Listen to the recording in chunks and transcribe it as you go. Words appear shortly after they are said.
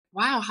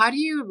wow, how do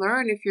you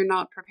learn if you're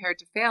not prepared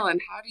to fail? And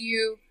how do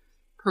you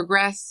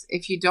progress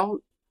if you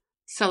don't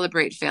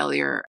celebrate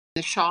failure?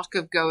 The shock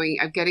of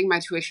getting my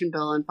tuition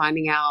bill and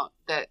finding out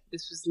that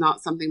this was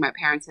not something my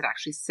parents had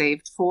actually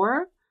saved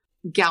for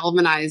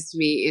galvanized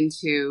me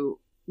into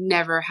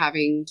never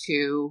having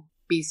to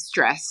be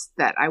stressed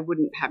that I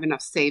wouldn't have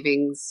enough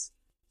savings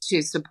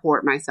to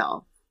support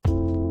myself.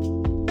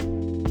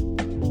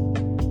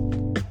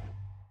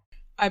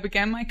 I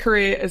began my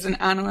career as an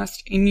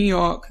analyst in New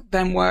York,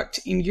 then worked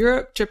in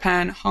Europe,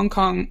 Japan, Hong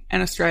Kong,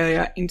 and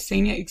Australia in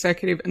senior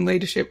executive and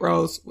leadership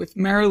roles with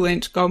Merrill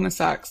Lynch, Goldman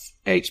Sachs,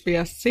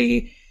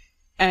 HSBC,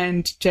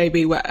 and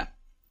JBWere.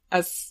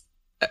 As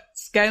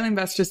Scale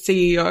Investors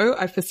CEO,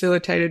 I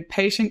facilitated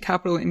patient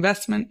capital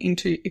investment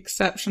into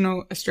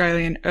exceptional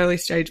Australian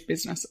early-stage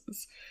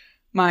businesses.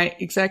 My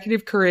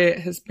executive career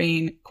has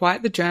been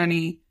quite the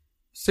journey.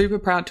 Super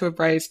proud to have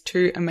raised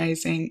two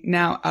amazing,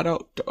 now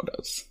adult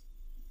daughters.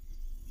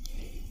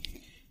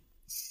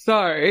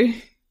 So,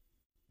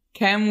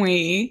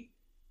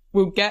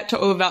 we'll get to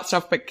all of that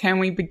stuff, but can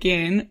we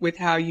begin with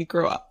how you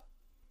grew up?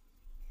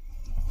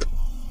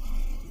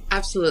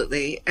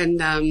 Absolutely. And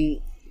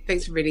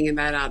thanks for reading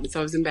that out. It's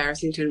always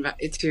embarrassing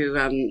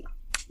to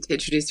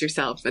introduce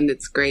yourself, and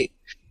it's great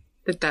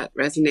that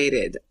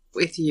resonated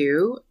with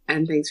you.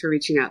 And thanks for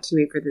reaching out to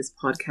me for this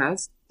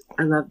podcast.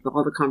 I love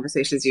all the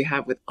conversations you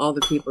have with all the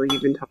people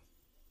you've been talking to.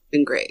 It's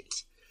been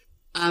great.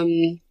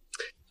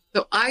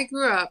 So I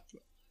grew up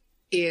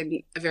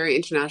in a very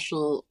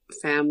international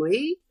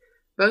family.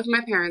 Both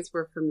my parents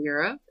were from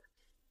Europe,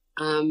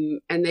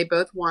 and they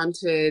both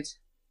wanted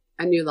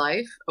a new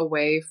life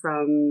away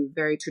from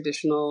very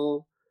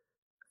traditional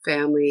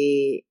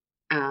family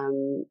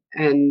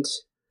and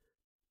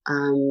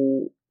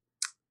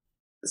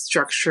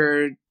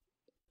structured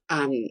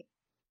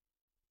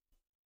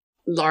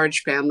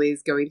large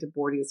families, going to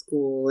boarding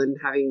school and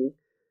having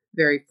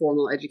very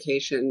formal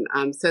education.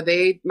 So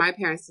my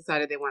parents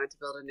decided they wanted to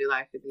build a new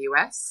life in the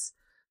US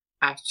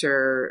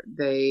after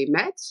they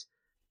met.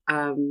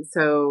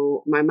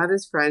 So my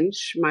mother's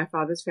French, my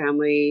father's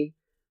family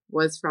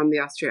was from the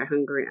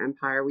Austria-Hungary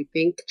Empire. We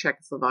think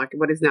Czechoslovakia,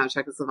 what is now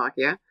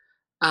Czechoslovakia.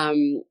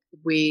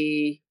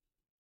 We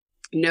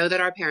know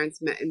that our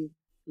parents met in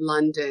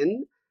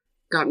London,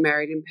 got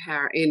married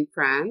in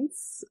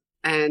France,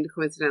 and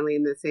coincidentally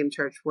in the same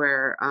church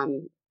where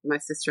my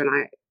sister and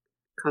I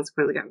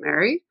consequently got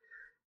married.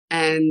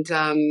 And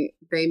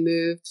they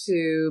moved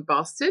to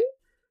Boston,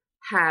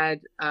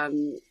 had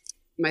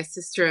my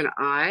sister and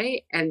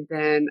I, and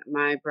then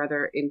my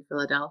brother in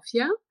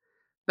Philadelphia.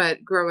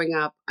 But growing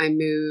up, I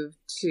moved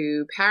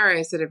to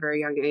Paris at a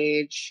very young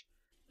age,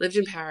 lived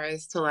in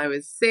Paris till I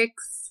was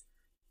 6,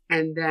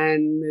 and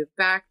then moved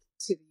back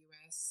to the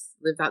US,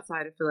 lived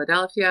outside of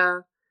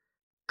Philadelphia.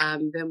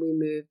 Then we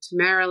moved to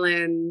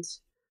Maryland.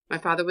 My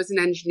father was an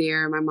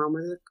engineer. My mom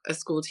was a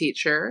school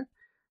teacher.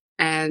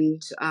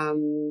 And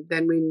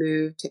then we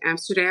moved to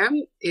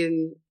Amsterdam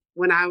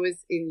when I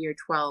was in year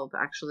 12,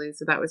 actually.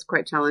 So that was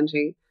quite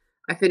challenging.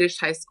 I finished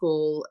high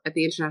school at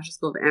the International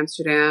School of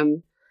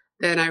Amsterdam.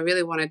 Then I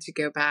really wanted to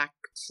go back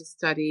to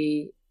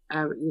study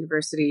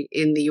university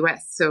in the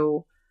US.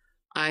 So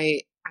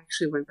I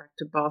actually went back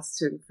to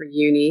Boston for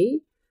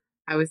uni.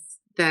 I was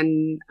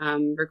then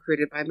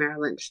recruited by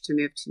Merrill Lynch to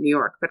move to New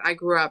York. But I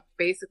grew up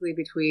basically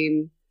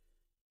between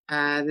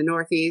the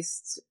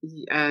Northeast,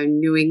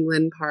 New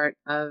England part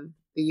of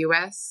the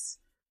US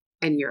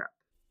and Europe,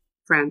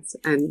 France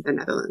and the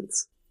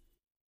Netherlands.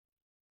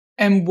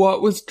 And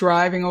what was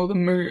driving all the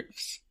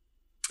moves?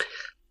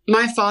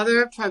 My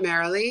father,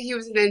 primarily, he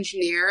was an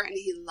engineer and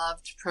he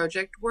loved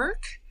project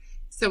work.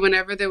 So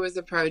whenever there was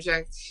a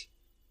project,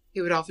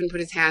 he would often put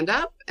his hand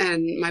up.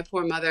 And my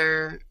poor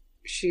mother,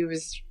 she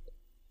was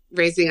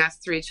raising us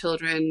 3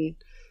 children,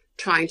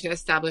 trying to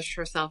establish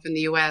herself in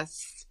the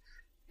US.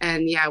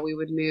 And yeah, we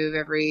would move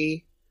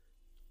every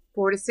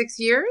 4 to 6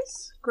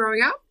 years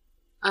growing up.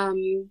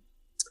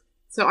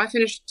 So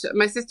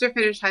my sister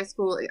finished high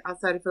school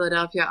outside of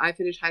Philadelphia. I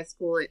finished high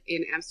school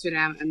in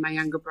Amsterdam, and my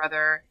younger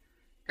brother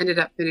ended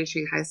up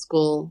finishing high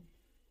school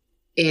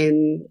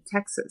in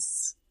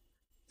Texas.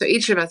 So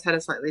each of us had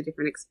a slightly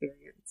different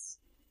experience.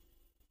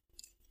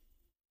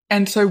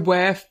 And so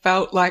where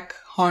felt like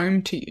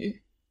home to you?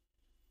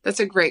 That's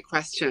a great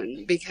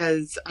question,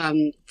 because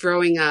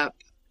growing up,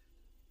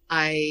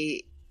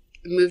 I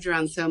moved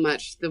around so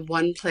much. The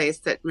one place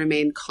that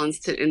remained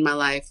constant in my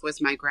life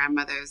was my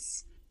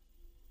grandmother's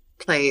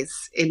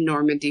place in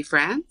Normandy,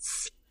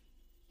 France.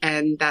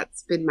 And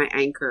that's been my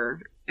anchor.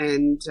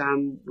 And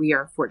we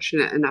are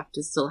fortunate enough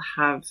to still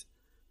have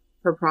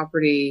her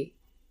property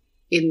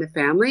in the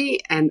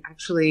family. And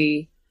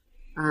actually,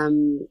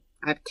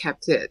 I've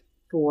kept it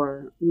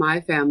for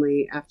my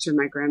family after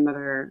my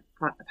grandmother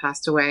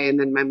passed away, and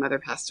then my mother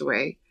passed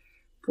away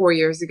 4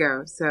 years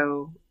ago.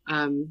 So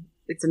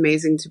it's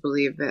amazing to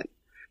believe that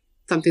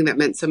something that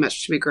meant so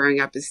much to me growing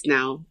up is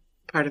now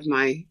part of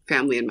my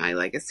family and my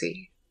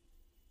legacy.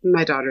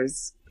 My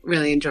daughters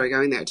really enjoy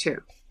going there too.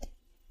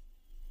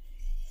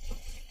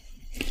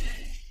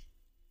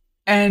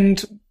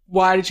 And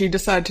why did you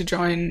decide to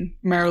join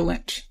Merrill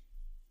Lynch?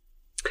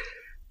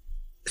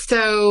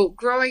 So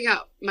growing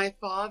up, both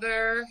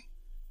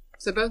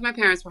my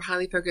parents were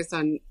highly focused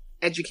on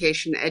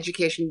education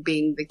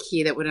being the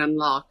key that would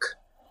unlock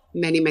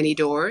many, many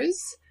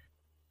doors.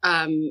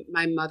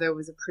 My mother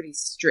was a pretty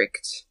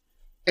strict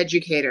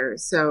educator.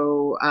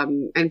 So,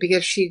 and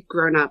because she'd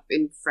grown up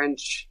in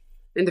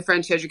the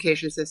French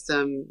education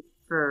system,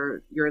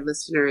 for your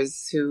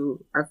listeners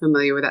who are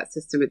familiar with that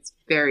system, it's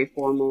very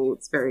formal.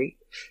 It's very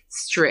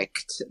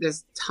strict.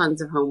 There's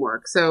tons of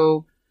homework.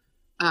 So,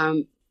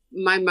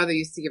 my mother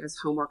used to give us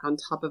homework on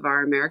top of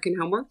our American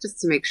homework just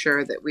to make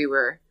sure that we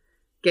were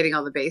getting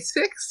all the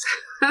basics.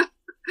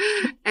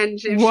 And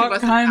what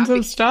kinds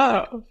of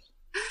stuff?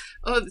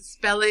 Oh, the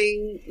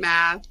spelling,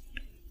 math.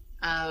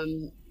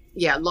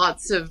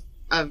 Lots of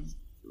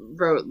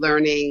rote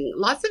learning,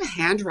 lots of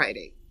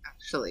handwriting,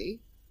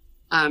 actually,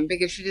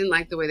 because she didn't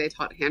like the way they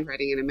taught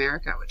handwriting in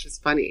America, which is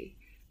funny.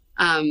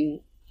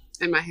 And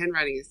my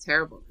handwriting is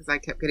terrible because I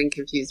kept getting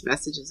confused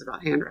messages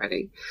about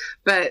handwriting.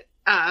 But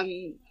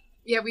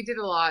we did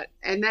a lot.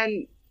 And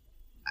then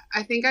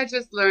I think I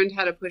just learned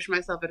how to push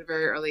myself at a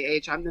very early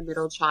age. I'm the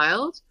middle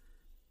child.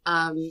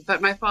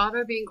 But my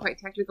father, being quite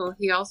technical,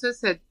 he also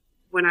said,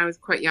 when I was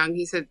quite young,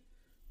 he said,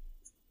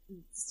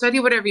 study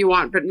whatever you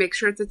want, but make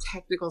sure it's a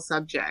technical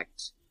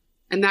subject.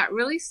 And that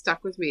really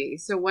stuck with me.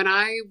 So when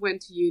I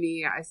went to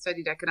uni, I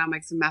studied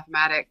economics and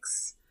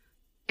mathematics.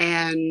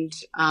 And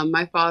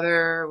my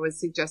father was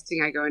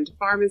suggesting I go into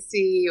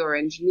pharmacy or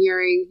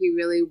engineering. He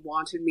really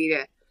wanted me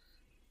to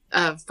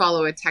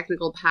follow a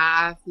technical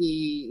path.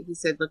 He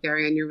said, look,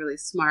 Ariane, you're really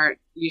smart.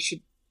 You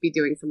should be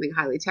doing something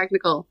highly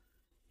technical.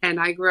 And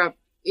I grew up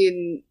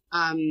in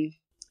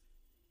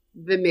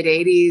the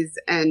mid-'80s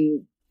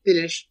and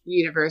finished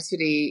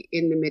university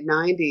in the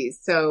mid-'90s.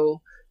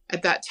 So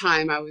at that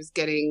time, I was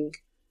getting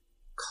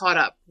caught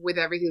up with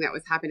everything that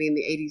was happening in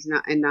the 80s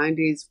and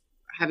 90s,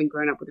 having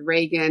grown up with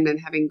Reagan and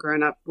having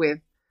grown up with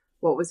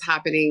what was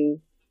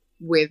happening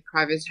with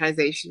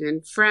privatization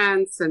in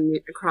France and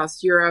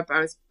across Europe.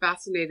 I was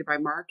fascinated by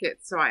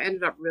markets. So I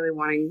ended up really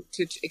wanting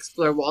to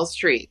explore Wall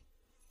Street.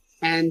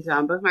 And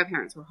both my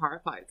parents were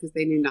horrified because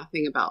they knew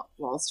nothing about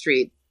Wall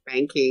Street,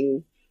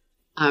 banking.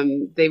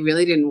 They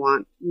really didn't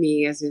want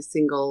me as a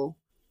single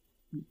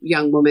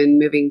young woman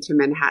moving to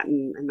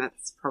Manhattan. And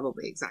that's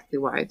probably exactly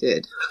why I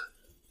did.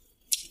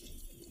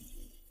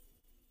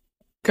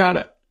 Got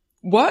it.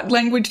 What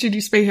language did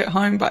you speak at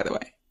home, by the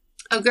way?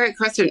 Oh, great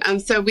question.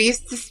 So we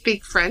used to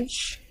speak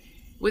French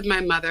with my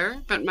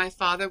mother, but my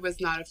father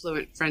was not a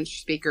fluent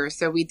French speaker.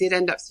 So we did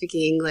end up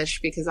speaking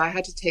English because I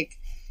had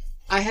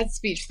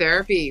speech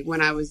therapy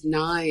when I was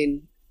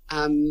 9.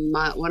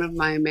 One of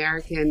my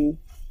American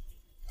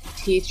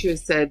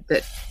teachers said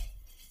that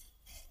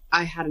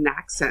I had an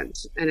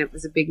accent, and it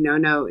was a big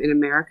no-no in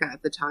America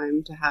at the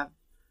time to have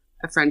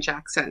a French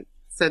accent.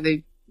 So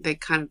they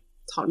kind of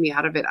taught me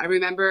out of it. I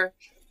remember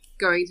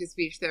going to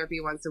speech therapy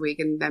once a week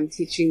and them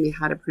teaching me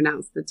how to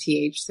pronounce the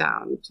TH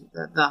sound,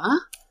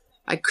 the.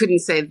 I couldn't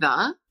say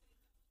the.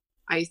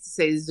 I used to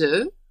say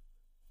ze,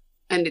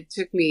 and it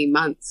took me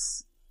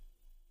months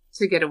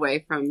to get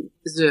away from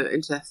ze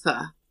into th.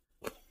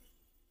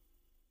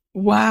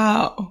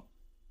 Wow.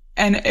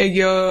 And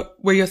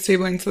were your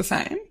siblings the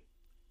same?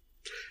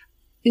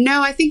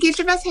 No, I think each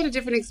of us had a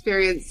different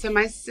experience. So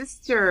my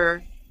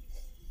sister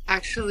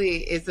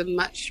actually is a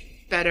much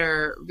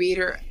better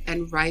reader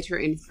and writer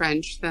in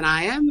French than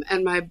I am.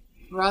 And my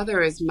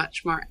brother is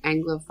much more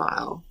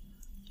Anglophile.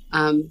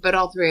 But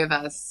all three of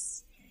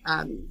us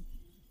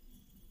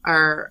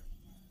are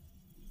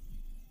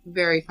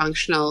very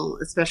functional,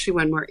 especially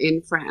when we're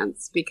in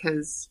France,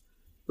 because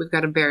we've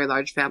got a very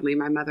large family.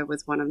 My mother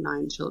was one of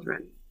 9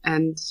 children,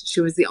 and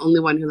she was the only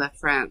one who left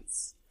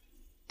France.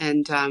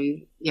 And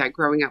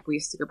growing up, we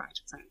used to go back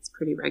to France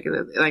pretty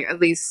regularly, like at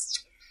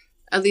least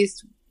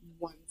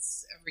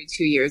once every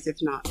 2 years, if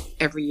not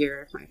every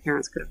year, if my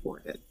parents could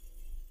afford it.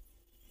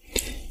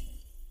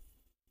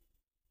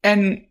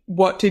 And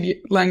what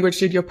language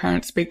did your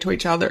parents speak to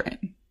each other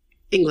in?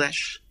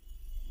 English.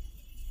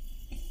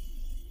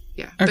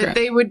 Yeah, okay. But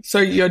they would.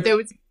 So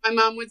my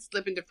mom would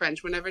slip into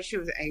French whenever she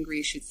was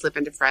angry. She'd slip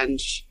into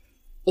French,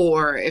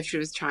 or if she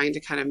was trying to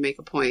kind of make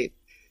a point,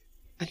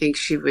 I think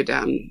she would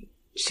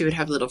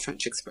have little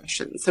French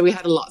expressions. So we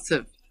had lots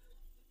of,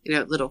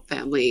 little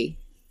family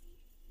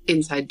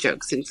inside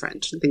jokes in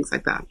French and things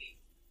like that.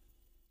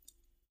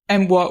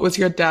 And what was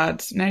your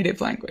dad's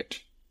native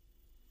language?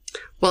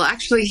 Well,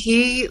 actually,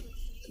 he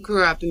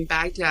grew up in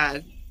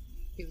Baghdad.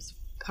 He was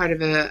part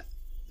of a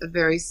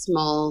very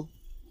small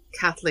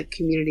Catholic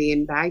community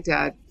in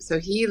Baghdad. So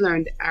he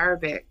learned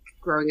Arabic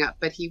growing up,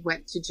 but he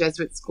went to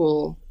Jesuit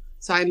school.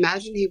 So I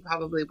imagine he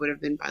probably would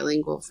have been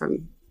bilingual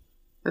from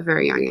a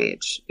very young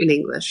age in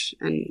English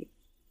and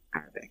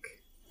Arabic.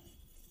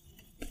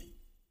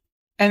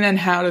 And then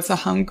how does the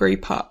Hungary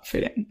part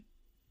fit in?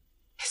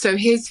 So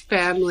his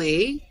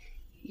family,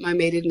 my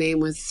maiden name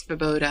was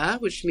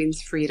Svoboda, which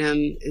means freedom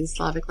in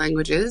Slavic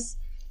languages.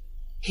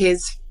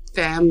 His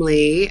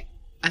family,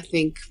 I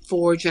think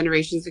 4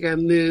 generations ago,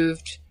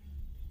 moved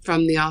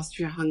from the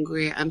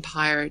Austro-Hungary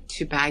Empire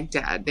to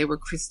Baghdad. They were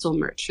crystal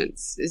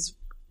merchants, is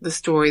the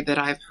story that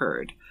I've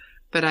heard.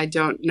 But I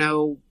don't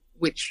know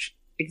which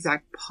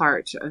exact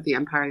part of the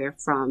empire they're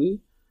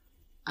from.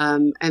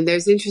 And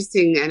there's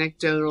interesting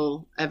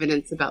anecdotal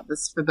evidence about the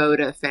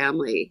Svoboda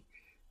family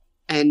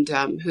and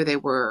who they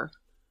were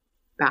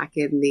back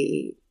in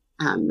the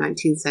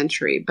 19th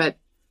century. But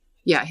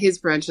yeah, his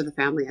branch of the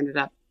family ended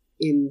up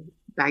in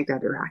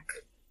Baghdad, Iraq.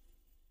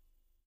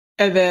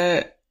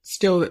 Is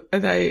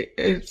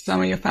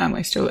some of your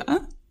family still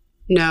there?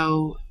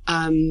 No.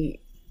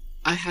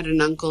 I had an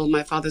uncle,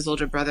 my father's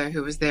older brother,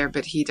 who was there,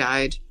 but he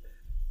died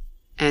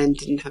and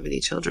didn't have any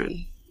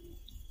children.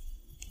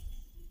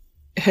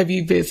 Have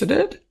you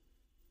visited?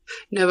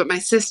 No, but my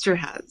sister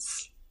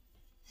has.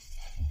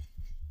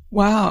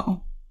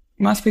 Wow.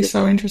 Must be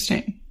so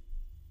interesting.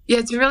 Yeah,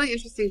 it's a really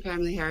interesting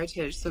family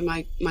heritage. So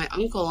my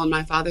uncle on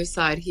my father's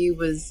side, he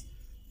was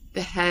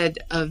the head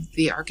of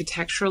the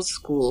architectural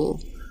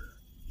school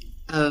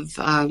of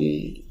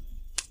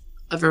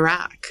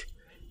Iraq.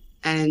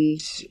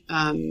 And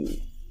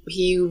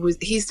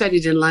he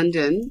studied in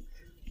London.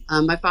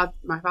 My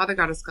father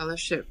got a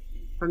scholarship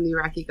from the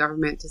Iraqi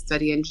government to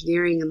study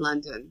engineering in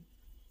London.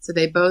 So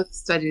they both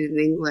studied in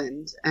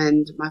England,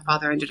 and my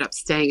father ended up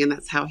staying, and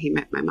that's how he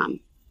met my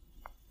mum.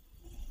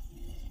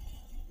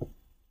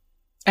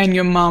 And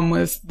your mum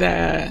was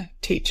there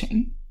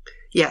teaching?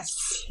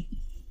 Yes.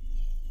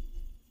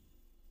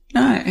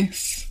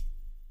 Nice.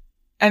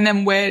 And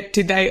then where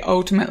did they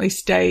ultimately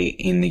stay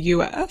in the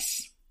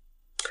US?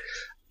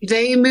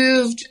 They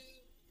moved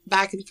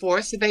back and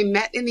forth. So they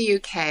met in the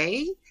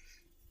UK.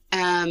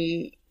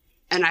 And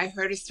I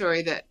heard a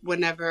story that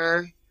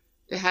whenever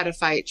they had a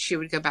fight, she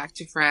would go back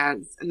to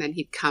France, and then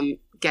he'd come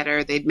get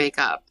her. They'd make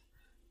up.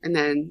 And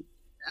then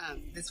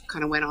this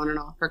kind of went on and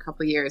off for a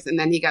couple of years. And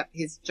then he got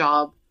his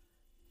job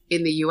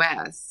in the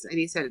US, and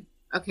he said,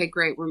 okay,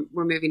 great,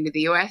 we're moving to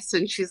the US.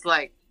 And she's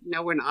like,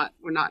 no, we're not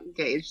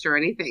engaged or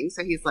anything.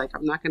 So he's like,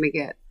 I'm not going to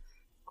get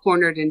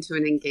cornered into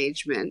an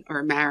engagement or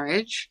a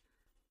marriage.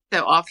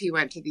 So off he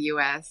went to the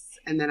US.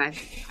 And then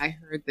I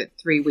heard that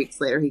 3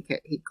 weeks later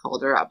he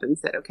called her up and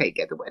said, okay,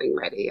 get the wedding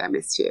ready, I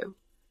missed you.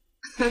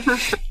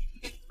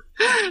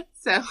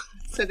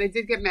 So they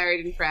did get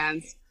married in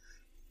France,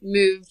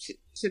 moved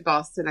to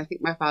Boston. I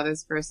think my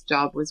father's first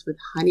job was with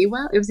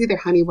Honeywell. It was either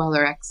Honeywell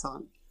or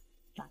Exxon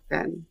back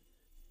then.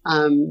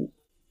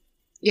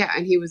 Yeah,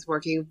 and he was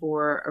working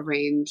for a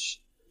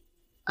range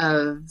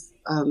of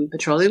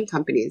petroleum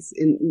companies,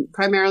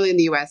 primarily in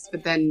the US,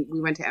 but then we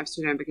went to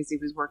Amsterdam because he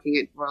was working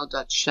at Royal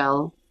Dutch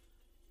Shell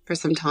for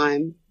some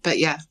time. But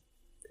yeah,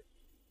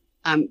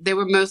 they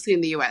were mostly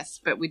in the US,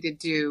 but we did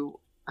do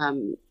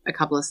a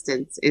couple of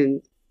stints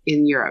in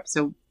Europe.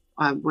 So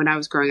when I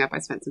was growing up, I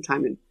spent some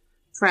time in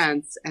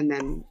France and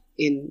then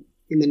in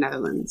the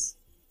Netherlands.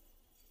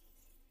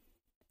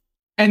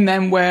 And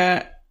then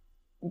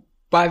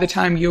by the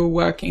time you were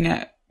working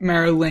at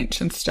Merrill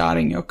Lynch and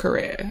starting your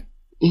career,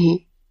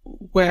 mm-hmm.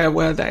 Where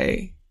were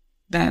they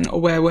then, or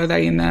where were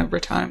they in their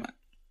retirement?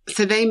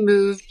 So they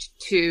moved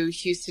to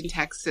Houston,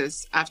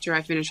 Texas after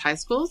I finished high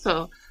school.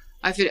 So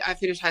I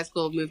finished high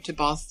school, moved to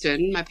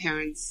Boston. My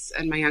parents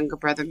and my younger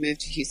brother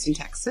moved to Houston,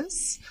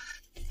 Texas.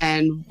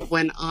 And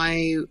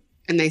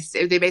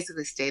they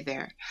basically stayed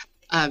there.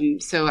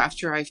 So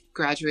after I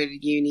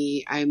graduated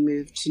uni, I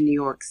moved to New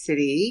York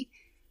City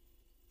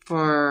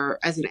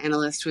as an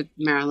analyst with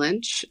Merrill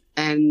Lynch.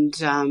 And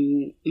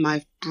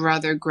my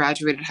brother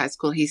graduated high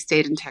school. He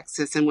stayed in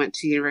Texas and went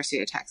to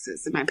University of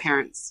Texas. And my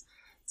parents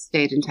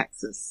stayed in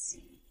Texas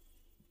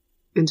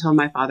until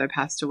my father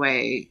passed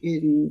away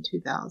in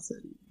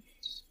 2000.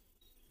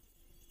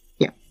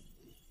 Yeah.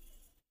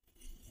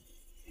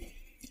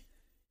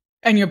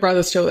 And your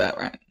brother's still there,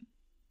 right?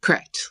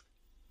 Correct.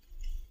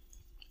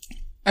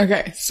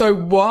 Okay, so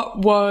what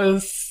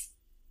was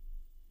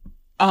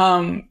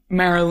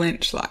Merrill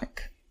Lynch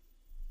like?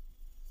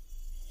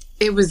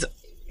 It was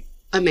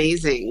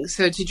amazing.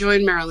 So to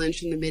join Merrill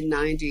Lynch in the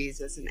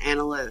mid-90s as an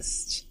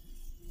analyst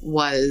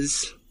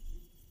was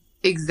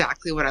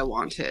exactly what I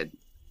wanted.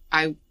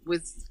 I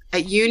was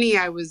at uni,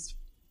 I was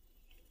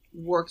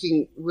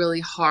working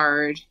really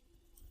hard.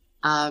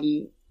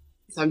 So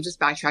I'm just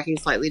backtracking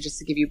slightly just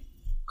to give you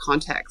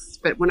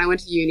context. But when I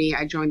went to uni,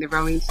 I joined the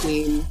rowing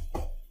team.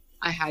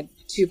 I had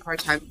 2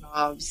 part-time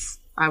jobs.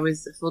 I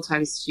was a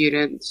full-time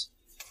student,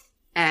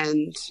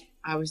 and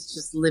I was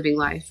just living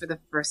life for the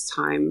first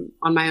time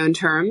on my own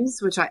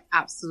terms, which I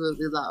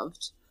absolutely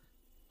loved.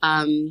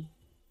 And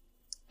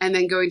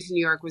then going to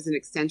New York was an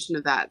extension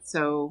of that.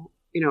 So,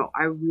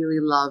 I really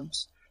loved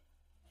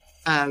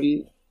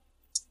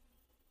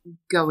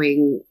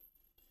going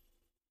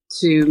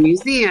to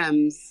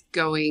museums,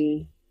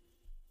 running.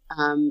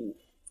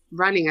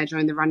 I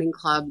joined the running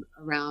club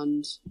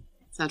around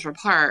Central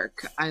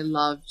Park. I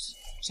loved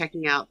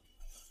checking out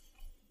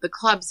the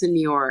clubs in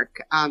New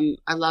York.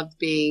 I loved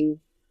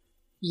being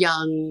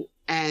young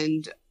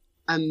and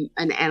an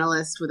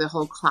analyst with a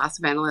whole class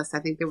of analysts. I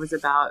think there was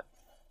about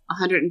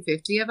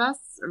 150 of us,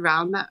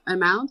 around that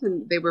amount,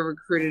 and they were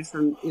recruited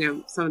from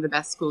some of the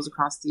best schools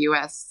across the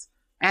US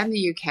and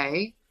the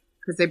UK,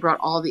 because they brought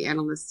all the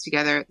analysts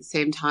together at the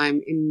same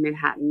time in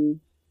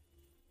Manhattan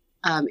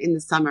in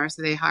the summer.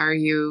 So they hire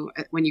you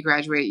when you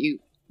graduate.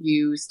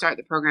 You start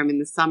the program in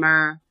the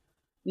summer.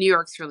 New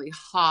York's really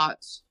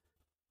hot.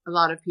 A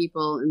lot of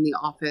people in the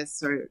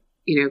office are,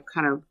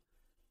 kind of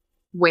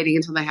waiting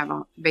until they have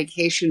a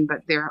vacation,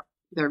 but they're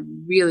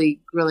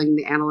really grilling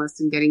the analysts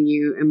and getting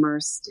you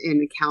immersed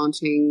in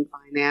accounting,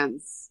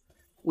 finance.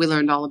 We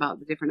learned all about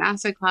the different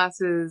asset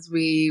classes.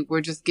 We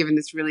were just given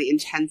this really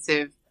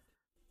intensive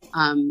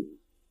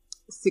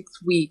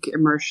 6-week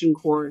immersion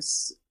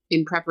course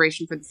in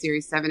preparation for the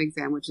Series 7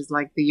 exam, which is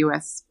like the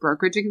U.S.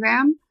 brokerage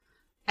exam,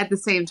 at the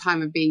same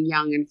time of being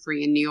young and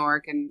free in New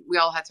York. And we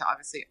all had to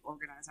obviously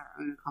organize our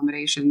own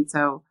accommodation.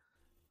 So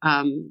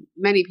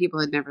many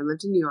people had never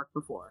lived in New York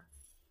before.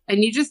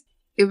 And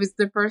it was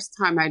the first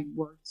time I'd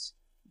worked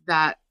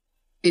that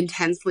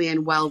intensely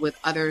and well with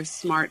other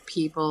smart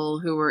people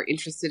who were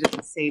interested in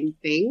the same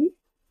thing.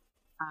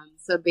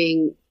 So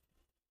being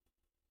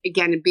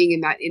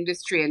in that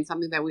industry and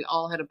something that we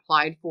all had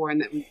applied for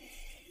and that we've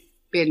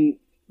been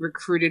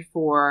recruited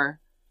for,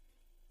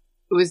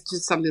 it was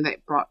just something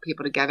that brought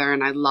people together.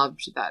 And I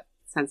loved that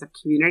sense of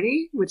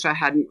community, which I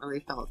hadn't really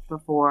felt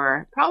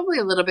before, probably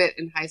a little bit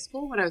in high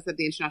school when I was at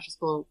the International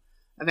School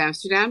of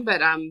Amsterdam.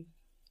 But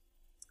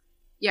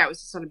it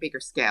was just on a bigger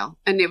scale,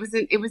 and it was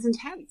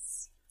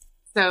intense.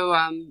 So,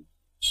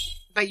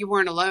 but you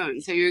weren't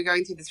alone. So you were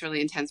going through this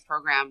really intense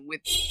program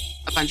with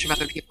a bunch of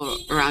other people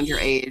around your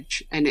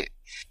age. And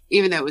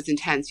even though it was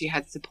intense, you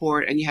had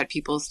support and you had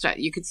people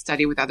you could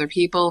study with other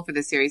people for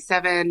the Series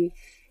 7.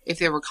 If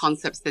there were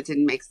concepts that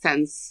didn't make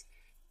sense,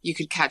 you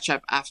could catch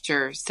up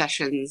after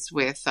sessions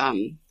with,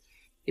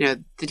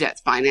 the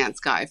debt finance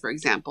guy, for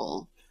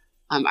example.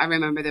 I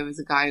remember there was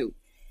a guy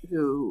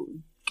who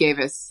gave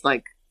us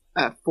like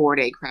a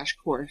 4-day crash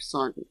course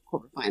on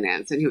corporate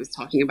finance, and he was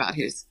talking about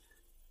his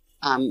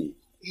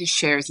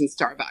shares in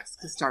Starbucks,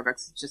 because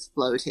Starbucks had just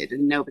floated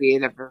and nobody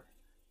had ever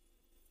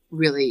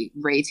really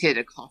rated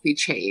a coffee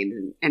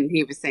chain. And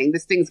he was saying,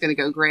 this thing's going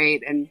to go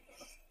great. And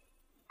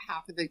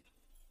half of the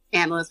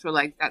analysts were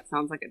like, that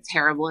sounds like a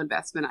terrible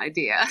investment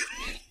idea.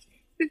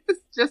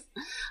 It's just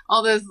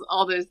all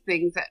those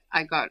things that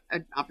I got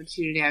an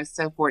opportunity. I was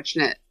so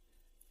fortunate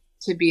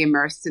to be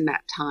immersed in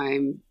that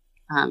time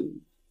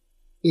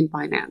in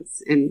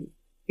finance, in,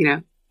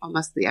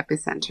 almost the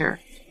epicenter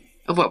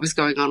of what was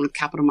going on with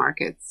capital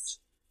markets.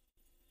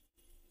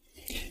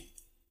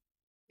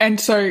 And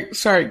so,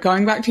 sorry,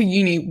 going back to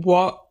uni,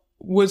 what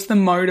was the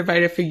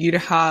motivator for you to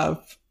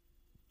have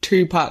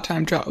 2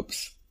 part-time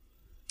jobs?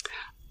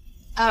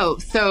 Oh,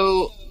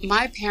 so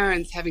my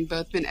parents, having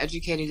both been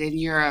educated in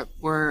Europe,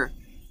 were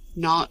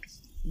not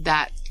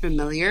that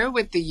familiar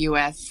with the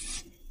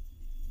U.S.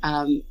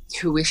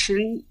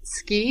 Tuition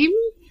scheme.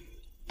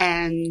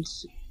 And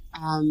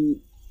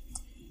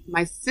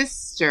my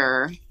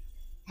sister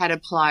had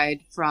applied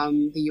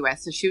from the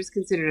U.S., so she was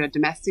considered a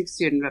domestic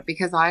student. But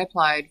because I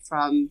applied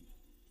from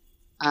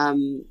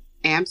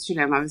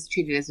Amsterdam, I was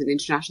treated as an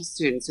international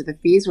student. So the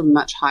fees were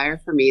much higher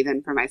for me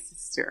than for my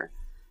sister.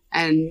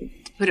 And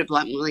to put it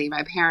bluntly,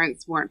 my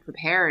parents weren't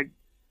prepared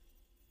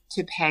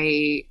to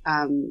pay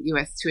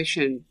U.S.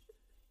 tuition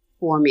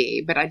for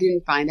me. But I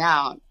didn't find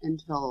out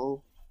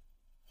until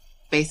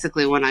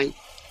basically when I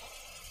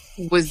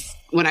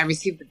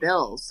received the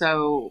bill.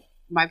 So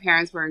my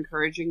parents were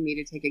encouraging me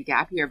to take a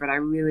gap year, but I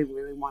really,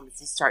 really wanted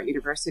to start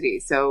university.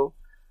 So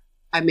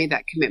I made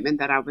that commitment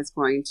that I was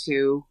going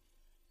to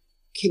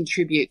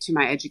contribute to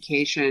my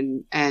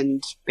education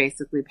and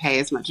basically pay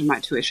as much of my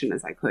tuition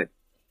as I could.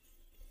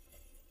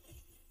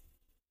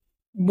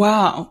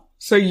 Wow.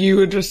 So you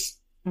were just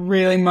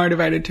really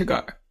motivated to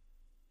go.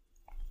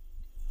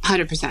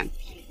 100%.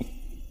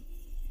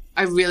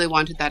 I really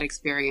wanted that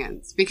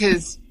experience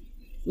because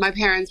my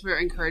parents were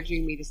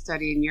encouraging me to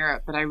study in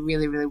Europe, but I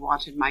really, really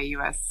wanted my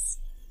U.S.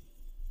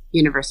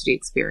 university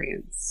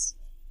experience.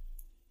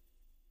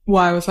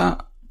 Why was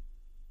that?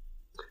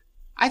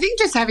 I think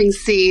just having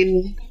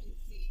seen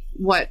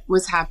what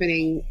was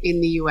happening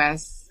in the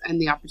U.S. and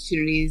the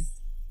opportunities,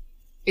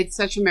 it's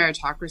such a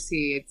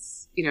meritocracy.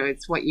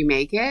 It's what you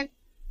make it.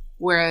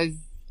 Whereas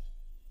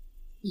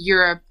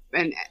Europe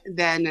and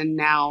then and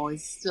now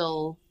is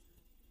still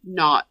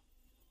not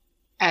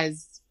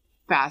as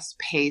fast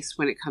paced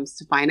when it comes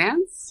to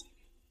finance.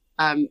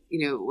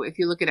 If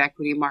you look at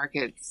equity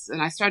markets,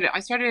 and I started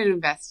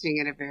investing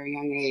at a very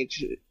young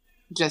age,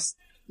 just,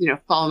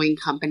 following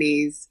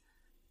companies.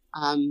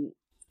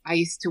 I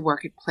used to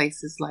work at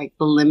places like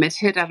The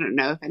Limited. I don't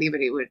know if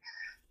anybody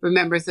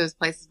remembers those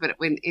places, but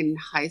when in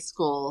high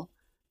school,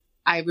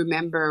 I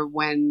remember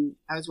when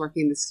I was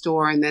working in the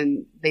store and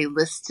then they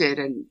listed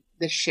and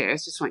the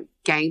shares just went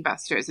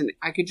gangbusters, and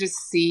I could just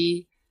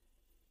see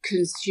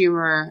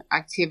consumer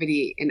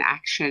activity in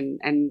action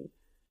and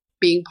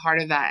being part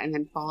of that, and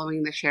then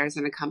following the shares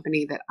in a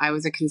company that I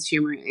was a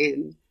consumer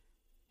in,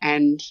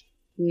 and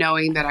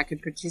knowing that I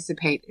could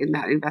participate in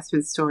that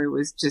investment story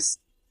was just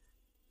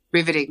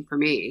riveting for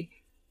me.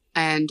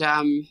 And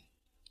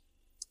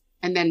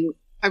then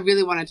I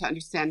really wanted to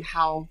understand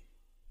how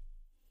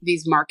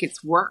these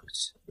markets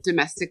worked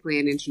domestically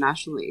and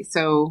internationally.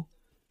 So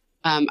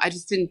I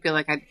just didn't feel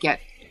like I'd get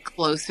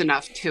close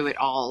enough to it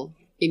all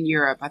in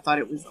Europe. I thought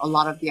it was a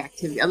lot of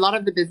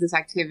the business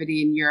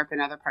activity in Europe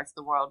and other parts of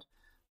the world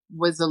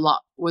was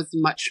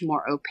much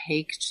more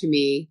opaque to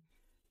me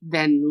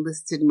than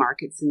listed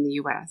markets in the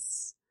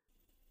US.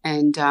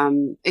 And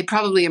it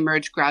probably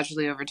emerged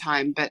gradually over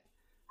time. But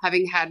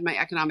having had my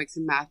economics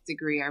and math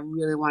degree, I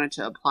really wanted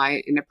to apply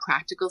it in a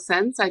practical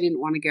sense. I didn't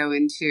want to go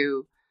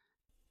into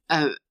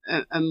a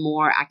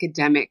more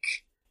academic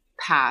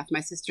path.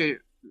 My sister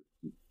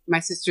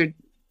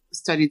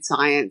studied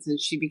science, and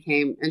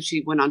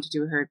she went on to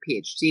do her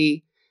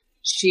PhD.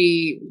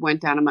 She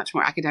went down a much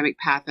more academic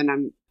path, and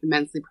I'm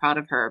immensely proud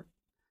of her.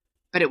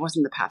 But it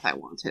wasn't the path I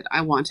wanted.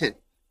 I wanted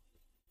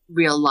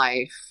real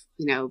life,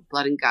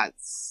 blood and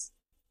guts,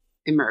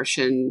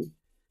 immersion,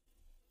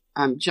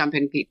 jump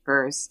in feet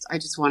first. I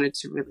just wanted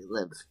to really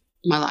live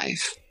my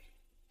life.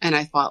 And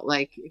I thought,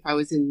 like, if I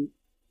was in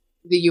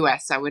the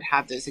US, I would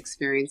have those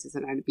experiences,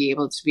 and I'd be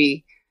able to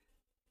be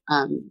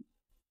a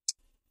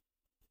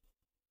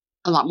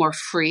lot more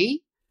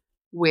free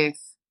with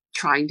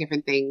trying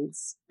different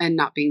things and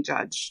not being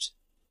judged.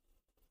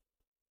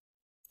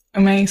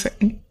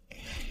 Amazing.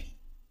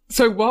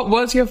 So what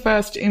was your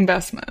first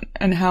investment,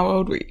 and how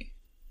old were you?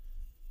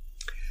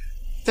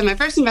 So my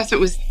first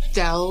investment was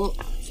Dell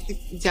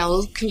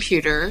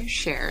computer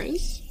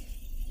shares.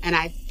 And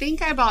I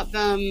think I bought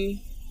them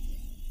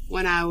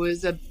when I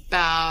was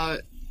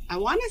about, I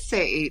want to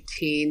say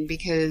 18,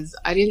 because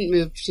I didn't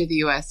move to the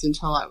US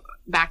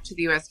back to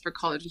the US for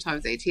college until I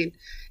was 18.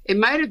 It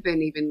might have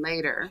been even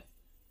later,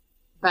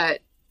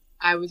 but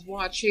I was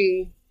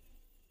watching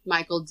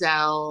Michael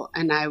Dell,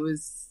 and I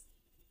was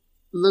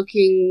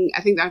looking,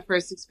 I think my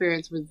first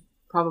experience was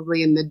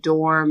probably in the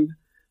dorm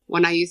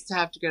when I used to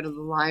have to go to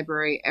the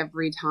library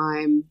every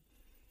time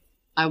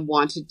I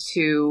wanted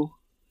to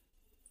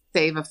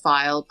save a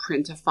file,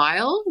 print a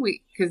file,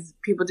 because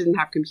people didn't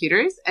have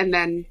computers. And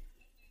then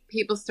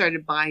people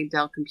started buying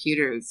Dell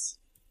computers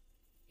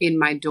in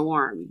my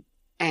dorm.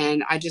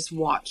 And I just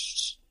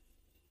watched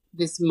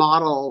this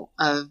model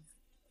of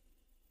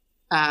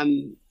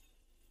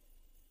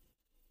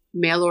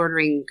mail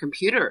ordering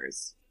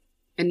computers,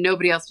 and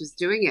nobody else was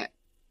doing it.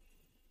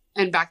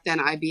 And back then,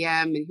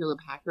 IBM and Hewlett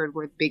Packard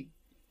were the big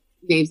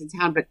names in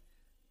town, but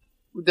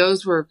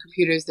those were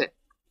computers that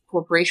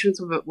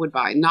corporations would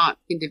buy, not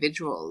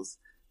individuals.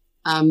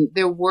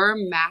 There were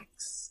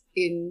Macs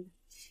in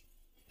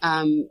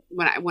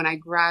when I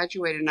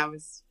graduated and I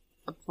was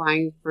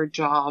applying for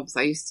jobs.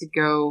 I used to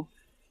go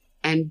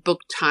and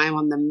book time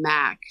on the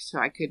Mac so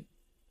I could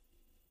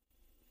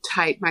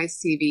type my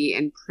CV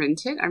and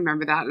print it. I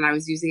remember that, and I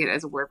was using it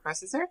as a word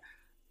processor.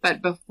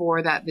 But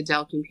before that, the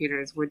Dell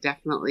computers were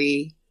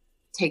definitely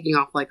taking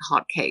off like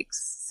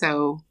hotcakes.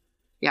 So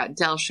yeah,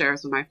 Dell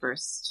shares were my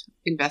first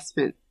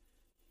investment.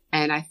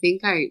 And I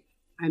think I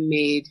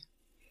made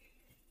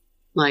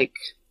like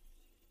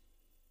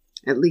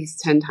at least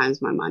 10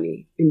 times my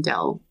money in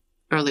Dell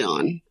early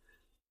on.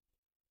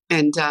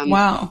 And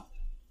wow.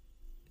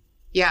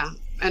 Yeah.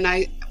 And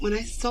when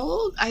I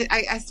sold,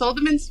 I sold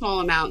them in small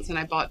amounts, and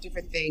I bought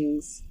different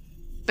things.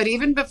 But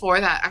even before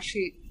that,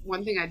 actually,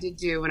 one thing I did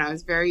do when I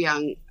was very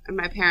young, and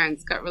my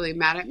parents got really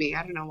mad at me.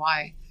 I don't know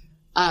why.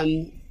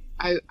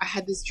 I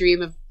had this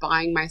dream of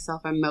buying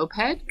myself a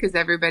moped, because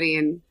everybody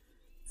in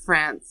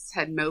France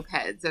had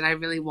mopeds, and I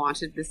really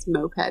wanted this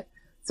moped.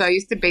 So I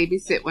used to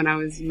babysit when I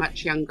was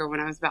much younger.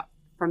 When I was about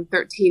from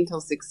 13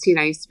 till 16,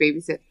 I used to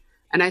babysit,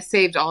 and I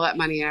saved all that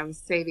money, and I was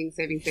saving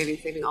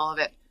all of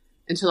it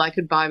until I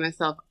could buy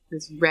myself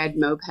this red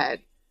moped,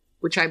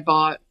 which I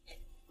bought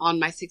on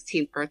my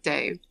 16th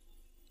birthday,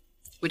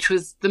 which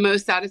was the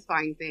most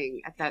satisfying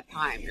thing at that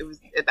time.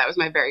 That was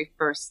my very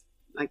first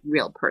like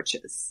real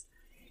purchase,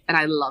 and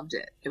I loved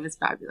it. It was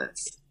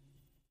fabulous.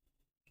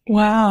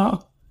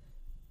 Wow.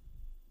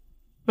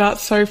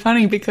 That's so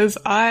funny, because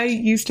I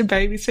used to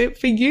babysit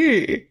for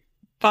you,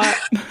 but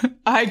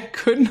I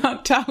could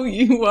not tell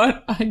you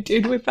what I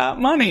did with that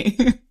money.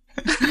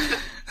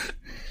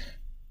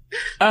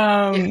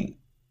 Yeah.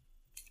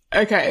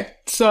 Okay,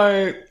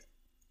 so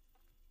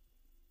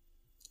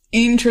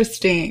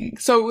interesting.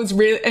 So it was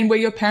really, and were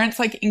your parents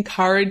like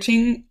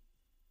encouraging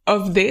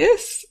of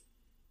this?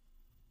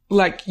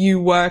 Like you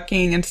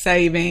working and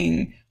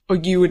saving, or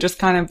you were just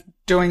kind of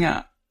doing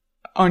it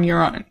on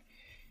your own?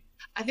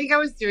 I think I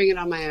was doing it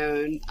on my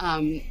own.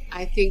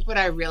 I think what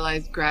I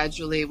realized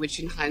gradually, which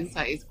in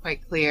hindsight is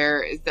quite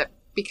clear, is that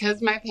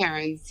because my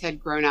parents had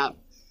grown up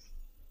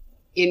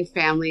in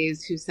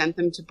families who sent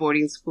them to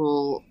boarding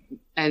school,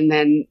 and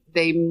then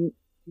they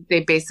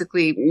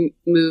basically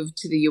moved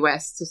to the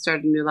US to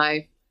start a new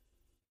life.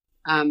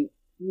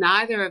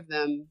 Neither of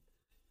them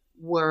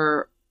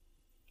were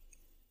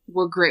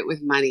great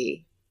with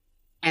money.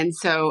 And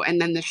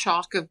then the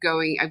shock of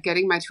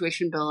getting my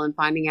tuition bill and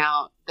finding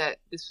out that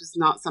this was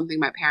not something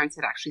my parents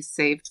had actually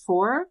saved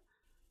for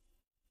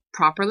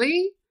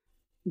properly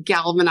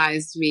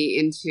galvanized me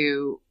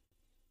into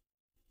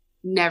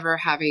never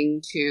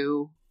having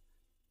to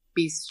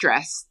be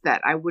stressed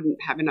that I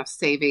wouldn't have enough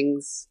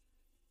savings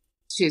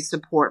to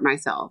support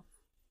myself.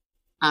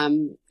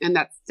 And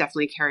that's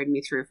definitely carried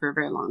me through for a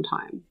very long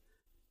time.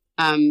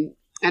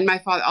 And my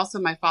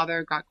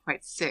father got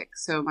quite sick.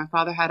 So my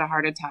father had a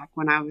heart attack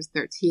when I was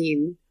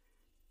 13,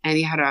 and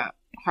he had a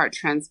heart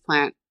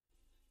transplant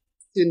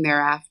soon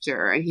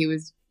thereafter. And he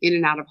was in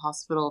and out of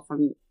hospital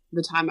from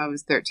the time I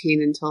was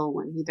 13 until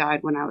when he died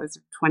when I was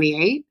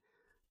 28.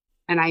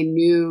 And I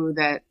knew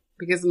that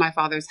because of my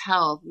father's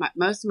health,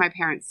 most of my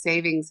parents'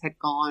 savings had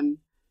gone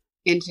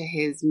into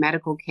his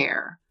medical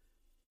care.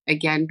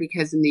 Again,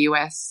 because in the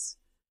US,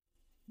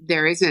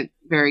 there isn't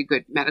very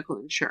good medical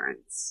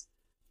insurance.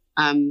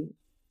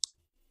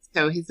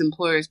 So his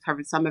employers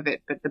covered some of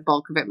it, but the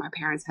bulk of it, my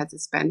parents had to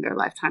spend their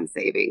lifetime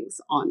savings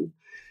on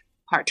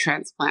heart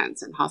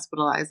transplants and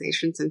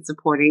hospitalizations and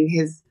supporting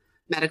his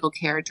medical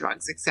care,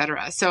 drugs,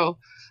 etc. So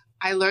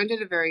I learned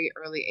at a very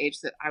early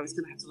age that I was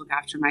going to have to look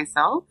after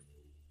myself.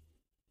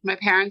 My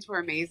parents were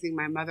amazing.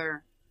 My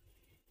mother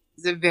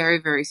is a very,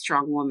 very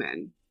strong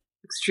woman,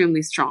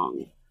 extremely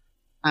strong.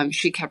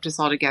 She kept us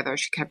all together.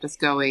 She kept us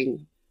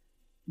going.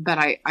 But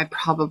I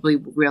probably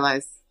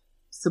realized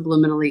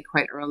subliminally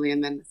quite early,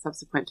 and then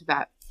subsequent to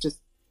that, just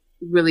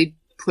really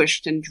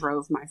pushed and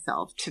drove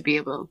myself to be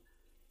able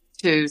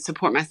to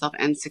support myself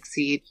and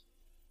succeed.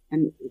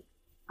 And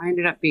I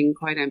ended up being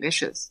quite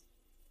ambitious.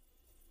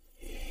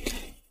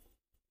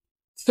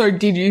 So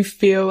did you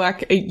feel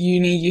like at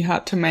uni you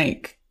had to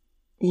make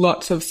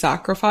lots of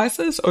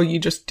sacrifices, or you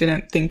just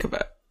didn't think of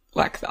it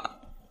like that?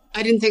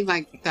 I didn't think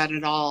like that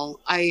at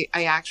all. I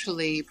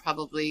actually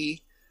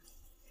probably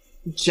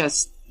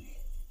just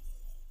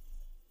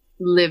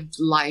lived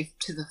life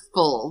to the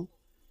full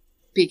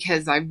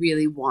because I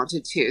really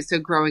wanted to. So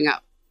growing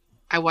up,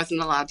 I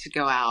wasn't allowed to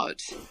go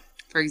out,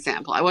 for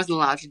example. I wasn't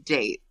allowed to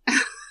date.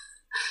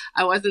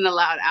 I wasn't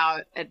allowed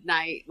out at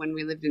night when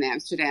we lived in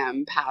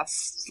Amsterdam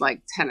past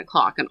like 10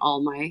 o'clock, and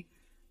all my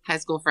high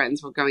school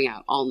friends were going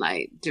out all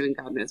night doing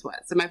God knows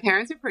what. So my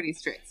parents are pretty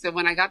strict. So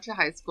when I got to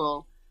high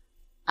school,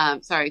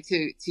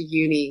 to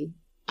uni,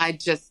 I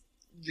just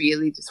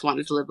really just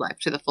wanted to live life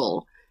to the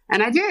full.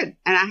 And I did.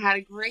 And I had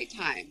a great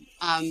time.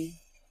 And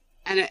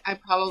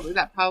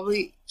that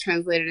probably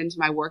translated into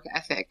my work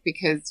ethic,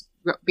 because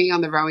being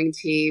on the rowing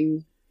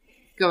team,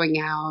 going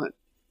out,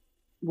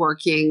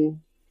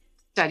 working,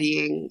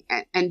 studying,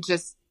 and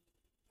just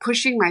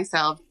pushing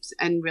myself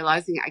and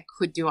realizing I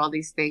could do all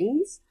these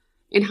things.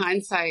 In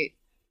hindsight,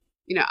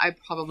 I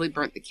probably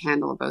burnt the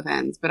candle at both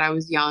ends, but I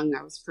was young,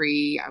 I was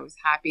free, I was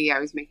happy, I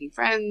was making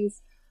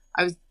friends,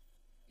 I was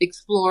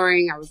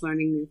exploring, I was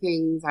learning new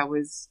things, I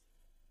was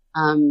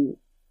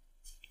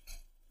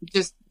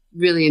just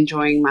really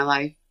enjoying my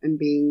life and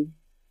being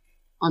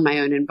on my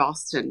own in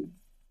Boston,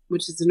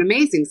 which is an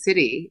amazing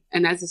city.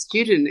 And as a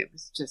student, it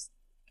was just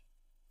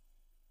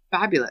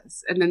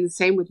fabulous. And then the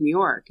same with New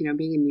York,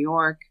 being in New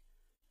York,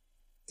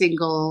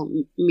 single,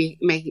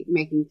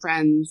 making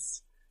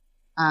friends,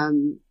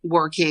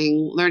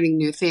 working, learning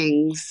new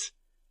things.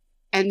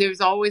 And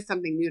there's always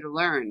something new to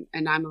learn.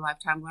 And I'm a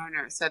lifetime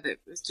learner. So that it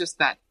was just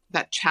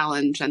that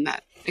challenge and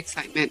that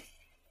excitement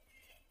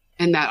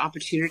and that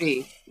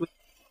opportunity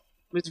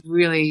was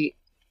really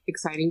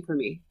exciting for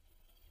me.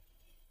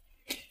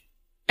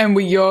 And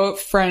were your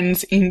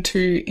friends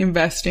into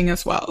investing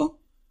as well?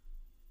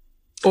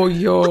 Or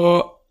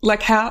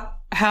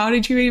how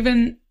did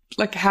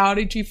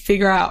you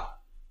figure out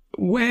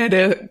where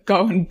to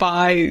go and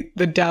buy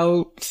the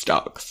Dell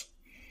stocks?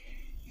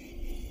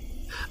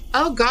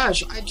 Oh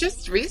gosh, I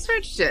just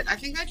researched it. I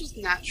think I just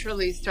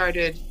naturally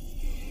started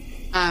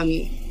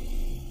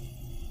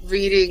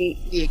reading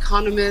The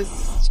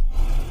Economist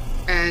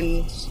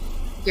and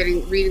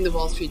reading the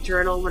Wall Street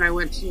Journal. When I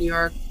went to New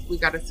York, we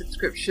got a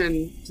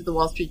subscription to the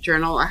Wall Street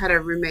Journal. I had a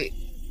roommate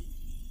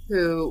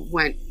who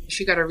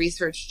she got a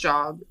research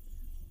job.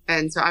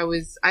 And so I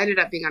ended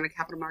up being on a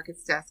capital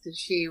markets desk, and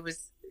she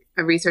was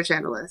a research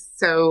analyst.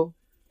 So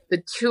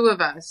the two of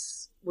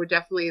us were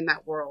definitely in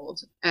that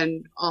world,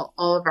 and all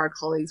of our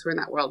colleagues were in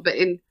that world. But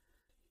in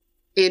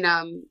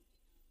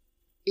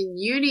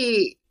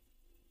uni,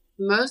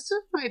 most of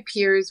my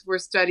peers were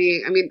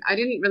studying. I mean, I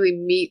didn't really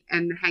meet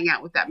and hang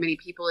out with that many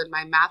people in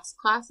my maths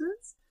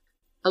classes,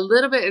 a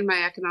little bit in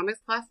my economics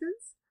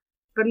classes,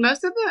 but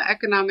most of the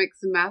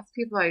economics and maths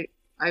people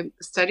I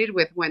studied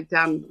with went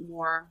down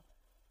more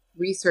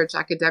research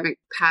academic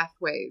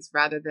pathways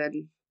rather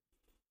than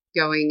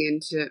going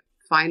into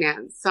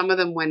finance. Some of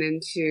them went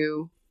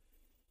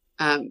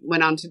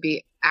on to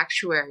be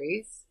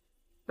actuaries,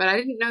 but I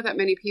didn't know that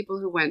many people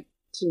who went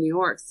to New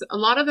York. So a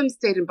lot of them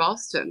stayed in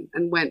Boston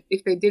and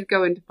if they did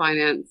go into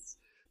finance,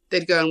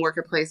 they'd go and work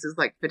at places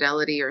like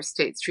Fidelity or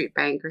State Street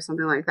Bank or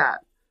something like that.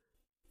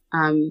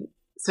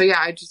 So yeah,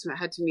 I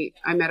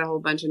met a whole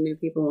bunch of new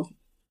people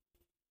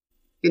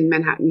in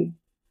Manhattan.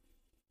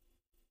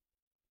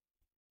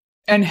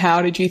 And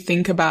how did you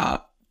think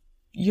about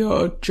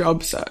your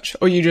job search?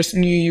 Or you just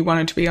knew you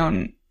wanted to be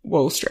on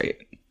Wall Street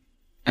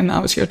and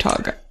that was your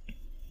target?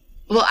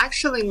 Well,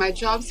 actually, my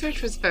job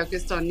search was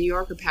focused on New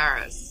York or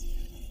Paris.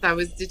 So I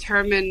was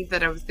determined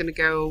that I was going to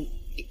go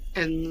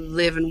and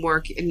live and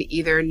work in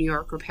either New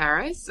York or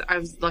Paris. I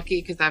was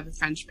lucky because I have a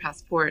French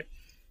passport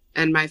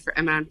and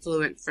I'm an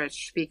fluent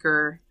French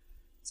speaker.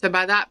 So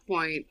by that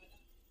point,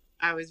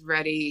 I was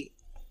ready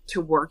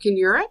to work in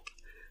Europe.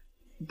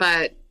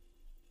 But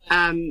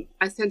I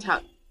sent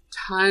out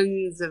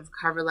tons of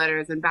cover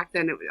letters. And back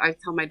then, I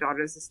tell my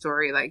daughters the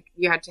story, like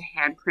you had to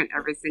handprint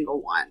every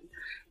single one.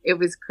 It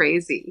was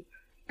crazy.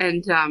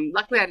 And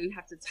luckily, I didn't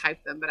have to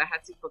type them, but I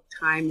had to book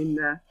time in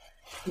the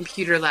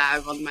computer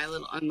lab on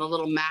the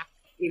little Mac,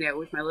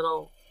 with my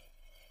little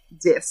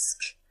disc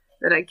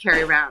that I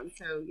carry around.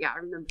 So yeah, I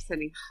remember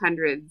sending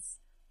hundreds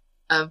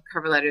of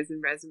cover letters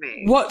and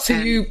resumes. What? So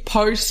you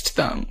post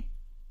them?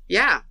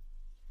 Yeah,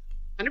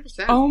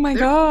 100%. Oh my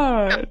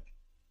God! Yeah.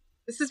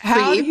 This is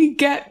how do you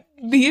get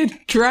the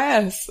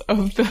address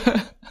of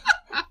the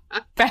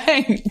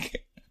bank?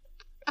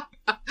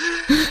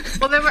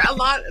 Well, there were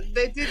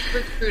they did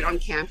recruit on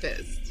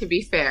campus, to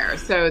be fair.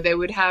 So they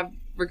would have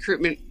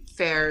recruitment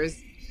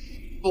fairs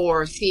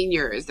for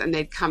seniors and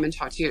they'd come and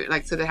talk to you.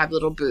 So they'd have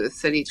little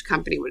booths and each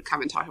company would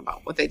come and talk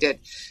about what they did.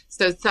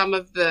 So some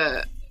of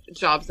the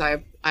jobs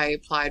I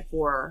applied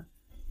for,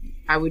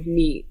 I would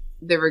meet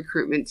the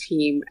recruitment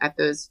team at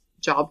those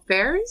job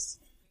fairs.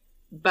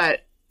 But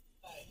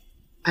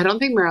I don't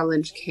think Merrill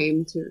Lynch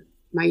came to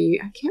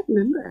I can't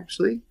remember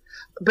actually.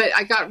 But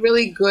I got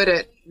really good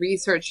at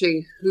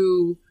researching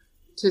who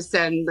to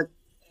send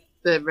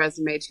the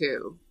resume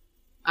to.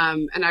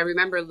 And I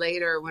remember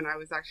later when I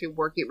was actually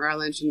working at Merrill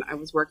Lynch and I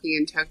was working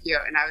in Tokyo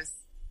and I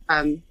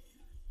was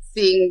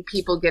seeing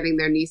people getting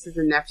their nieces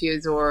and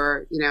nephews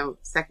or,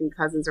 second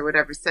cousins or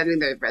whatever, sending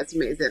their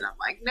resumes in. I'm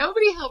like,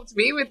 nobody helped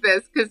me with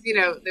this because,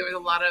 there was a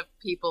lot of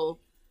people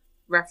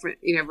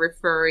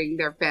referring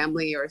their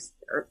family or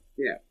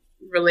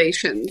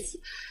relations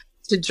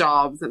to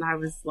jobs. And I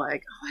was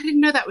like, oh, I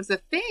didn't know that was a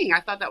thing. I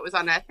thought that was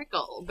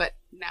unethical. But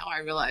now I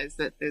realize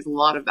that there's a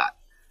lot of that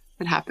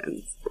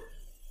happens.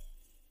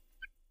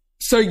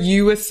 So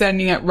you were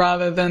sending it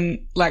rather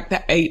than like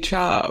the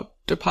HR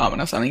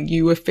department or something.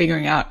 You were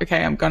figuring out,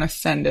 okay, I'm going to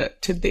send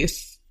it to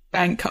this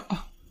banker.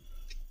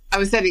 I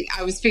was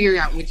figuring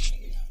out which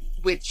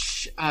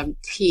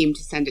team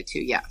to send it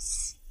to.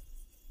 Yes.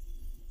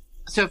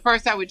 So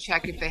first I would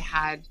check if they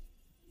had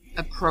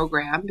a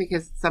program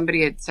because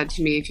somebody had said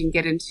to me, if you can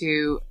get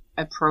into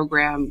a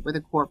program with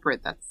a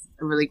corporate, that's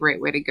a really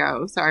great way to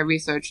go. So I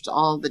researched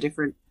all the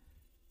different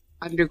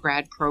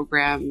undergrad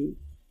program,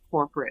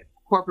 corporate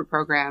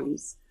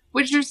programs,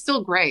 which are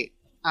still great,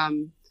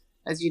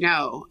 as you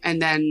know.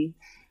 And then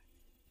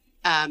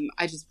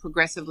I just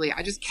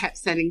kept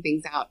sending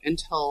things out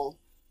until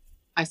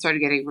I started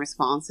getting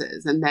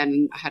responses. And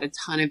then I had a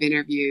ton of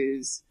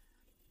interviews.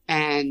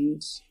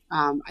 And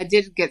I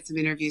did get some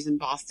interviews in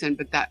Boston,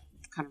 but that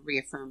kind of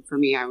reaffirmed for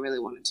me I really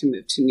wanted to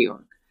move to New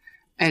York.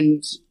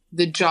 And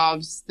the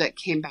jobs that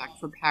came back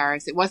for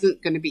Paris, it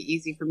wasn't going to be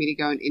easy for me to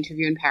go and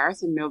interview in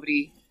Paris. And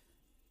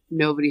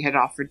nobody had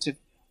offered to,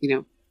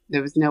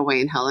 there was no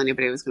way in hell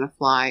anybody was going to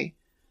fly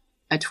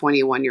a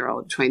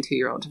 21-year-old,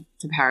 22-year-old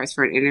to Paris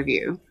for an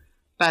interview.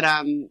 But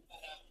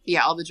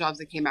all the jobs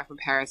that came back from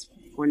Paris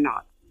were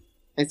not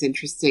as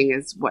interesting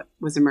as what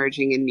was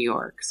emerging in New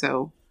York.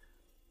 So,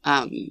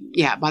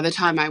 by the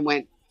time I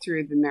went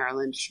through the Merrill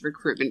Lynch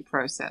recruitment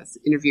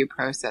interview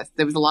process,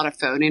 there was a lot of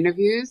phone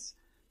interviews.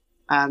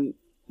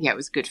 It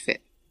was a good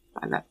fit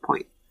by that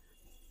point.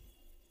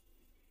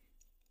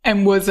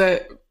 And was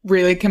it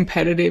really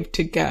competitive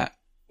to get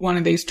one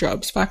of these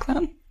jobs back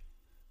then?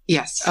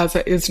 Yes. As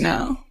it is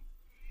now?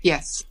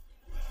 Yes.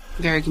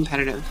 Very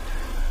competitive.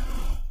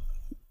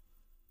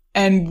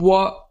 And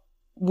what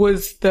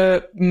was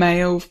the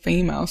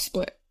male-female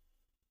split?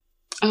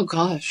 Oh,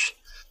 gosh.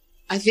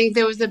 I think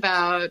there was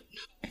about,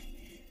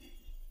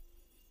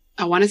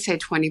 I want to say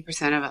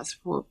 20% of us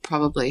were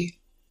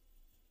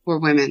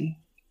women.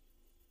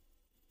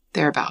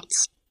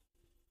 Thereabouts.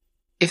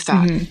 If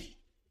that. Mm-hmm.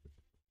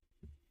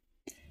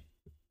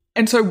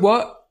 And so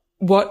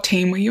what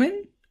team were you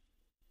in?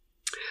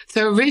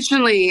 So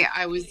originally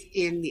I was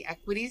in the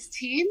equities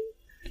team,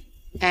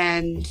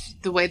 and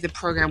the way the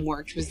program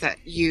worked was that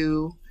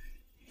you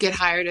get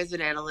hired as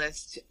an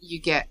analyst.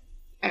 You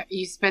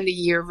spend a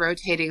year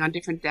rotating on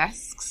different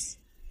desks.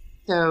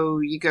 So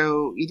you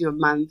do a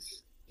month,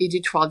 you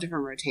do 12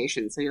 different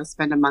rotations. So you'll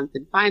spend a month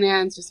in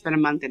finance, you'll spend a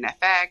month in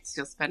FX,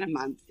 you'll spend a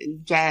month in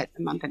debt,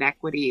 a month in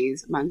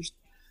equities, a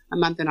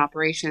month in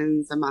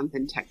operations, a month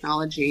in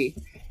technology.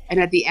 And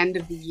at the end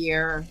of the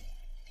year,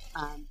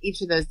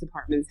 each of those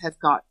departments has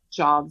got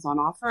jobs on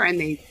offer, and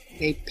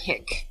they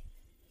pick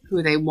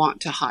who they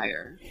want to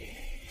hire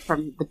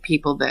from the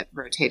people that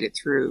rotated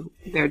through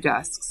their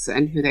desks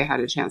and who they had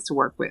a chance to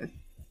work with.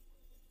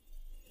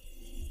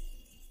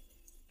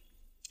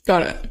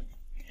 Got it.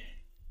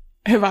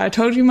 Have I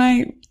told you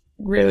my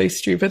really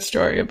stupid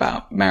story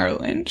about Merrill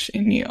Lynch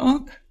in New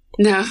York?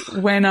 No.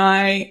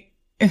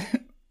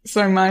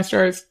 So my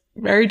story is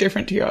very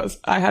different to yours.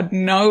 I had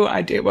no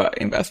idea what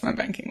investment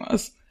banking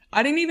was.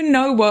 I didn't even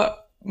know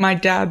what my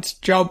dad's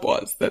job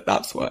was,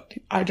 that's what.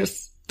 I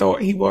just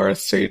thought he wore a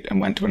suit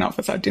and went to an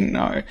office. I didn't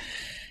know.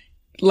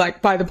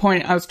 like by the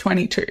point I was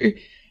 22,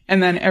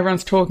 and then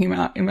everyone's talking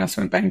about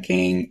investment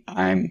banking.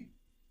 I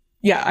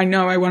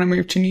know I want to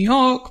move to New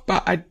York,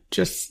 but I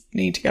just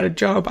need to get a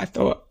job. I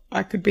thought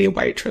I could be a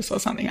waitress or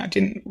something. I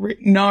didn't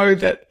know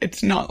that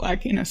it's not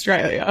like in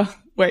Australia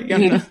where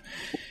you're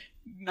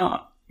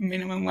not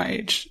minimum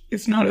wage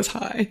is not as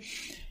high.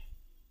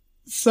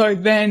 So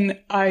then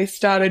I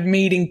started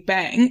meeting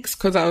banks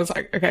because I was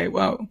like, okay,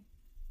 well,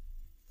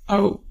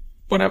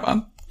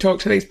 whatever, talk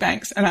to these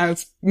banks. And I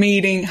was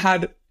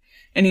had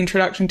an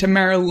introduction to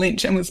Merrill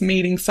Lynch and was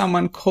meeting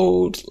someone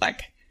called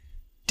like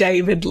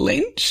David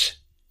Lynch.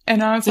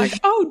 And I was like,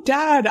 oh,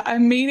 Dad,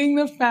 I'm meeting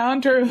the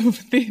founder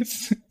of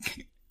this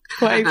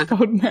place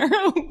called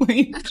Merrill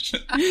Lynch.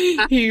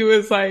 He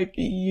was like,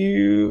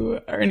 you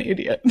are an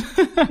idiot.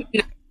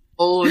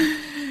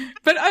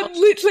 But I'd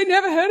literally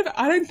never heard of it.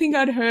 I don't think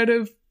I'd heard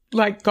of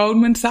like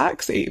Goldman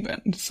Sachs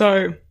even.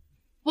 So,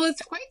 well,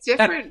 it's quite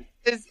different.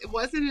 It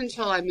wasn't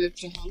until I moved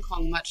to Hong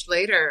Kong much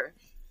later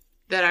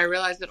that I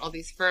realized that all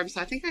these firms.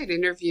 So I think I'd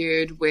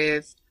interviewed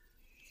with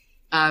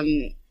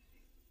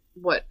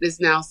what is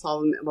now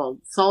Solomon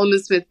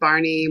Smith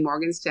Barney,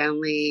 Morgan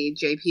Stanley,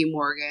 JP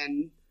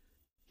Morgan.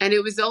 And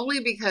it was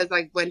only because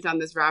I went down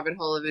this rabbit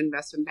hole of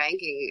investment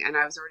banking and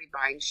I was already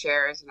buying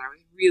shares and I was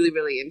really,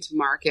 really into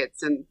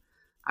markets. And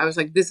I was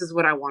like, this is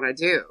what I want to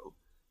do.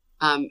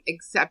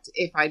 Except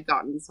if I'd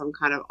gotten some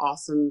kind of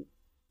awesome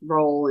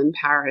role in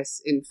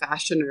Paris in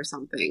fashion or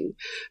something.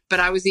 But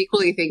I was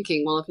equally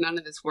thinking, well, if none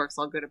of this works,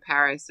 I'll go to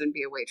Paris and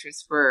be a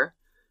waitress for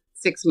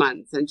 6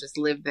 months and just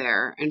live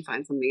there and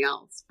find something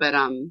else. But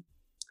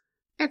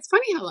it's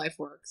funny how life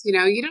works.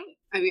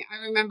 I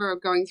remember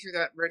going through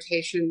that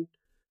rotation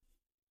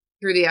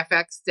through the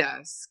FX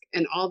desk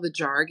and all the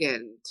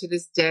jargon. To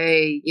this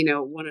day,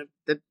 one of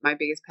my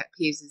biggest pet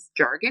peeves is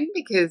jargon,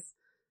 because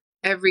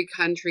every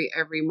country,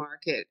 every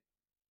market,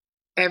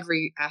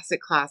 every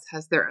asset class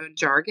has their own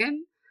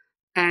jargon.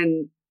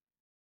 And,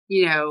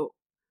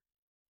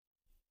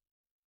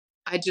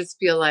 I just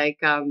feel like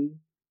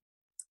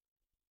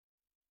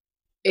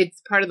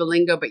it's part of the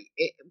lingo, but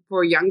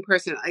for a young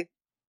person,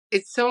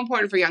 it's so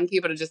important for young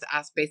people to just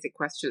ask basic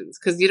questions,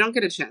 because you don't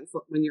get a chance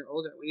when you're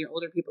older. When you're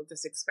older, people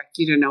just expect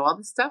you to know all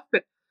this stuff.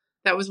 But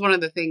that was one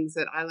of the things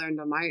that I learned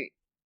on my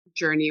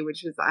journey,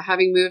 which was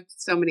having moved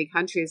so many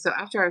countries. So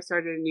after I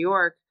started in New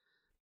York,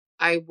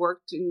 I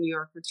worked in New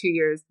York for 2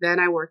 years. Then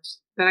I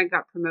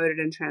got promoted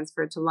and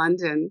transferred to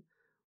London,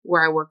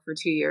 where I worked for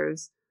 2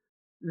 years.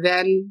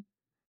 Then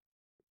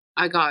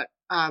I got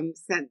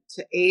sent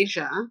to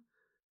Asia,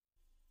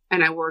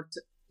 and I worked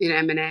in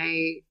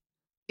M&A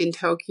in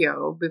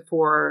Tokyo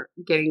before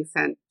getting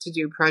sent to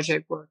do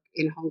project work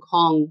in Hong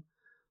Kong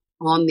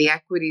on the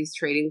equities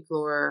trading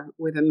floor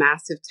with a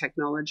massive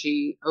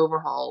technology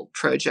overhaul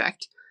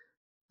project.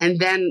 And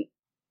then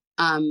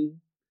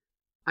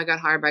I got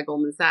hired by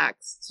Goldman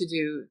Sachs to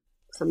do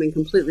something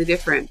completely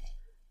different.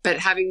 But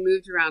having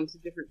moved around to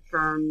different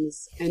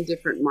firms and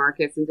different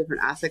markets and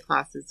different asset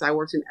classes, so I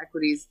worked in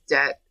equities,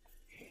 debt,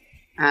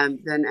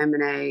 then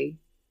M&A,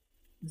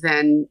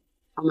 then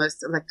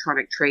almost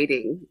electronic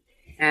trading.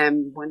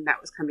 And when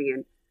that was coming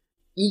in,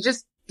 you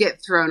just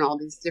get thrown all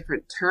these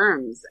different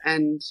terms.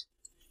 And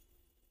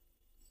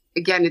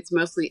again, it's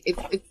mostly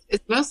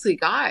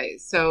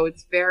guys. So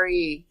it's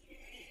very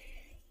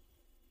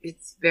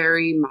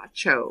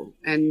macho.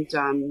 And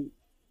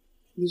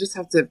you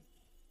have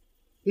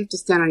to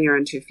stand on your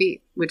own 2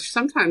 feet, which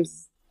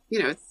sometimes,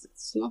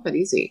 it's not that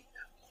easy.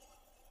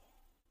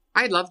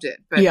 I loved it.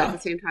 But at the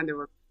same time, there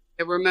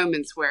were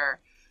moments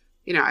where,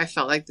 I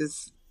felt like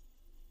this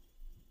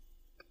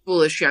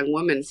foolish young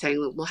woman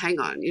saying, well, hang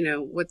on,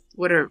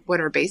 what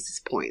are basis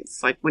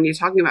points? Like, when you're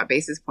talking about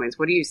basis points,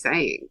 what are you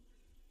saying?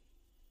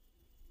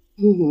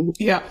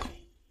 Yeah.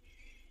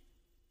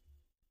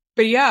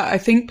 But yeah, I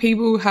think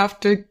people have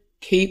to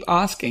keep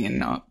asking and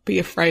not be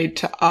afraid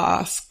to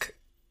ask.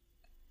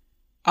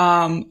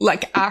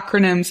 Like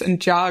acronyms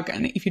and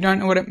jargon, if you don't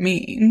know what it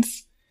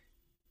means,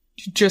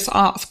 just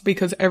ask,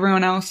 because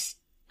everyone else,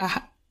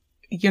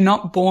 you're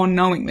not born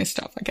knowing this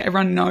stuff. Like,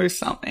 everyone knows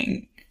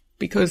something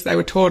because they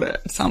were taught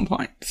it at some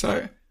point.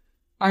 So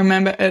I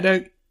remember at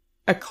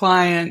a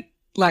client,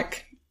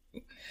 like,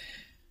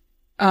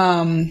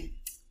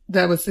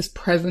 there was this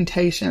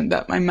presentation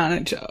that my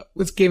manager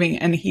was giving,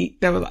 and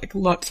there were like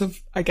lots of,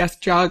 I guess,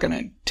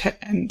 jargon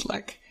and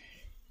like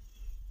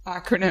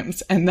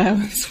acronyms. And there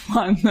was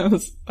one that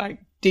was like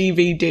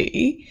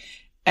DVD,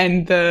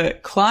 and the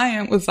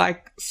client was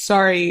like,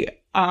 sorry,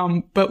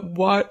 but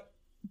what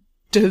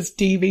does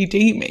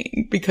DVD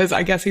mean? Because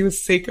I guess he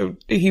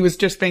was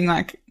just being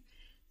like,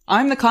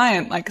 I'm the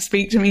client, like,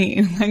 speak to me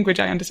in language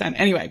I understand.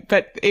 Anyway,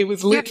 but it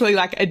was literally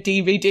like a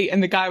DVD,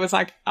 and the guy was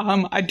like,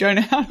 I don't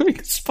know how to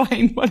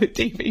explain what a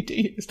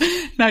DVD is,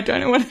 and I don't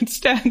know what it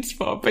stands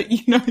for, but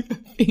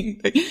the thing.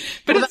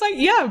 But it's like,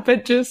 yeah,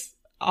 but just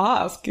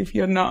ask if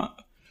you're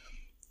not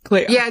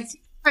clear. Yeah, it's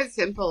quite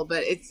simple,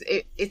 but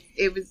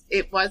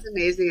it was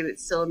amazing, and it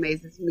still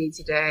amazes me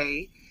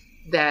today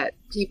that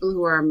people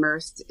who are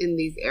immersed in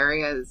these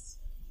areas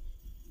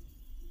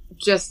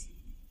just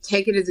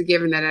take it as a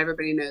given that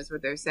everybody knows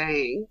what they're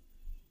saying.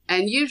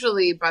 And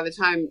usually by the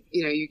time,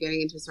 you're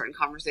getting into a certain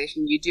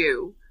conversation, you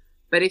do.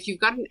 But if you've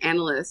got an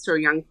analyst or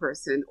a young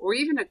person or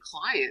even a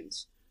client,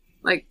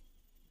 like,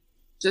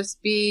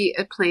 just be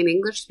a plain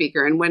English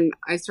speaker. And when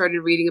I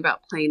started reading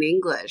about plain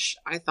English,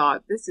 I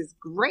thought, this is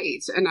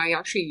great. And I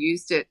actually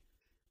used it.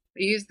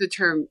 I used the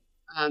term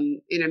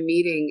in a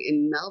meeting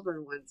in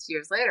Melbourne once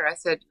years later. I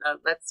said,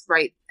 let's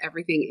write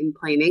everything in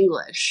plain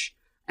English.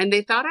 And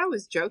they thought I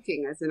was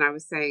joking, as in I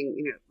was saying,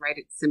 write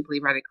it simply,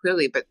 write it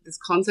clearly. But this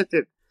concept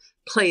of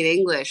plain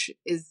English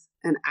is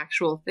an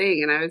actual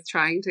thing. And I was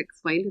trying to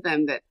explain to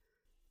them that,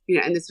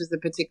 and this was a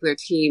particular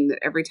team that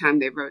every time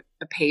they wrote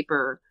a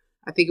paper,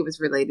 I think it was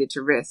related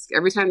to risk.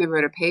 Every time they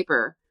wrote a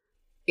paper,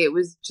 it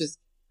was just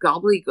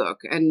gobbledygook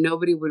and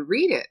nobody would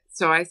read it.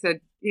 So I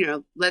said,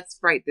 let's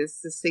write this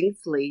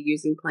succinctly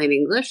using plain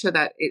English so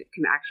that it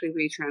can actually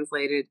be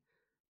translated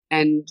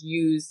and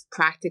used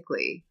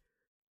practically.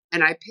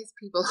 And I pissed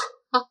people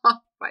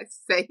off by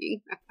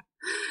saying that.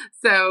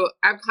 So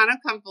I've kind of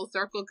come full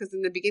circle because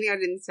in the beginning I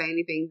didn't say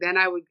anything. Then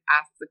I would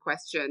ask the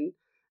question.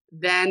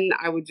 Then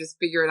I would just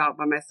figure it out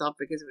by myself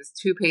because it was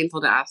too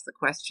painful to ask the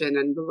question,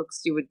 and the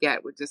looks you would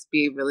get would just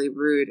be really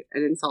rude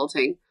and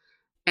insulting.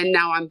 And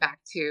now I'm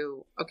back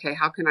to, okay,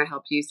 how can I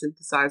help you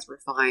synthesize,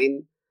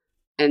 refine,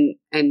 and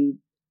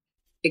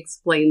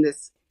explain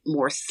this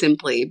more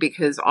simply?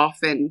 Because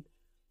often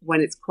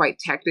when it's quite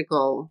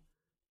technical,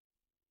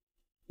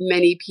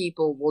 many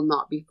people will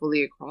not be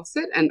fully across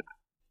it. And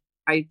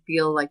I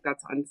feel like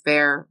that's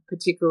unfair,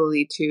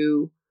 particularly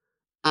to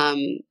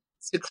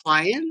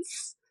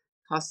clients,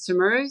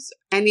 customers,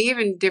 and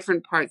even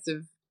different parts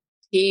of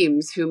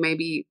teams who may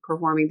be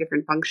performing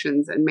different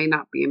functions and may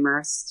not be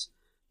immersed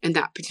in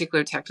that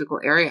particular technical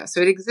area. So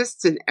it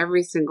exists in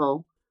every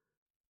single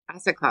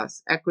asset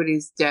class: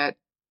 equities, debt,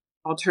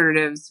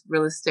 alternatives,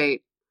 real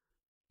estate,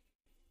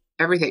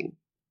 everything.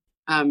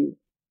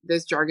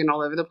 There's jargon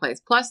all over the place.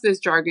 Plus there's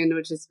jargon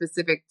which is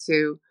specific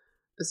to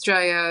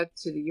Australia,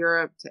 to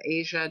Europe, to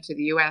Asia, to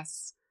the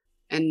US.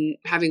 And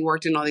having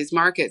worked in all these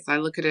markets, I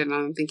look at it and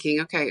I'm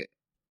thinking, okay,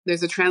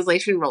 there's a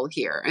translation role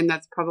here. And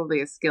that's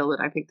probably a skill that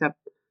I picked up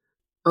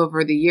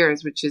over the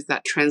years, which is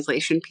that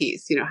translation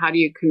piece. How do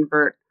you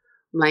convert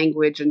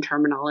language and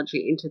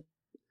terminology into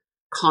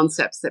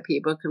concepts that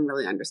people can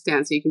really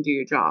understand so you can do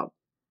your job?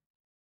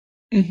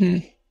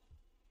 Mm-hmm.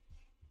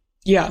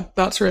 Yeah,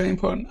 that's really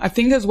important. I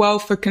think as well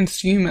for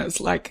consumers,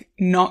 like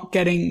not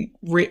getting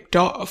ripped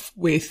off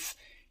with,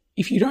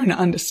 if you don't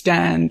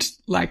understand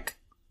like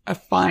a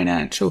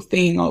financial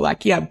thing or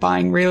like,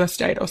 buying real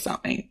estate or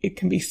something, it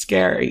can be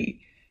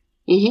scary.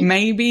 Mm-hmm.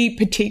 Maybe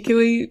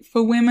particularly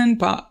for women,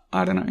 but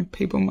I don't know,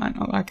 people might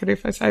not like it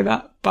if I say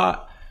that.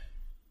 But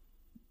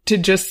to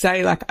just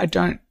say like, I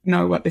don't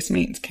know what this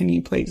means, can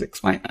you please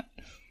explain it?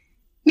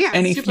 Yeah.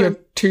 And if you're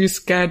too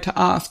scared to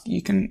ask,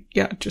 you can,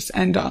 just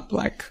end up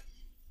like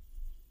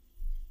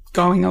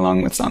going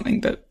along with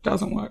something that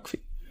doesn't work for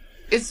you.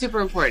 It's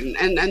super important.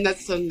 And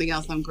that's something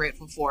else I'm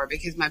grateful for,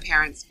 because my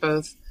parents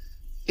both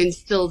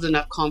instilled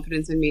enough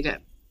confidence in me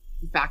to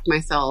back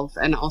myself,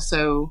 and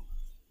also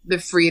the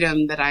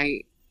freedom that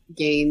I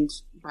gained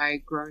by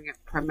growing up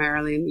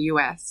primarily in the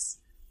US.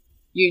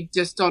 You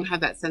just don't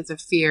have that sense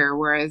of fear.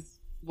 Whereas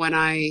when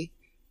I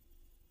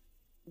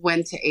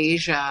went to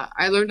Asia,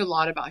 I learned a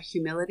lot about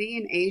humility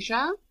in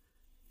Asia,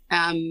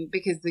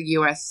 because the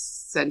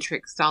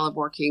US-centric style of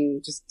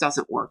working just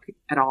doesn't work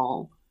at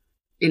all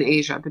in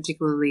Asia,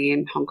 particularly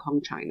in Hong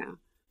Kong, China.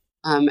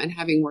 And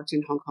having worked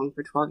in Hong Kong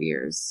for 12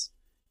 years,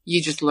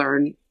 you just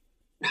learn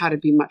how to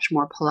be much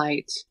more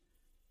polite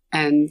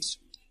and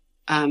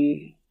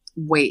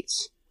wait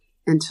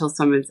until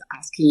someone's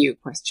asking you a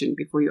question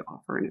before you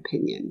offer an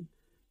opinion.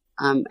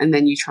 And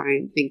then you try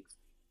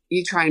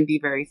and be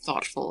very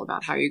thoughtful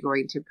about how you're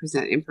going to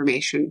present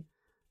information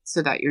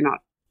so that you're not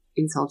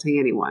insulting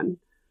anyone.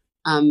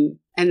 And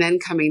then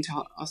coming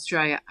to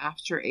Australia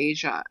after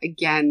Asia,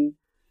 again,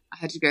 I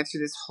had to go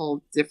through this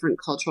whole different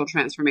cultural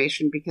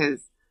transformation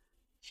because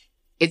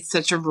it's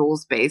such a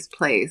rules-based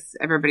place.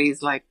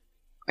 Everybody's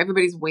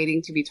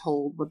waiting to be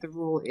told what the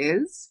rule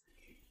is.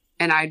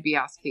 And I'd be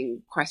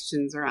asking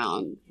questions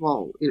around,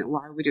 well,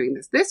 why are we doing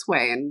this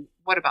way? And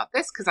what about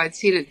this? Because I'd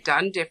seen it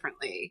done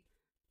differently.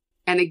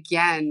 And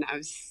again, I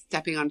was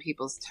stepping on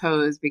people's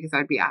toes because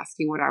I'd be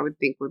asking what I would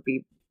think would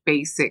be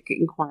basic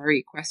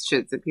inquiry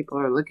questions. And people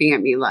are looking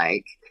at me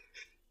like,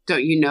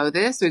 don't you know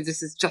this? Or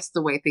this is just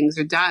the way things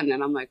are done.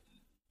 And I'm like,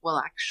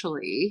 well,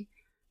 actually,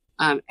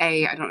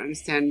 A, I don't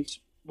understand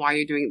why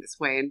you're doing it this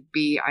way. And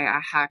B,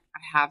 I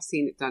have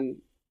seen it done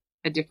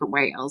a different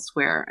way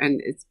elsewhere. And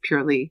it's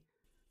purely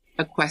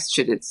a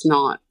question. It's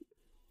not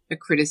a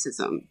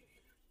criticism.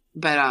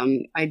 But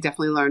I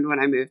definitely learned when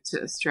I moved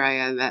to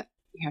Australia that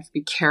you have to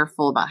be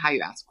careful about how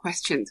you ask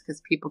questions,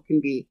 because people can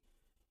be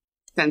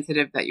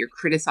sensitive that you're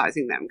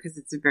criticizing them, because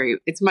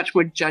it's much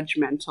more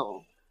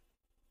judgmental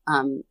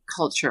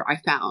culture, I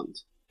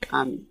found,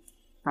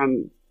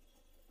 from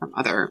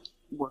other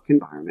work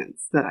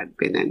environments that I've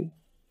been in.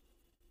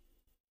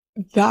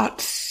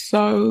 That's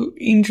so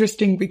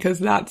interesting because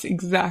that's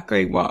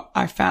exactly what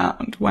I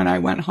found when I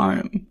went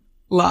home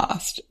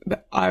last.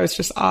 That I was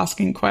just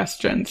asking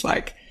questions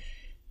like,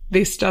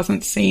 this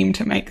doesn't seem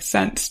to make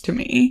sense to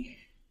me.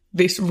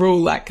 This rule,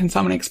 like, can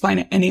someone explain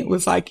it? And it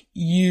was like,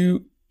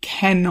 you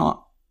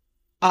cannot,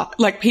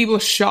 like, people are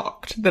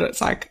shocked that it's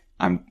like,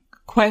 I'm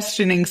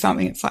questioning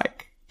something. It's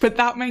like, but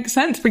that makes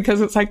sense because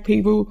it's like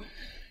people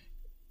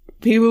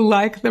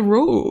like the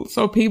rules,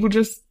 or people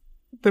just,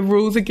 the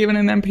rules are given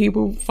and then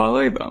people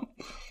follow them.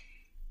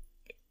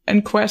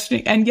 And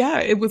questioning, and yeah,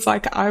 it was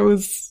like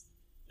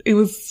it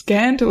was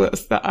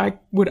scandalous that I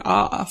would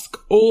ask,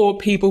 or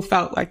people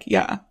felt like,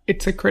 yeah,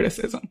 it's a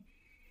criticism.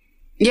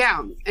 Yeah,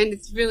 and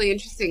it's really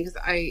interesting because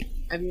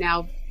I've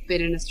now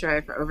been in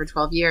Australia for over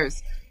 12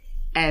 years,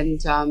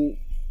 and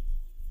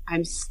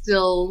I'm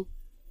still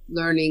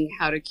learning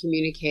how to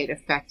communicate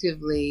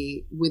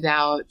effectively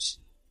without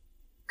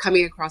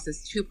coming across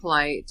as too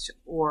polite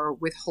or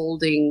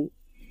withholding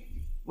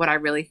what I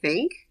really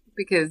think.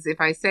 Because if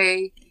I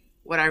say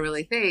what I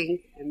really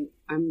think, and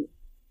I'm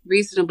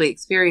reasonably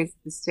experienced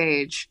at this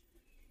stage,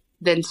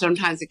 then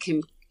sometimes it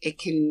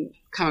can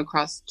come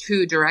across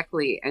too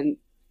directly, and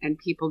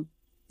people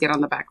get on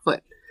the back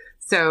foot.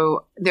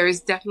 So there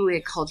is definitely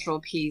a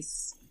cultural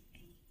piece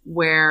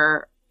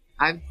where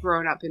I've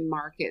grown up in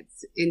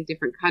markets in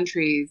different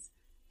countries,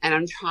 and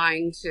I'm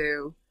trying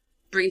to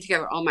bring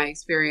together all my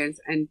experience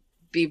and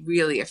be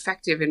really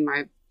effective in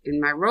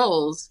my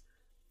roles,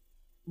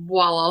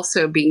 while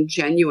also being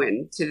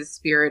genuine to the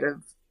spirit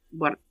of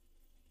what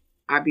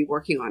I'd be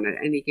working on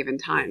at any given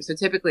time. So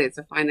typically it's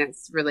a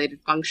finance related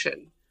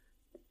function,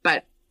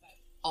 but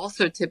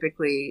also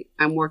typically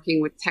I'm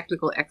working with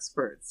technical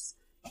experts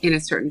in a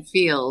certain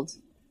field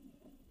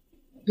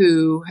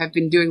who have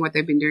been doing what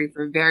they've been doing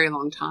for a very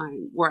long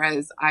time,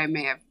 whereas I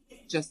may have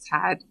just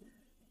had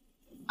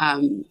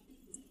an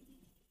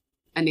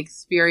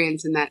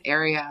experience in that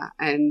area,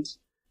 and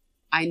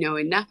I know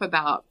enough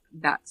about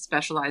that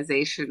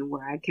specialization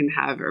where I can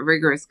have a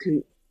rigorous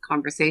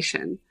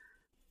conversation,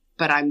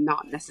 but I'm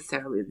not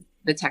necessarily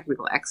the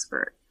technical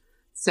expert.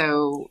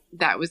 So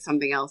that was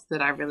something else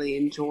that I really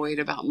enjoyed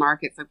about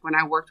markets. Like when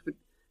I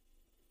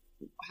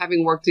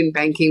having worked in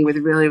banking with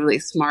really, really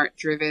smart,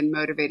 driven,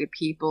 motivated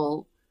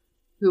people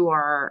who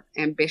are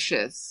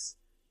ambitious,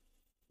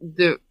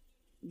 the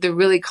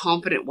really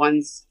confident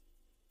ones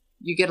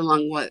you get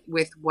along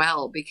with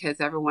well, because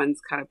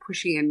everyone's kind of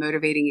pushing and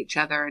motivating each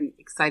other and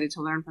excited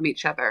to learn from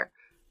each other.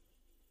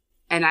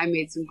 And I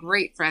made some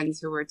great friends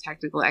who were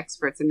technical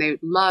experts, and they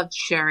loved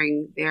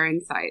sharing their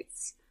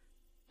insights.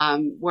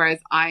 Whereas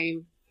I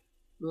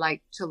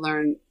like to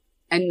learn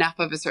enough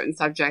of a certain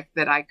subject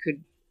that I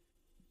could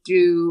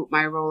do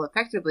my role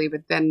effectively,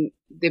 but then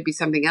there'd be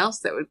something else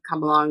that would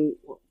come along.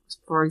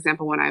 For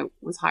example, when I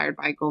was hired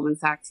by Goldman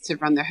Sachs to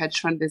run their hedge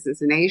fund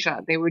business in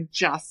Asia, they were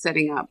just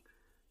setting up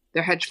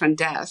their hedge fund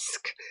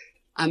desk.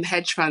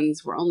 Hedge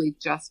funds were only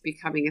just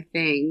becoming a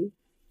thing.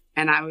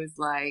 And I was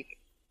like,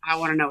 I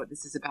want to know what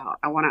this is about.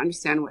 I want to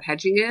understand what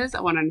hedging is.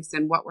 I want to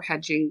understand what we're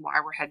hedging, why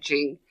we're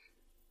hedging.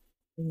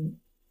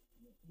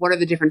 What are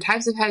the different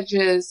types of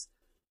hedges?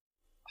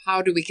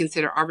 How do we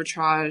consider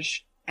arbitrage?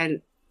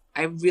 And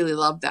I really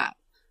love that.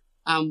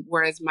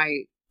 Whereas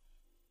my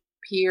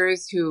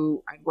peers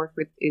who I'd worked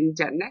with in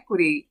debt and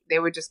equity, they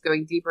were just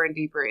going deeper and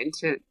deeper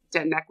into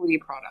debt and equity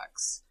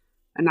products.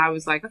 And I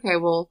was like, okay,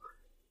 well,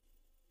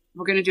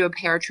 we're going to do a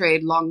pair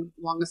trade, long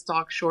a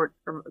stock, short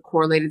a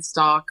correlated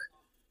stock.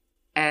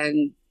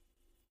 And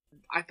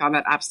I found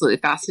that absolutely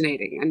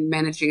fascinating, and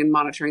managing and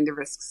monitoring the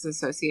risks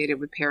associated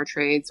with pair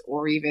trades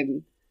or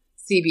even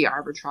CB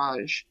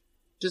arbitrage,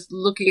 just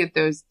looking at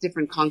those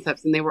different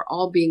concepts, and they were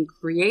all being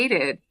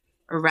created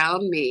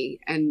around me.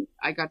 And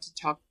I got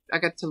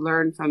to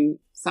learn from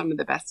some of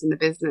the best in the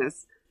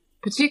business,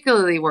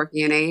 particularly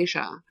working in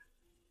Asia,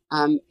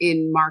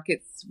 in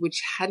markets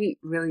which hadn't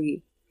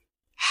really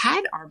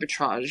had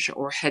arbitrage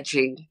or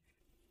hedging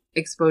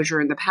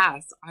exposure in the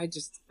past. I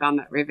just found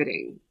that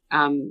riveting.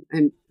 And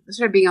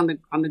sort of being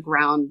on the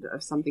ground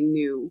of something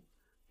new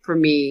for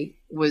me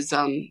was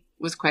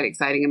quite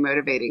exciting and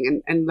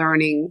motivating, and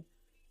learning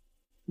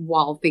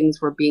while things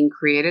were being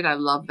created. I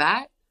love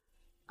that.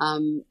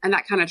 And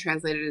that kind of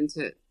translated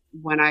into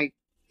when I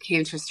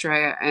came to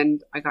Australia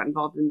and I got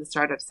involved in the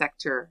startup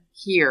sector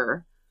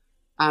here.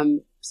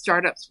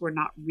 Startups were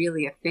not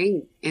really a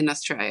thing in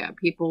Australia.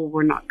 People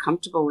were not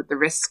comfortable with the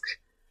risk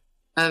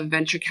of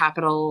venture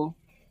capital.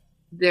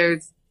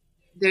 There's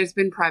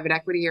been private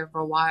equity here for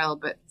a while,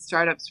 but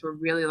startups were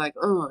really like,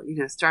 oh,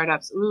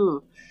 startups,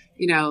 ooh,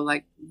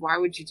 like, why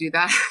would you do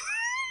that?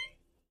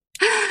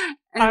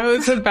 I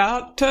was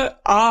about to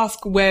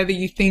ask whether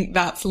you think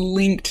that's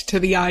linked to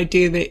the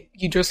idea that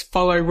you just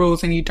follow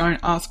rules and you don't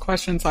ask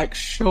questions. Like,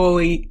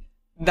 surely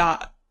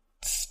that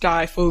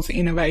stifles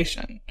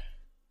innovation.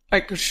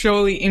 Like,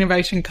 surely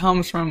innovation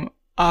comes from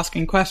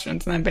asking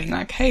questions and then being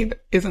like, hey,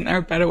 isn't there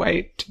a better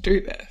way to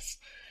do this?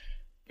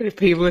 But if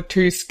people are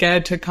too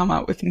scared to come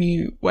up with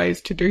new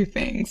ways to do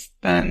things,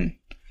 then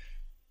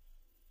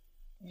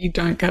you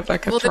don't get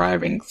like a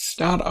thriving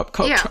startup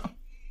culture. Yeah.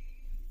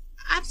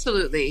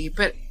 Absolutely.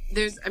 But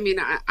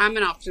I'm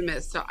an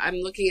optimist, so I'm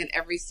looking at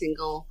every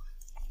single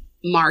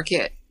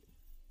market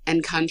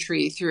and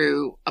country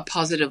through a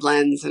positive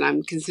lens, and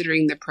I'm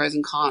considering the pros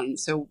and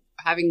cons. So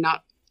having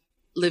not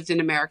lived in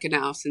America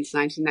now since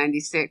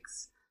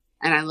 1996,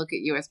 and I look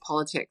at US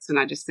politics and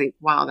I just think,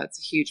 wow, that's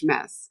a huge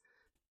mess.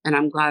 And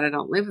I'm glad I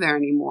don't live there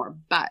anymore.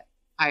 But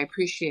I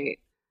appreciate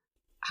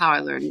how I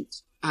learned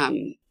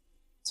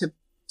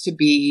to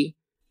be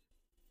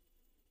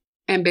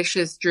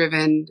ambitious,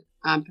 driven,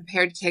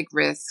 prepared to take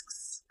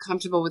risks,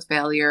 comfortable with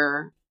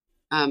failure,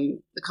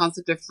 the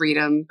concept of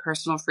freedom,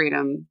 personal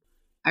freedom.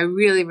 I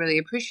really, really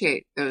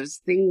appreciate those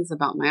things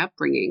about my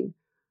upbringing.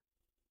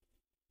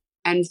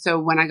 And so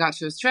when I got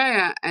to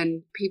Australia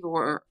and people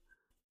were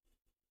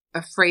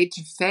afraid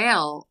to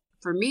fail,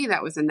 for me,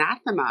 that was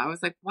anathema. I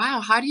was like,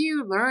 wow, how do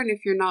you learn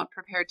if you're not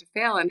prepared to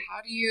fail? And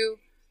how do you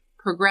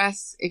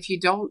progress if you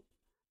don't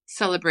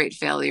celebrate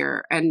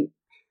failure? And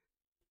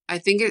I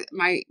think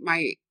my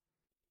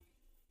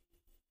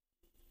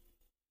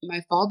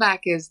fallback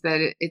is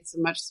that it's a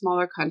much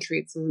smaller country.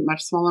 It's a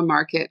much smaller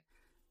market,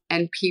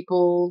 and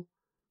people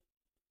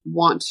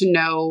want to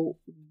know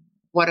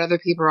what other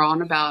people are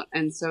on about.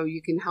 And so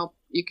you can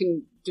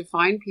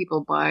define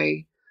people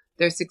by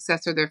their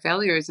success or their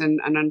failures. And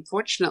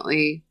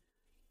unfortunately,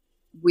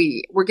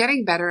 we're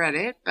getting better at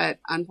it. But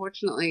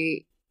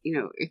unfortunately,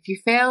 if you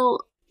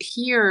fail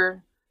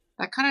here,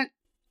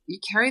 you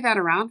carry that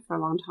around for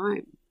a long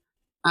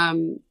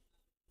time.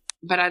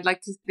 But I'd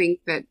like to think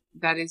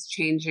that is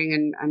changing,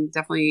 and I'm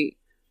definitely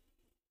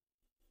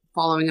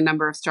following a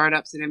number of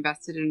startups and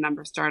invested in a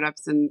number of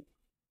startups and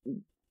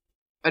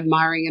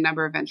admiring a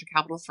number of venture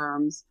capital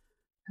firms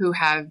who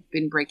have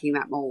been breaking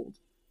that mold.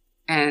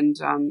 And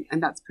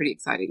that's pretty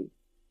exciting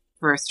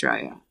for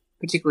Australia,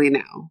 particularly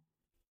now.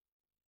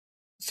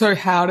 So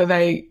how do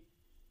they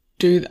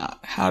do that?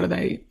 How do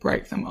they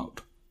break the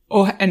mold?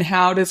 And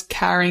how does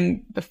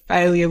carrying the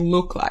failure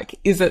look like?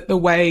 Is it the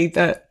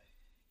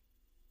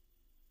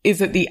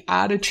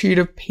attitude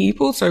of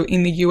people? So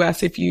in the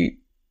US, if you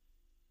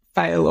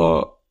fail,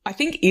 or I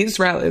think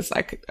Israel is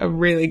like a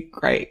really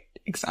great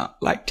example,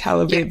 like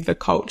Tel Aviv, yeah. The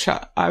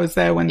culture. I was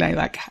there when they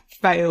like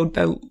failed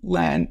the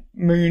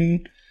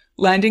moon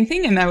landing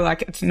thing, and they were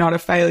like, it's not a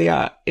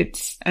failure,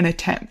 it's an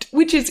attempt,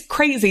 which is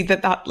crazy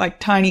that like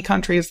tiny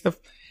country is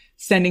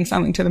sending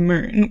something to the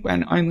moon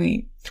when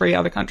only 3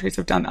 other countries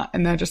have done that.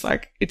 And they're just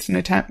like, it's an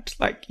attempt.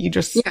 Like you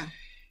just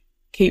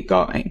keep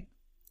going.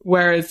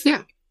 Whereas,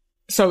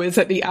 so is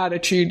it the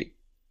attitude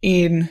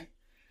in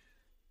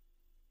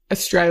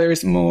Australia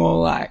is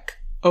more like,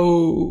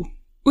 oh,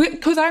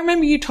 because I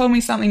remember you told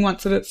me something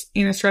once that it's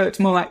in Australia, it's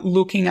more like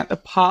looking at the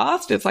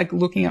past. It's like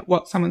looking at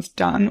what someone's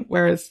done.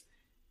 Whereas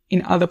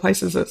in other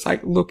places, it's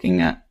like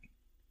looking at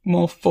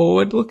more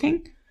forward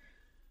looking.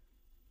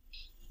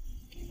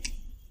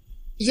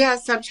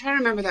 Yes, I'm trying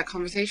to remember that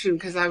conversation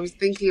because I was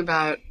thinking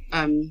about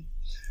a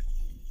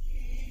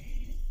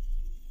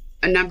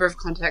number of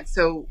contexts.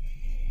 So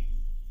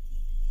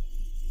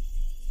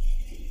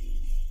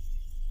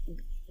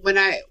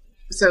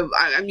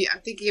I'm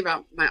thinking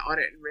about my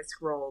audit and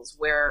risk roles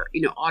where,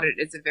 audit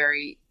is a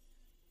very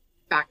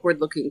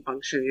backward-looking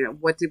function.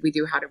 What did we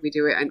do? How did we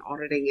do it? And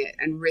auditing it.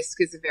 And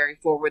risk is a very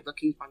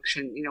forward-looking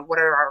function. What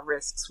are our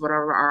risks? What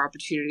are our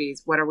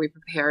opportunities? What are we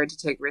prepared to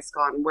take risk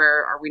on?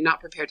 Where are we not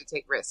prepared to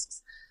take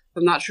risks?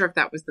 I'm not sure if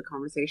that was the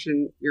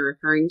conversation you're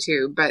referring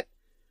to, but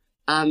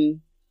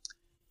I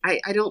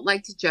don't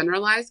like to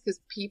generalize because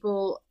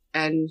people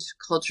and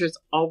cultures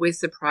always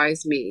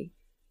surprise me.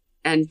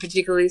 And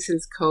particularly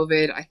since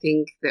COVID, I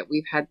think that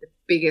we've had the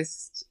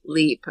biggest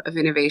leap of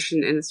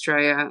innovation in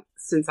Australia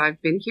since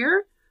I've been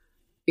here.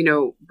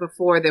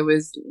 Before there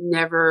was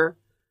never,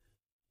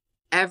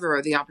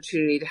 ever the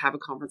opportunity to have a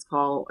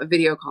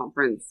video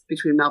conference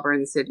between Melbourne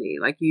and Sydney.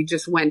 Like you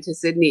just went to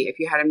Sydney. If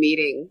you had a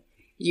meeting,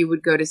 you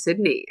would go to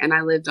Sydney. And I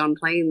lived on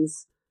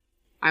planes.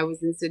 I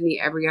was in Sydney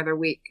every other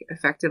week,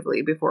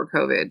 effectively, before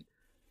COVID.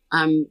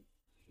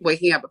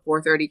 Waking up at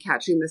 4:30,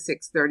 catching the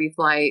 6:30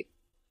 flight,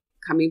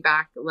 coming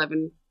back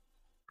 11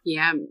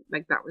 p.m.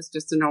 Like that was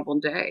just a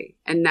normal day.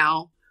 And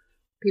now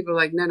people are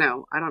like,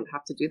 no, I don't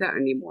have to do that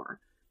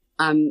anymore.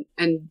 And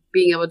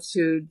being able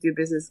to do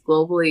business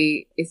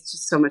globally is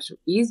just so much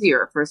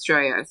easier for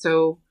Australia.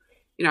 So,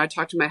 I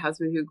talked to my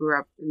husband who grew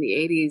up in the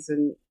 80s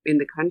and in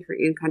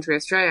country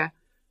Australia.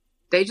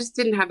 They just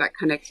didn't have that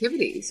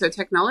connectivity. So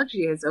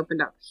technology has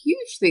opened up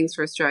huge things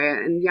for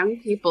Australia, and young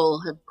people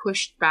have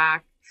pushed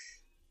back.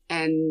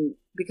 And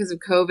because of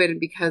COVID and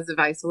because of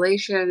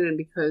isolation and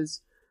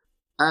because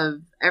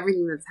of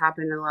everything that's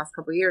happened in the last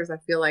couple of years, I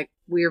feel like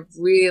we've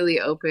really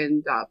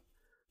opened up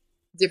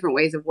different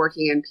ways of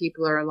working, and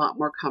people are a lot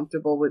more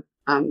comfortable with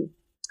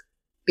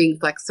being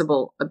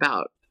flexible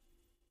about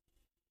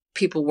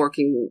people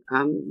working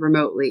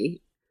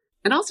remotely.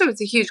 And also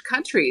it's a huge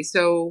country,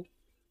 so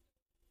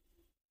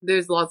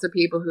there's lots of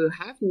people who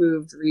have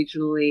moved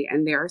regionally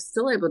and they are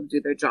still able to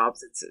do their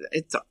jobs.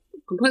 It's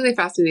completely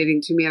fascinating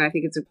to me, and I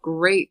think it's a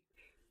great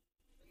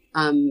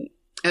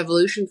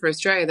evolution for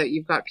Australia that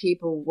you've got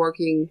people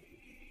working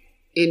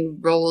in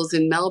roles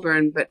in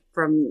Melbourne, but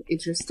from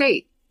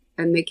interstate,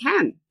 and they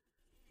can.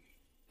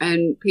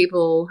 And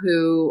people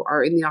who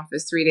are in the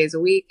office 3 days a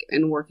week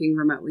and working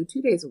remotely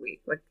 2 days a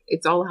week, like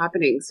it's all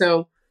happening.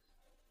 So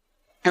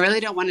I really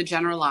don't want to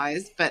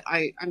generalize, but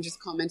I'm just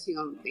commenting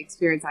on the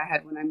experience I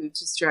had when I moved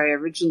to Australia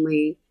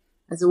originally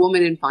as a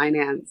woman in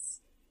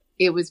finance.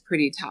 It was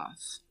pretty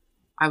tough.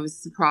 I was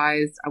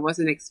surprised. I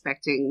wasn't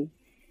expecting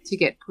to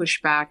get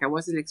pushback. I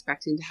wasn't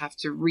expecting to have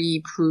to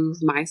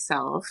reprove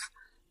myself.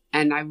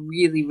 And I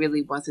really,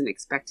 really wasn't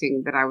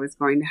expecting that I was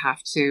going to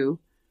have to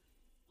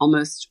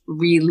almost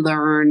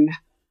relearn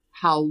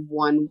how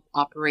one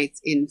operates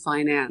in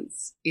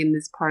finance in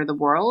this part of the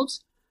world.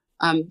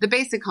 The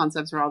basic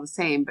concepts are all the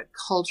same, but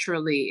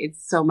culturally,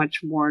 it's so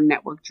much more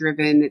network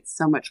driven. It's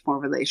so much more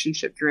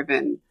relationship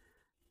driven.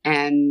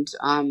 And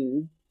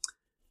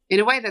in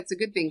a way, that's a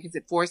good thing because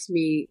it forced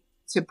me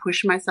to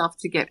push myself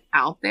to get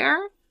out there.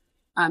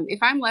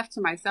 If I'm left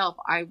to myself,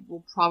 I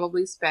will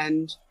probably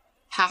spend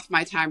half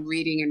my time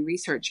reading and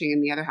researching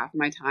and the other half of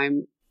my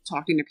time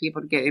talking to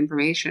people to get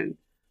information.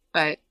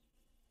 But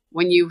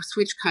when you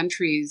switch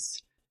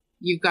countries,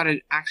 you've got to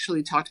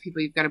actually talk to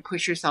people. You've got to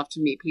push yourself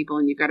to meet people,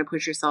 and you've got to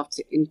push yourself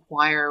to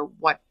inquire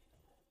what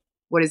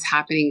is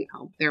happening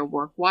out there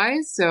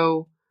work-wise.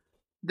 So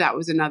that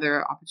was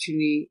another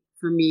opportunity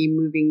for me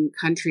moving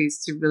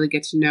countries to really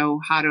get to know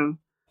how to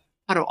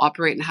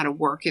operate and how to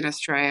work in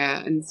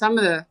Australia. And some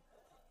of the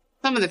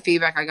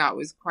feedback I got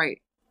was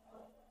quite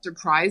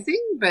surprising,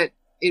 but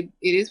it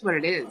is what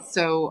it is.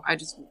 So I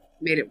just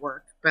made it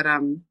work. But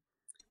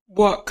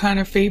what kind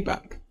of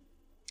feedback?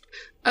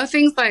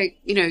 Things like,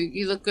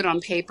 you look good on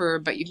paper,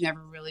 but you've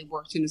never really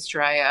worked in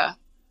Australia.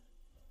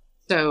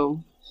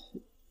 So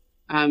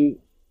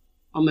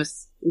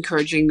almost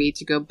encouraging me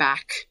to go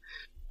back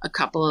a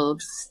couple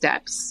of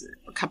steps,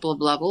 a couple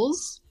of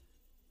levels,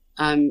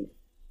 to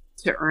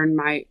earn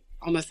my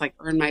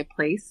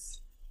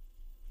place.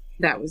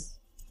 That was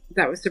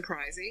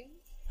surprising.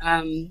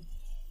 And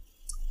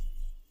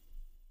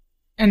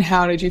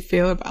how did you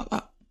feel about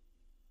that?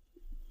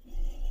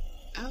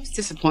 I was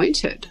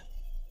disappointed.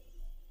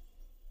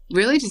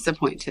 Really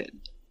disappointed.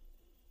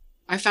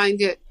 I find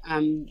it,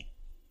 I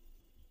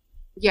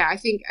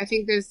think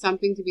there's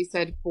something to be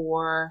said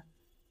for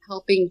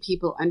helping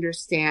people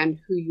understand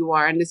who you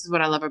are. And this is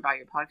what I love about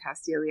your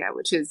podcast, Delia,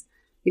 which is,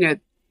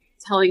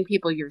 telling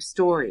people your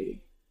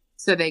story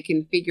so they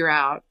can figure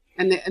out,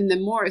 and the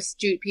more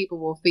astute people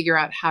will figure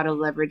out how to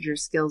leverage your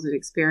skills and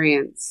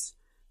experience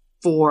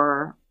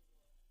for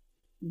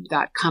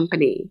that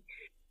company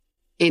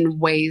in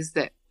ways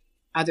that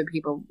other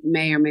people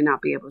may or may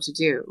not be able to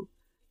do.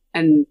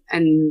 And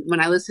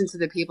when I listen to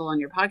the people on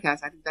your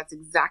podcast, I think that's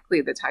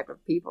exactly the type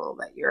of people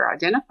that you're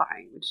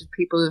identifying, which is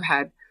people who've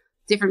had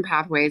different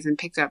pathways and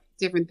picked up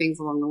different things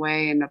along the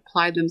way and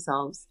applied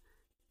themselves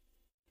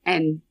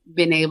and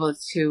been able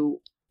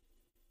to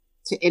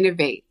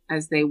innovate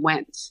as they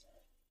went.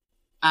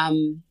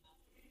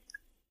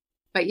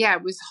 But yeah,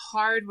 it was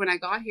hard when I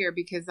got here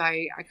because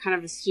I kind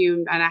of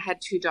assumed, and I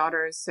had 2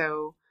 daughters,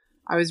 so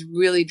I was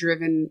really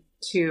driven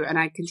to, and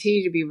I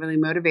continue to be really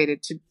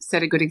motivated to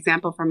set a good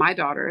example for my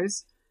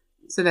daughters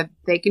so that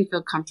they can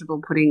feel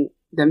comfortable putting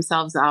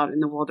themselves out in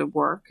the world of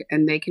work,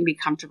 and they can be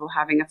comfortable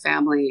having a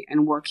family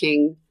and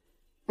working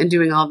and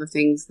doing all the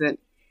things that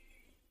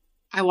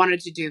I wanted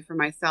to do for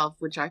myself,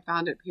 which I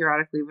found it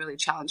periodically really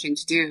challenging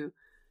to do.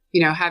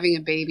 Having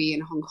a baby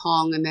in Hong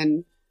Kong, and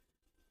then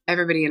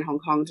everybody in Hong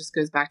Kong just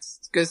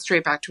goes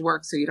straight back to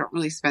work. So you don't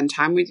really spend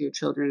time with your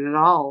children at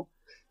all.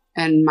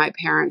 And my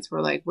parents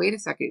were like, wait a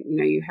second,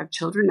 you have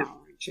children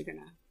now. Aren't you going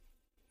to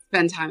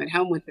spend time at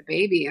home with the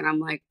baby? And I'm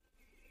like,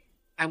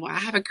 I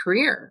have a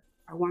career.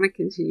 I want to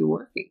continue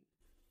working.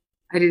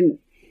 I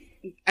didn't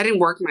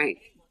work my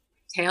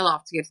tail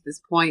off to get to this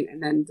point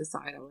and then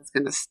decide I was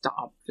going to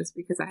stop just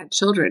because I had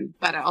children,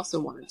 but I also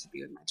wanted to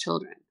be with my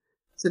children.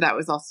 So that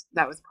was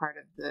part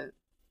of the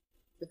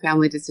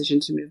family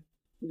decision to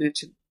move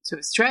to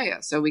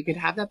Australia so we could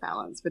have that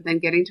balance. But then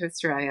getting to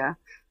Australia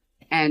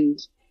and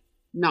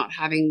not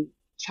having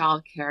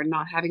childcare,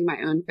 not having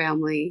my own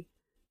family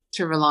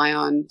to rely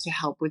on to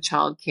help with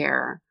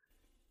childcare,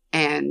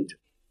 and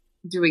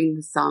doing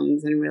the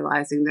sums and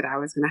realizing that I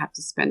was going to have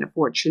to spend a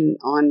fortune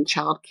on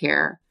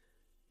childcare.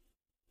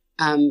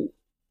 And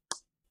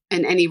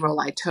any role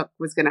I took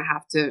was going to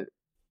have to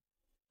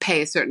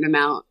pay a certain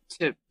amount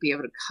to be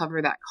able to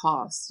cover that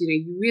cost.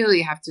 You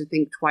really have to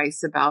think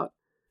twice about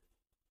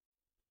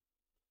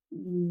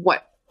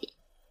what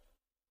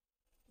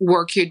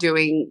work you're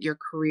doing, your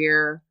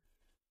career,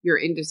 your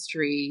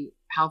industry,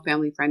 how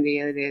family friendly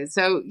it is.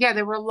 So yeah,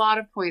 there were a lot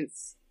of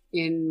points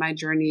in my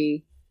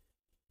journey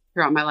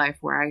throughout my life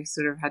where I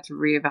sort of had to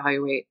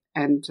reevaluate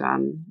and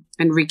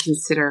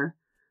reconsider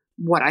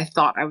what I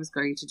thought I was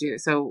going to do.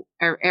 So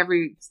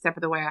every step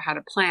of the way I had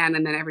a plan,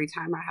 and then every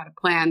time I had a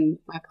plan,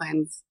 my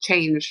plans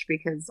changed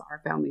because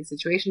our family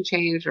situation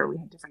changed, or we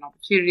had different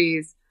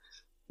opportunities,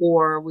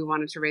 or we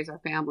wanted to raise our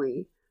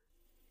family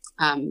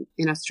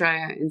in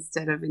Australia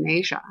instead of in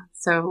Asia.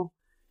 So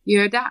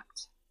you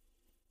adapt.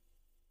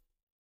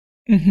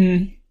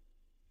 Mm-hmm.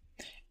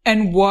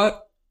 And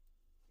what's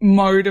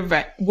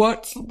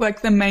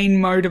like the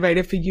main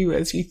motivator for you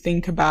as you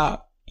think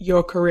about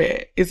your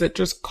career? Is it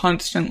just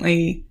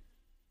constantly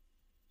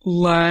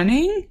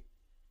learning?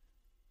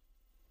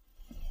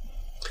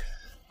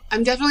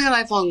 I'm definitely a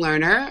lifelong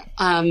learner.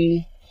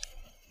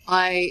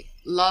 I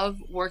love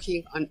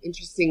working on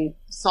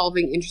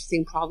solving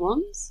interesting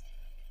problems.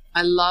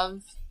 I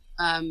love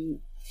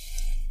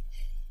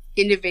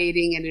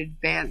innovating and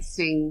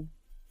advancing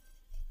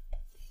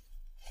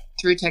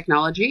through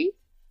technology,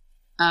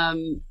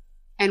 and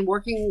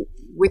working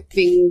with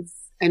things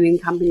and in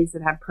companies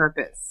that have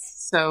purpose.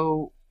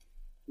 So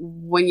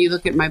when you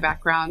look at my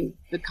background,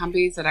 the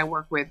companies that I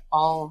work with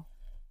all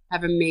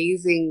have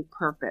amazing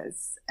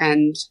purpose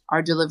and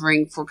are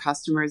delivering for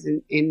customers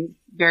in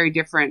very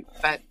different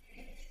but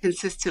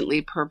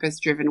consistently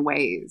purpose-driven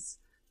ways,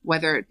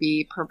 whether it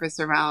be purpose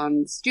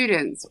around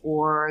students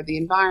or the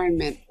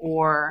environment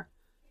or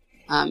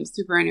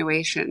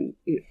superannuation.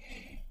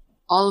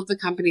 All of the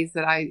companies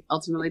that I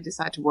ultimately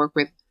decide to work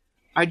with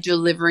are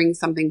delivering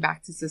something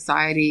back to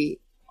society,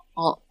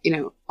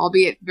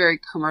 albeit very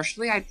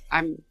commercially.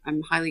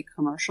 I'm highly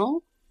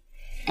commercial,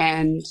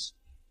 and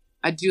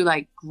I do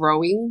like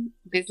growing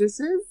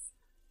businesses.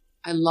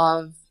 I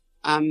love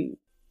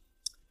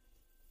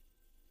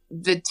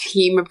the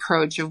team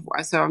approach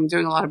so I'm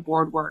doing a lot of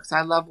board work. So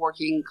I love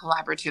working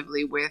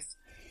collaboratively with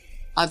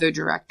other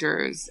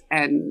directors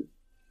and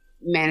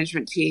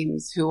management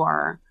teams who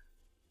are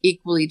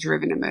equally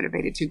driven and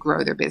motivated to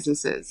grow their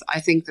businesses.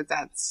 I think that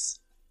that's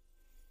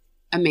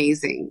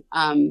amazing.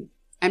 And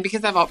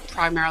because I've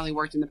primarily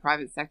worked in the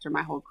private sector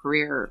my whole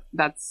career,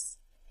 that's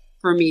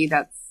part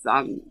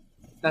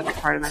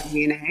of my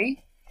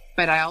DNA.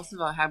 But I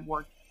also have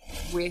worked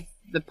with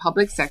the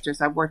public sector.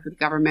 So I've worked with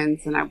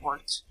governments, and I've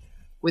worked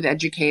with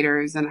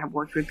educators, and I've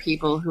worked with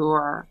people who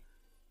are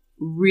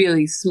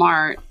really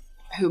smart,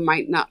 who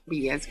might not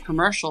be as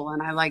commercial.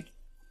 And I like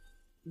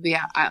the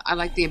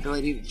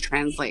ability to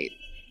translate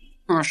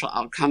commercial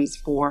outcomes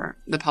for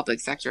the public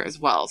sector as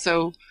well.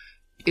 So,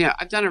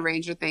 I've done a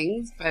range of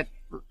things, but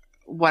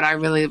what I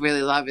really,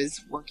 really love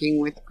is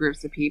working with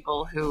groups of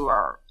people who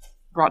are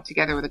brought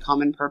together with a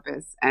common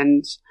purpose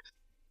and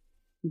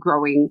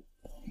growing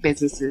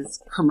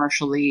businesses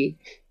commercially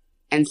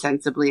and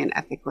sensibly and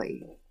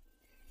ethically.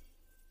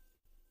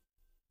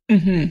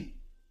 Mm-hmm.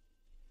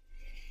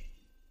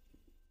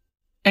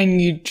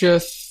 And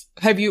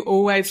have you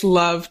always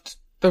loved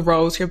the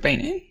roles you've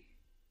been in?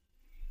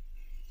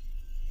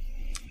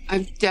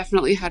 I've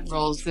definitely had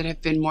roles that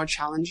have been more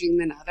challenging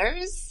than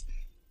others.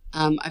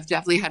 I've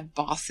definitely had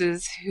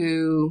bosses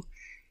who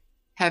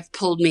have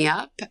pulled me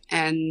up,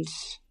 and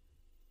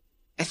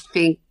I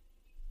think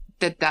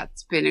that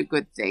that's been a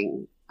good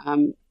thing.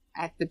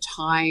 At the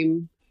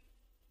time,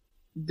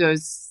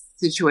 those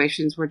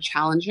situations were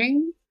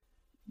challenging,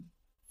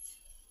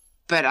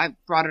 but I've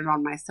brought it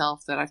on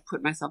myself that I've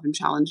put myself in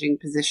challenging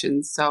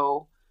positions.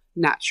 So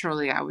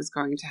naturally, I was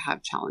going to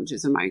have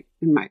challenges in my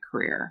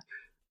career.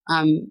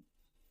 And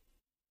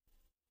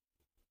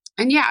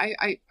yeah,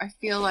 I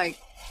feel like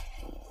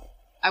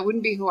I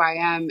wouldn't be who I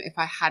am if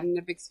I hadn't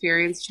have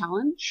experienced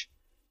challenge.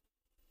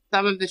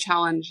 Some of the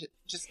challenge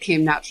just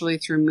came naturally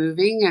through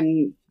moving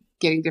and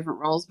getting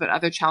different roles, but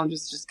other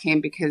challenges just came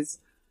because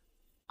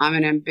I'm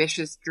an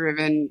ambitious,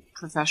 driven,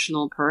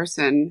 professional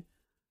person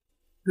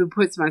who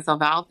puts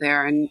myself out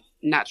there, and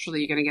naturally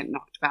you're going to get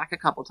knocked back a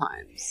couple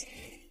times.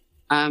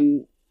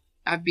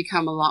 I've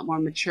become a lot more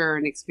mature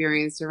and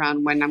experienced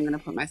around when I'm going to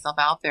put myself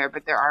out there,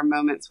 but there are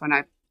moments when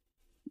I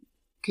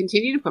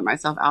continue to put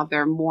myself out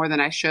there more than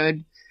I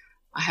should.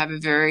 I have a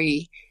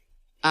very,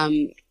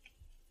 I'm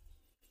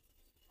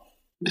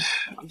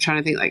trying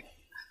to think, like,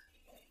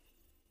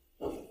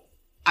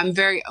 I'm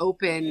very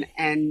open,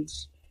 and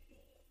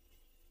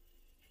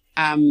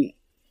I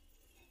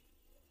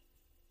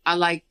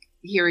like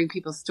hearing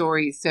people's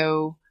stories.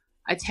 So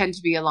I tend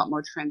to be a lot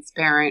more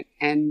transparent,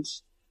 and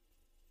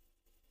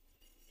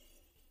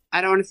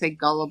I don't want to say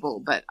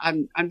gullible, but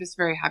I'm just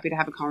very happy to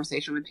have a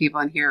conversation with people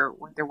and hear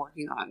what they're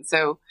working on.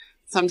 So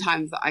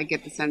sometimes I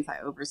get the sense I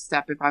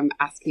overstep if I'm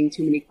asking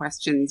too many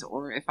questions,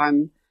 or if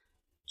I'm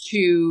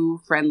too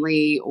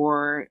friendly,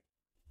 or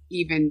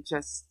even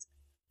just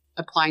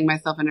applying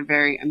myself in a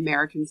very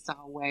American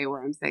style way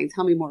where I'm saying,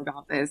 tell me more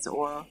about this,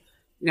 or,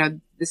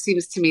 this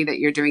seems to me that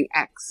you're doing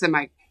X. Am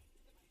I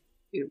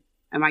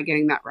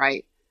getting that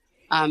right?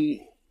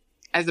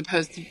 As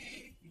opposed to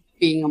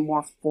being a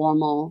more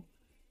formal,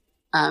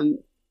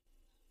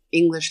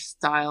 English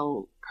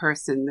style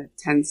person that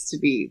tends to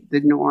be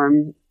the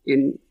norm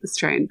in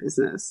Australian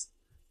business.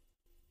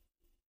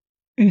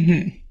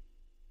 Mm-hmm.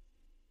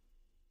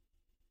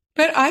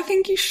 But I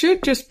think you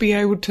should just be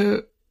able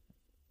to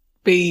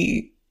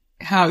be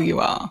how you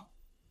are.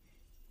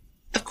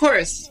 Of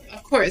course.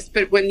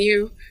 But when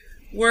you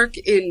work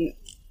in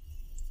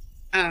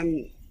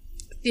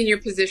senior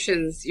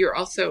positions, you're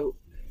also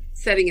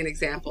setting an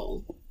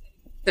example.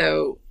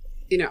 So,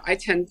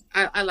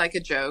 I like a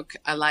joke.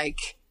 I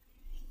like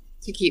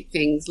to keep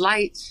things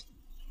light.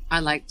 I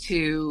like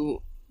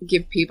to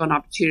give people an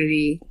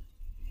opportunity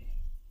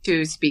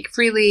to speak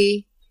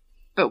freely.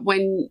 But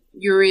when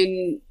you're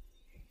in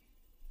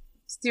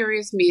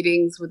serious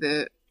meetings with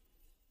a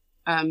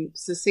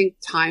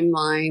succinct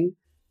timeline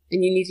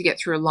and you need to get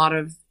through a lot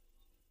of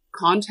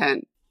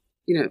content,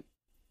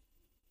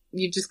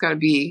 you just got to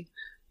be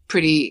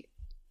pretty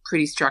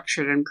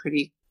structured and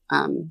pretty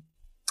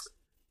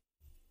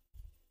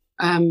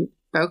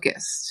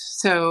focused.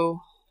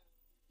 So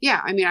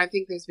yeah, I mean, I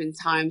think there's been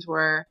times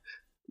where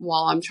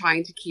while I'm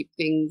trying to keep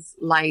things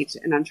light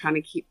and I'm trying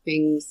to keep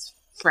things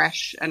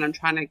fresh and I'm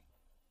trying to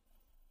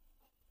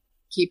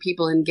keep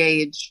people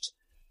engaged,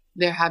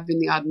 there have been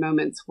the odd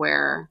moments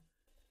where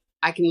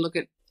I can look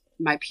at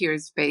my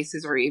peers'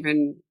 faces or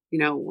even,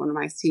 one of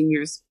my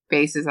seniors'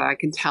 faces that I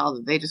can tell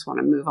that they just want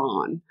to move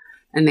on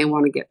and they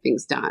want to get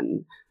things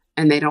done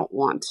and they don't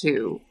want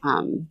to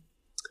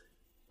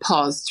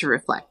pause to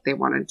reflect. They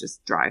want to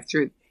just drive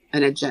through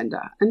an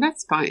agenda, and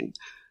that's fine.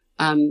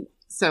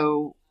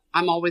 So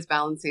I'm always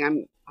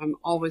balancing. I'm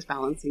always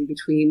balancing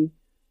between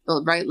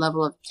the right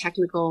level of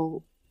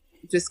technical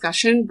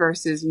discussion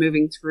versus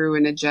moving through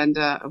an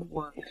agenda of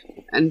work.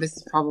 And this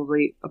is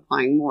probably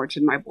applying more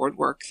to my board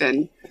work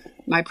than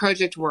my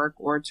project work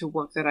or to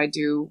work that I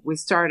do with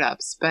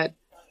startups. But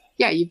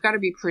yeah, you've got to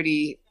be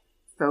pretty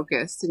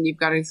focused and you've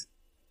got to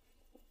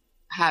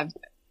have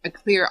a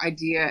clear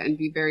idea and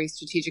be very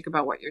strategic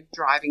about what you're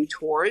driving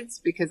towards,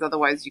 because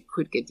otherwise you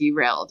could get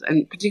derailed.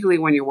 And particularly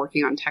when you're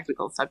working on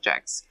technical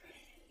subjects,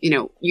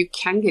 you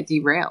can get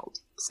derailed.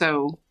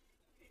 So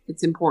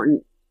it's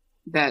important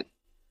that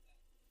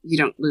you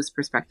don't lose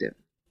perspective.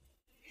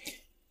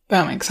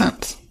 That makes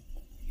sense.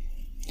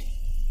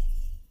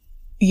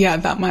 Yeah,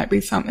 that might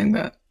be something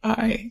that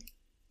I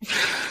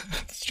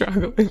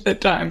struggle with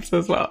at times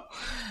as well,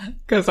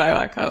 because I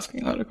like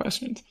asking a lot of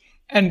questions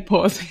and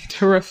pausing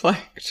to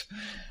reflect.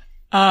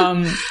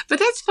 But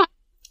that's fine.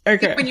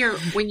 Okay.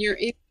 When you're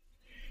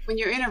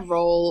in a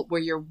role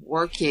where you're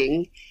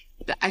working,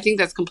 I think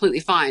that's completely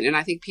fine, and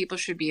I think people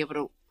should be able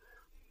to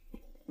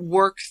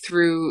work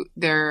through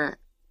their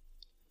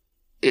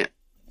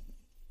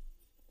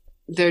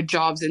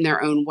jobs in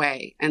their own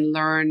way and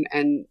learn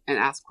and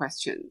ask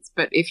questions.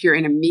 But if you're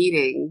in a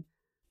meeting,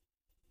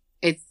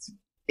 it's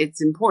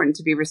important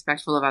to be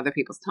respectful of other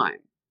people's time.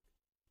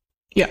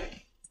 Yeah,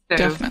 so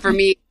definitely. For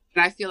me,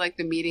 I feel like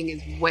the meeting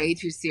is way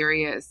too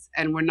serious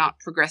and we're not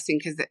progressing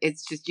because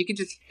it's just, you can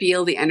just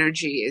feel the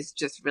energy is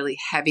just really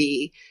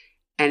heavy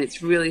and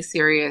it's really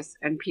serious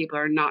and people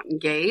are not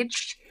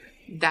engaged.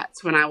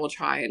 That's when I will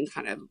try and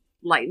kind of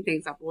lighten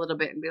things up a little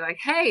bit and be like,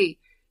 hey,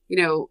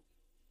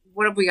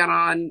 what have we got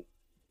on?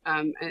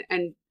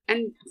 And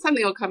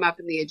something will come up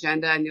in the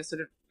agenda and you'll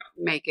sort of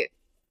make it,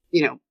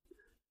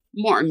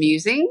 more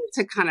amusing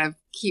to kind of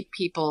keep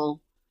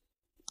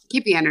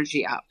the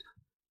energy up.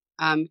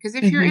 Because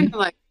if you're in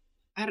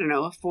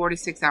a 4 to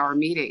 6 hour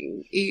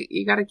meeting,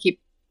 you got to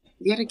keep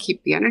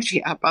the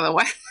energy up.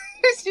 Otherwise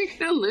you're going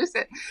to lose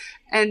it.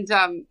 And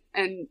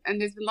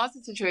there's been lots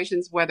of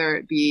situations, whether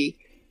it be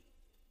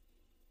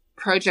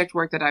project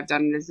work that I've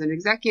done as an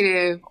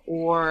executive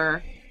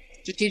or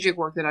strategic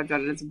work that I've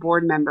done as a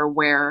board member,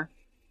 where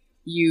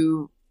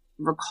you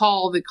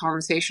recall the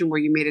conversation where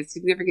you made a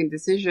significant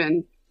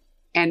decision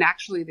and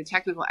actually the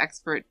technical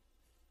expert,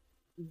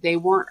 they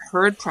weren't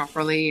heard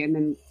properly. And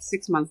then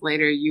 6 months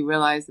later, you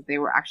realize that they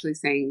were actually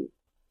saying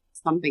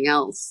something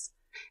else,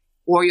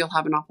 or you'll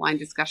have an offline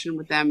discussion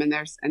with them and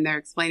they're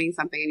explaining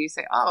something and you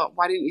say, oh,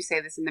 why didn't you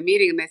say this in the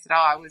meeting? And they said,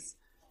 oh,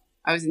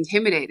 I was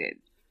intimidated.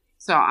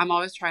 So I'm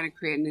always trying to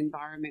create an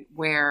environment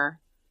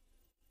where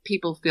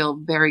people feel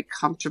very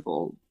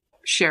comfortable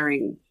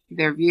sharing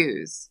their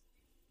views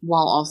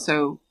while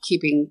also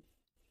keeping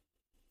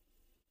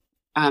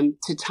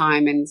to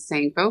time and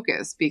staying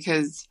focused,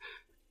 because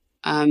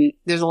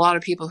there's a lot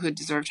of people who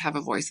deserve to have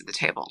a voice at the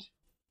table.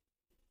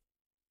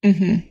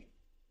 Mm-hmm.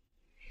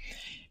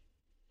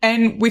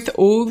 And with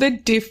all the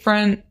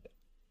different,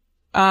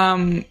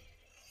 all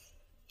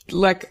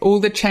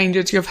the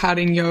changes you've had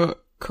in your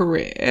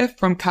career,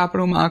 from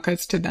capital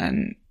markets to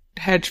then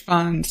hedge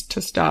funds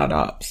to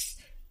startups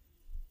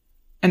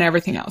and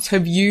everything else,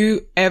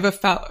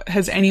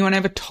 has anyone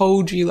ever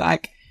told you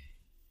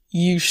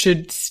you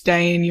should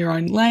stay in your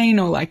own lane,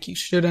 or you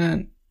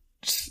shouldn't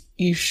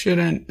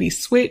be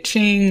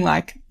switching,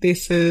 you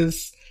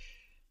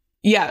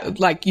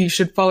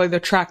should follow the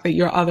track that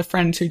your other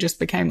friends who just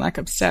became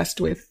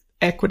obsessed with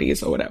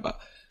equities or whatever,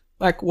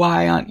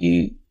 why aren't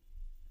you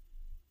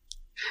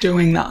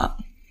doing that?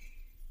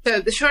 So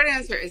the short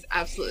answer is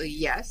absolutely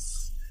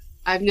yes.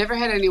 I've never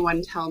had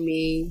anyone tell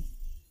me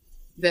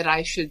that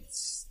I should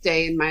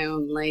stay in my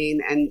own lane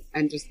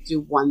and just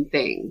do one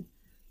thing.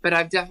 But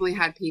I've definitely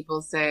had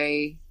people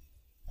say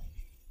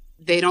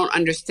they don't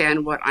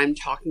understand what I'm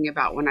talking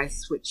about when I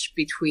switch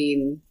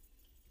between,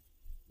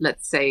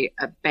 let's say,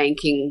 a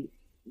banking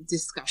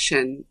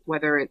discussion,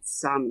 whether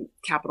it's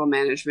capital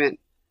management,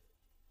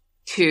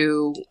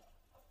 to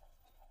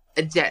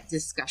a debt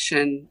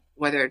discussion,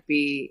 whether it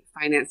be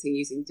financing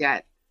using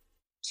debt,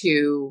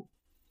 to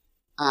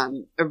a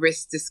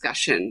risk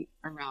discussion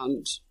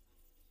around,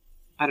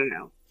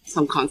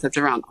 some concept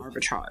around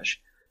arbitrage.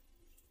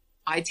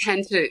 I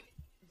tend to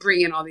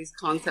bring in all these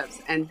concepts,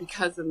 and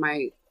because of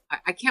I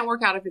can't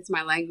work out if it's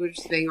my language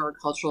thing or a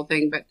cultural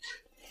thing, but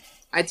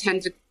I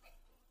tend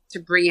to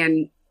bring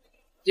in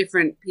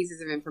different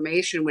pieces of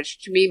information,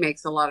 which to me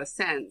makes a lot of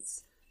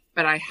sense.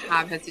 But I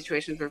have had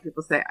situations where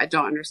people say, I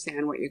don't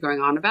understand what you're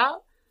going on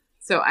about.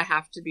 So I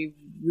have to be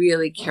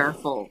really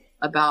careful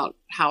about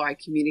how I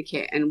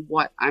communicate and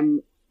what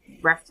I'm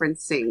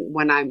referencing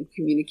when I'm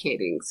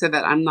communicating so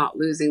that I'm not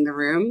losing the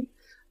room.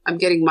 I'm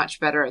getting much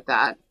better at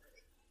that.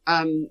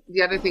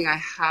 The other thing I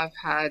have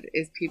had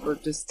is people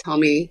just tell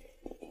me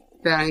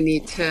that I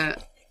need to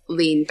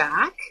lean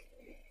back.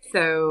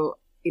 So,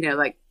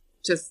 like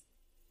just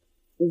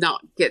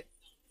not get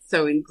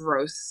so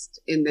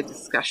engrossed in the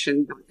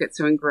discussion, not get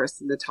so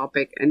engrossed in the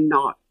topic, and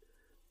not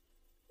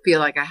feel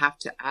like I have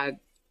to add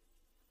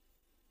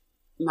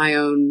my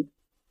own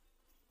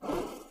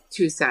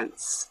 2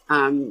 cents.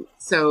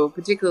 So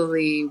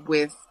particularly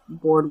with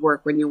board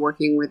work, when you're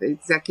working with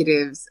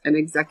executives and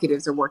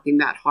executives are working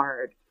that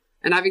hard.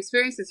 And I've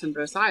experienced this from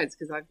both sides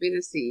because I've been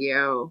a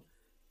CEO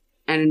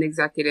and an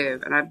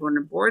executive, and I've been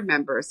a board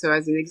member. So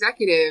as an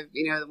executive,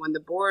 when the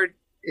board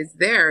is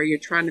there, you're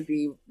trying to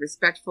be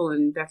respectful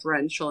and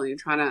deferential, and you're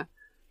trying to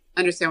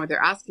understand what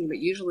they're asking, but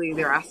usually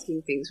they're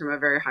asking things from a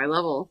very high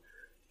level.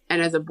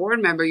 And as a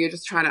board member, you're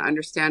just trying to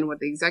understand what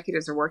the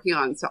executives are working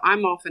on. So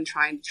I'm often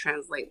trying to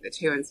translate the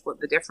two and split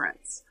the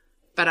difference.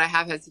 But I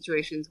have had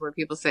situations where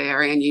people say,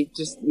 Ariane, you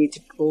just need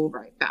to pull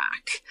right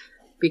back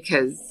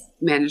because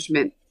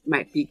management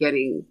might be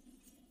getting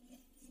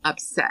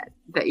upset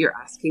that you're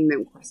asking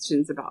them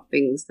questions about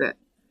things that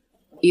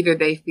either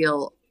they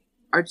feel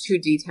are too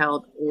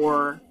detailed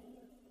or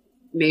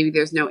maybe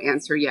there's no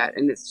answer yet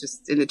and it's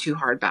just in the too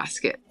hard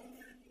basket.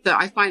 So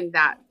I find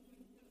that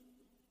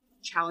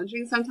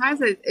challenging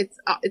sometimes.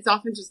 It's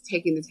often just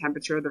taking the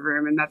temperature of the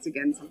room, and that's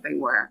again something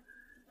where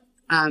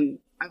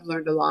I've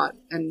learned a lot,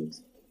 and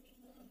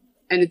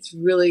it's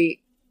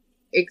really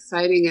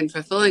exciting and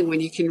fulfilling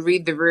when you can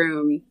read the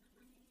room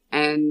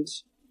and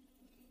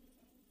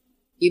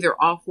either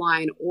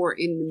offline or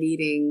in the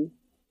meeting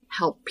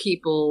help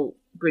people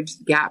bridge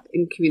the gap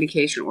in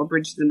communication or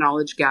bridge the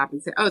knowledge gap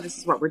and say, oh, this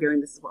is what we're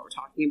doing, this is what we're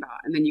talking about.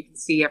 And then you can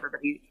see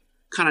everybody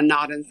kind of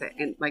nod and say,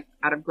 and like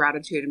out of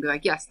gratitude and be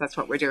like, yes, that's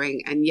what we're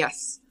doing. And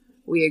yes,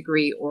 we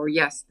agree. Or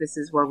yes, this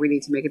is where we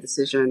need to make a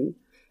decision.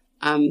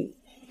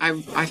 I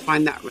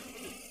find that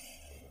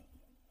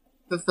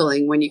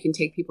fulfilling when you can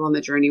take people on the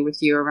journey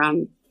with you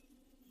around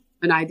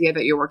an idea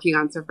that you're working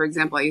on. So for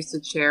example, I used to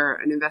chair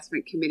an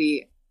investment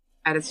committee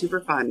at a super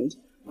fund,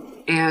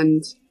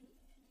 and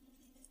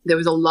there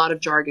was a lot of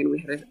jargon.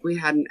 We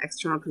had an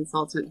external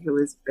consultant who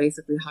was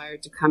basically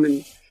hired to come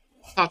and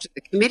talk to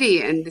the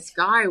committee, and this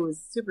guy was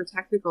super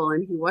technical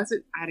and he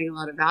wasn't adding a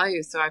lot of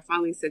value. So I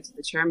finally said to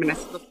the chairman, I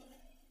said, look,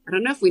 I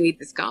don't know if we need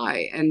this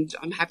guy, and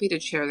I'm happy to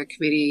chair the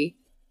committee,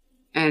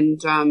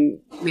 and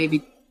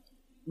maybe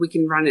we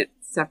can run it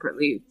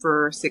separately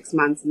for 6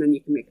 months and then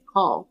you can make a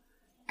call.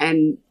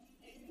 And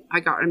I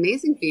got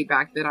amazing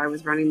feedback that I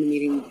was running the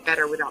meeting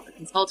better without the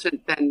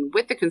consultant than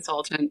with the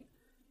consultant.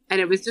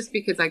 And it was just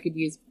because I could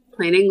use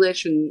plain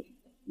English, and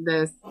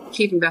the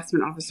chief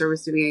investment officer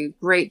was doing a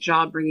great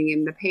job bringing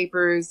in the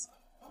papers.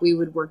 We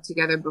would work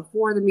together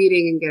before the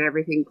meeting and get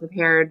everything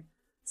prepared.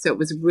 So it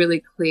was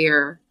really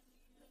clear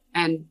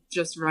and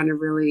just run a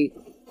really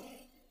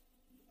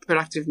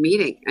productive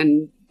meeting.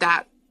 And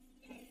that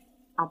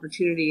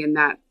opportunity and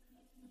that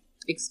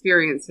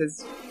experience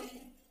has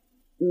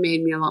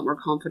made me a lot more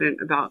confident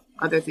about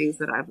other things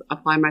that I've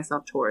applied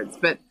myself towards.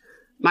 But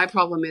my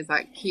problem is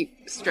I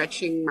keep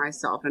stretching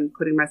myself and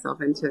putting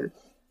myself into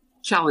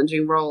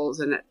challenging roles,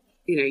 and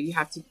you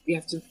have to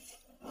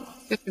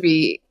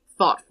be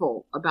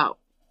thoughtful about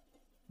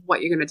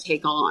what you're going to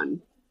take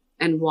on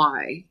and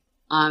why.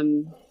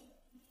 And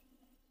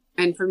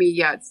for me,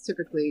 it's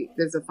typically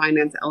there's a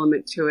finance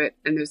element to it,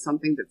 and there's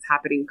something that's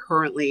happening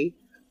currently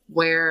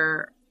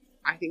where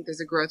I think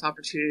there's a growth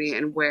opportunity,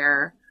 and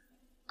where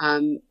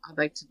I'd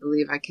like to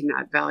believe I can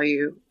add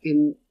value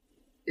in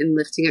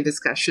lifting a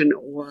discussion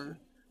or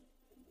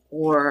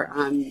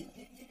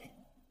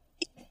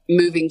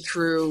moving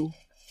through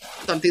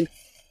something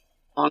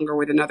longer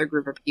with another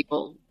group of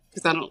people,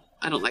 because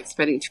I don't like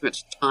spending too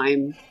much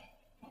time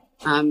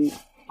on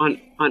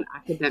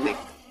academic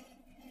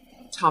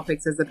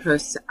topics as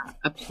opposed to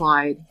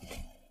applied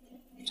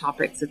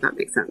topics, if that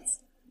makes sense.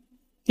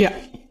 Yeah.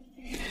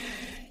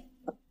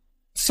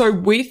 So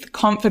with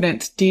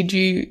confidence, did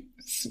you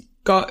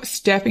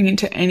stepping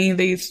into any of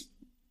these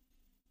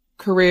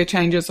career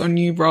changes or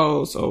new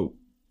roles or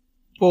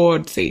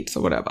board seats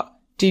or whatever,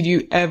 did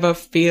you ever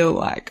feel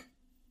like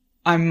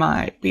I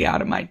might be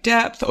out of my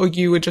depth, or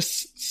you were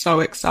just so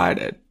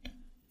excited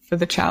for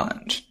the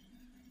challenge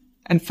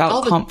and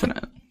felt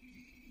confident?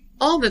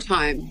 All the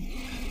time.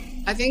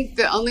 I think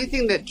the only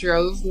thing that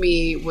drove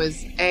me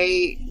was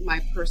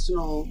my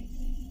personal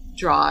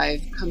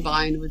drive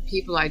combined with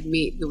people I'd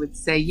meet who would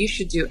say, you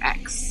should do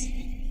X.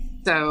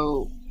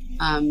 So,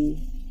 when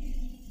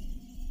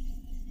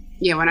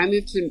I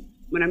moved to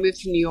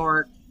New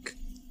York,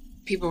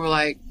 people were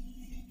like,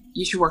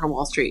 you should work on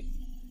Wall Street.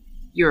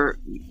 You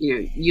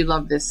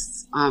love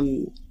this,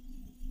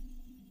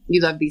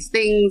 you love these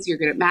things, you're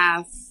good at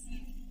math,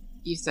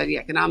 you study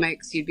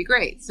economics, you'd be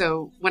great.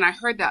 So when I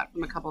heard that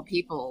from a couple of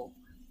people,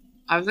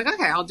 I was like,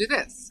 okay, I'll do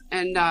this.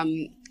 And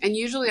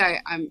usually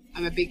I'm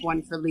a big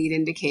one for lead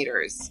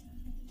indicators.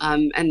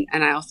 And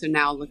I also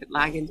now look at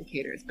lag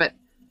indicators. But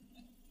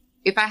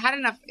if I have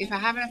enough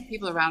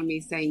people around me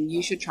saying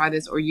you should try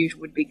this or you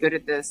would be good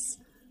at this,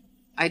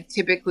 I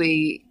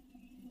typically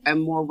am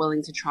more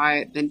willing to try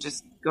it than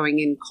just going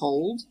in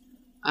cold.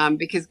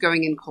 Because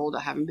going in cold,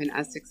 I haven't been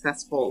as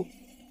successful.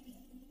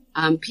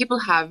 People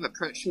have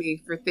approached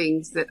me for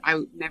things that I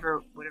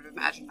never would have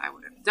imagined I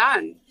would have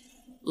done,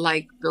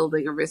 like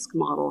building a risk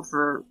model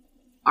for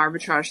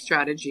arbitrage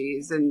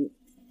strategies and,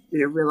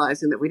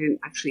 realizing that we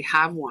didn't actually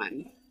have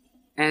one.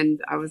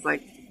 And I was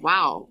like,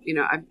 wow,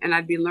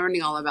 I'd be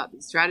learning all about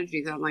these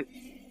strategies. And I'm like,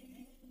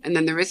 and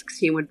then the risk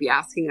team would be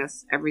asking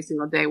us every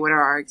single day, what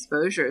are our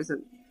exposures?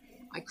 And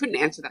I couldn't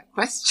answer that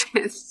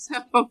question.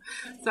 So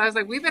I was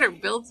like, we better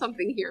build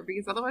something here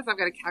because otherwise I've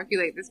got to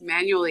calculate this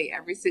manually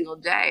every single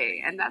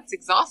day. And that's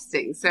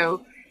exhausting.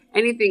 So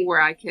anything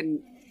where I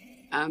can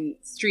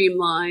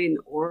streamline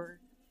or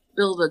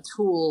build a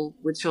tool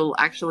which will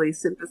actually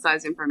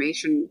synthesize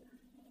information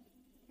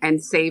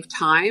and save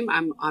time,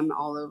 I'm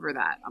all over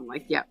that. I'm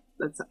like, yep,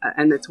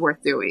 it's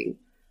worth doing.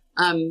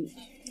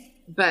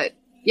 But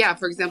yeah,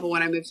 for example,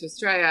 when I moved to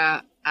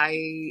Australia,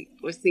 I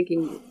was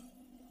thinking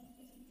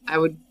I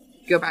would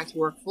go back to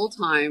work full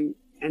time.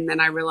 And then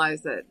I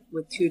realized that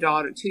with two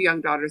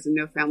young daughters and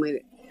no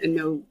family and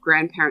no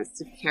grandparents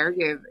to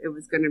caregive, it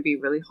was going to be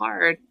really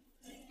hard.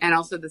 And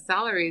also the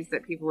salaries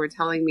that people were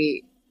telling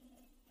me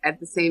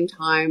at the same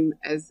time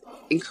as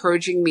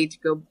encouraging me to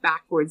go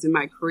backwards in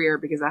my career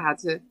because I had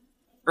to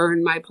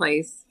earn my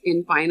place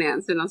in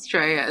finance in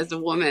Australia as a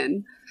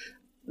woman.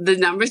 The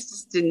numbers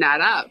just didn't add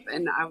up.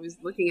 And I was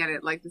looking at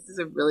it like, this is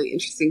a really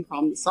interesting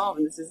problem to solve.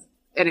 And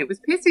it was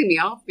pissing me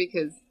off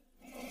because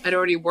I'd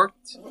already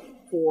worked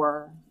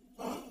for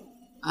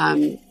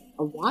a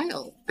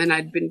while and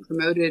I'd been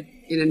promoted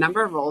in a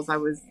number of roles. I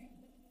was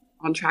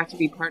on track to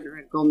be partner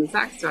at Goldman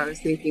Sachs. So I was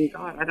thinking,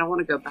 God, I don't want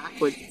to go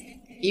backwards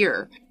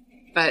here.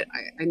 But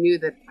I knew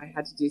that I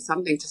had to do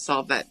something to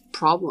solve that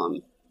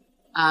problem.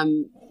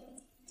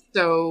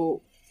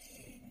 So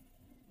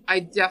I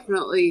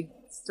definitely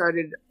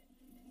started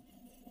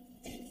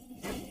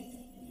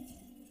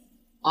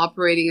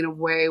operating in a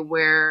way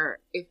where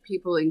if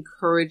people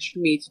encouraged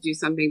me to do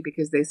something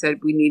because they said,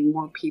 we need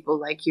more people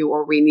like you,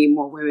 or we need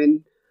more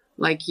women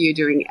like you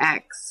doing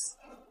X.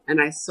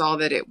 And I saw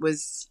that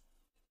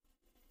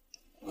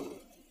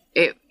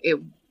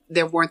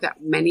there weren't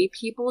that many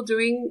people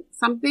doing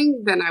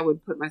something, then I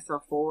would put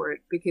myself forward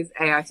because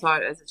A, I saw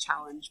it as a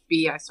challenge.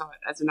 B, I saw it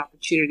as an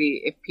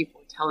opportunity if people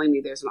were telling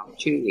me there's an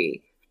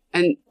opportunity.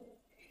 And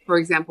for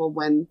example,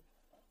 when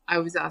I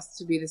was asked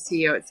to be the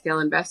CEO at Scale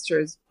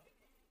Investors,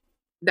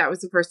 that was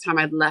the first time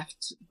I'd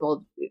left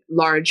both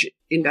large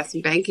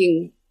investment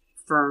banking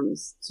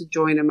firms to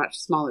join a much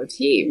smaller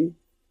team.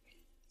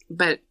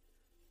 But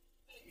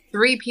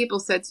 3 people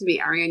said to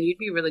me, Ariane, you'd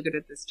be really good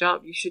at this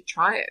job. You should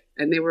try it.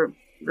 And they were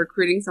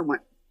recruiting someone.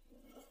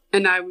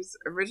 And I was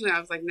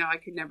like, no, I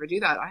could never do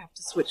that. I have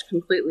to switch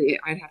completely.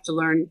 I'd have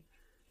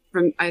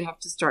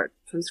to start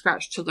from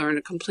scratch to learn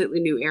a completely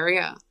new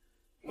area.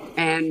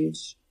 And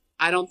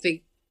I don't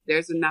think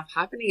there's enough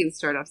happening in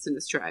startups in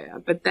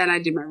Australia. But then I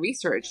did my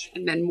research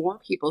and then more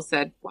people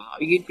said, wow,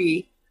 you'd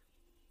be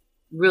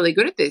really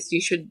good at this.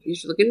 You should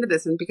look into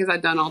this. And because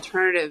I'd done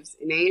alternatives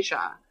in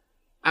Asia,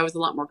 I was a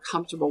lot more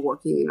comfortable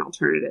working in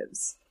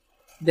alternatives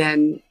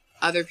than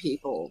other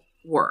people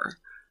were.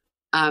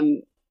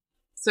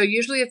 So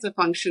usually it's a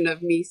function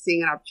of me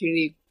seeing an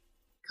opportunity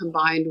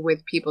combined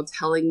with people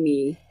telling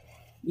me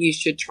you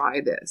should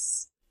try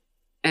this.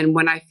 And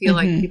when I feel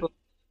like people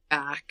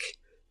back,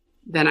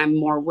 then I'm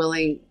more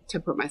willing to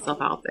put myself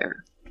out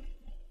there,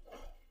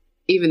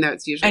 even though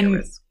it's usually a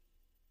risk.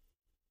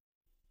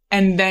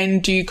 And then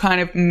do you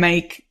kind of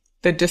make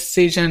the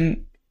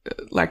decision,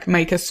 like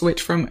make a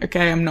switch from,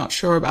 okay, I'm not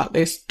sure about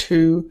this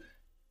to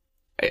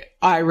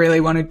I really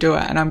want to do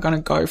it and I'm going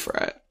to go for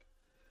it?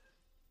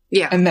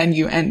 Yeah. And then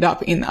you end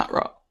up in that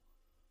role.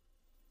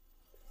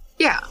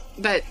 Yeah.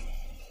 But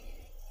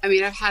I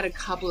mean, I've had a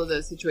couple of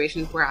those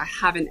situations where I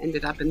haven't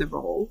ended up in the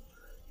role,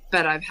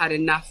 but I've had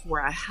enough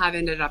where I have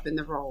ended up in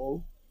the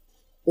role,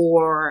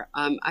 or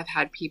I've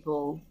had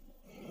people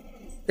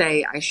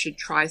say I should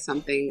try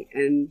something,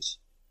 and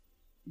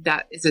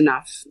that is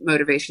enough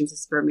motivation to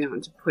spur me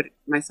on to put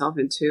myself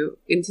into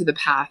the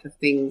path of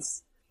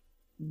things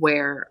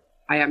where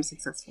I am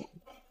successful.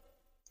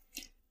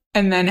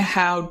 And then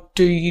how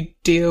do you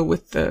deal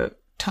with the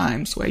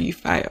times where you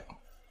fail?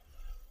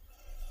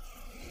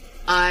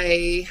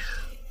 I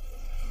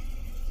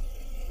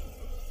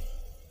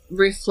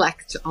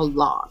reflect a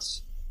lot.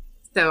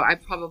 So I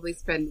probably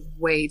spend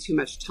way too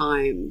much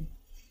time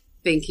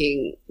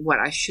thinking what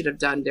I should have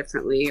done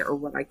differently or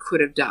what I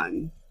could have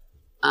done.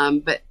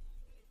 But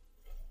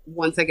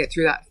once I get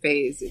through that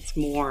phase, it's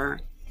more,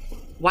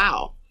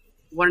 wow,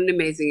 what an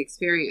amazing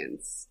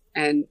experience.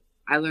 And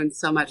I learned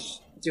so much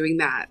doing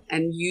that.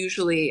 And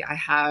usually I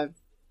have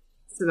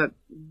some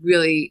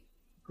really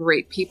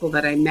great people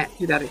that I met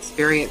through that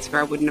experience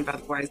where I wouldn't have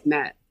otherwise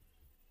met.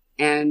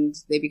 And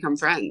they become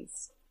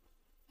friends.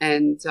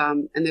 And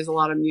there's a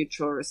lot of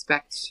mutual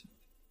respect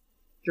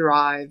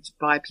derived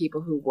by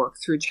people who work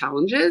through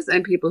challenges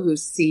and people who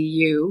see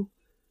you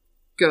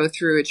go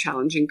through a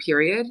challenging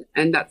period.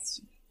 And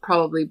that's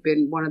probably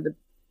been one of the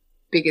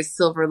biggest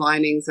silver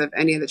linings of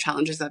any of the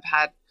challenges I've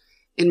had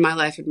in my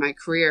life and my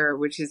career,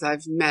 which is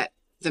I've met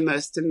the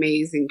most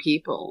amazing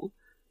people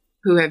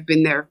who have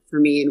been there for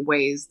me in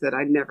ways that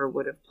I never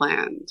would have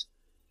planned.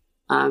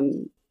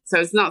 So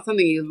it's not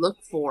something you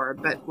look for,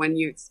 but when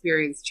you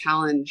experience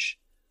challenge,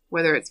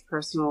 whether it's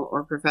personal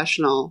or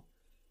professional,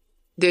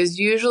 there's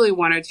usually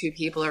one or two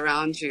people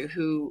around you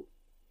who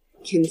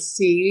can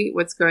see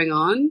what's going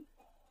on,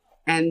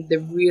 and the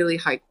really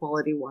high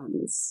quality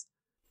ones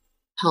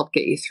help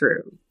get you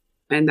through.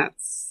 And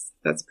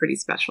that's pretty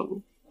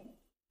special.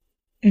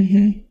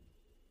 Mm-hmm.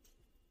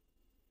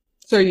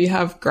 So you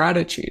have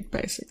gratitude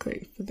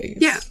basically for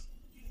these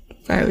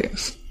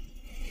failures.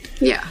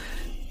 Yeah.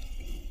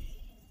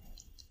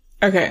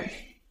 Okay.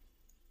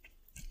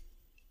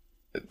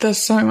 There's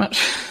so much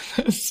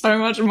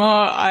more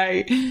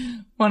I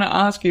want to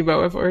ask you,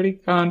 but we've already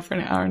gone for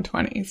an hour and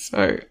 20,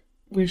 so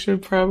we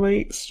should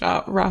probably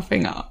start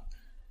wrapping up.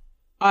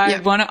 I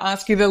want to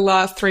ask you the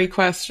last 3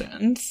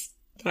 questions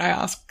that I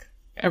ask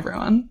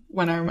everyone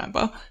when I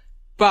remember.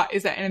 But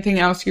is there anything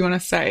else you want to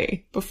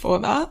say before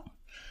that?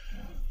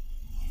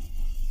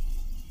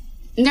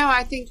 No,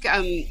 I think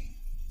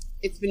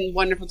it's been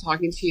wonderful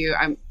talking to you.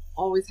 I'm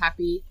always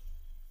happy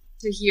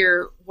to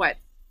hear what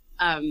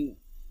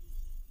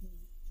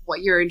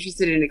you're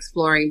interested in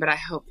exploring, but I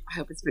hope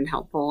it's been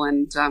helpful,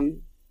 and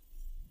I'm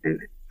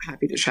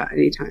happy to chat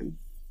anytime.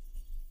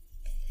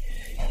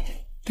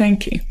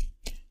 Thank you.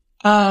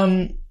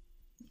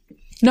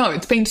 No,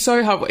 it's been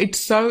so helpful. It's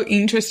so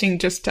interesting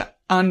just to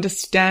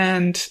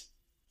understand,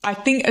 I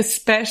think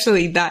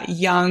especially that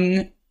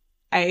young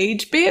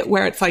age bit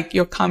where it's like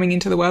you're coming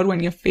into the world when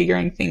you're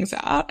figuring things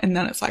out, and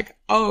then it's like,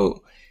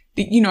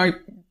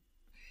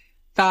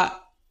 that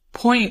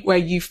point where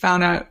you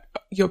found out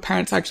your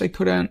parents actually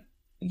couldn't,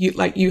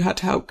 you had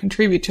to help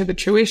contribute to the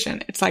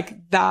tuition. It's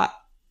like that,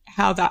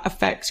 how that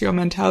affects your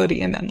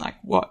mentality, and then like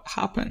what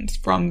happens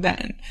from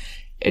then.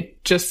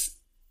 It just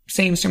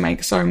seems to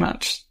make so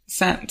much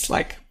sense.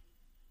 Like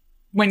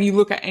when you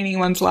look at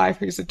anyone's life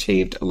who's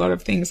achieved a lot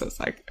of things, it's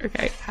like,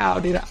 okay, how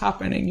did it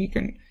happen? And you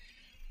can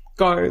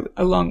go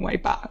a long way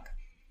back.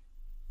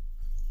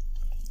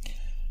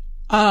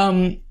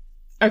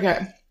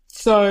 Okay.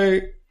 So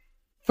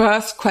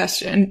first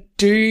question,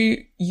 do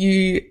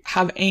you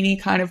have any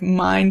kind of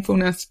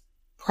mindfulness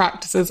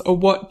practices, or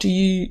what do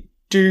you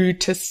do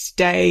to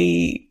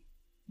stay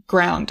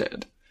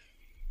grounded?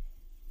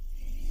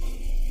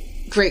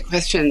 Great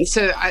question.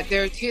 So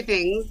there are 2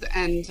 things,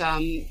 and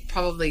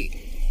probably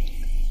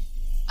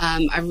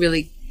I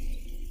really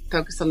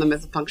focus on them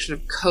as a function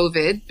of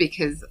COVID,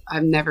 because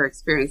I've never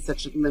experienced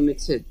such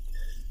limits to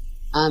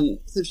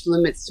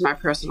my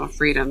personal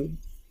freedom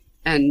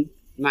and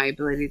my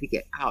ability to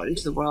get out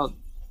into the world,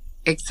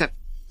 except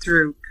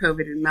through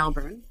COVID in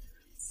Melbourne.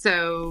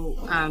 So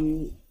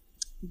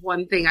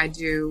one thing I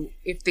do,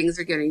 if things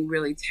are getting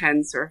really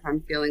tense, or if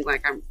I'm feeling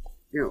like I'm,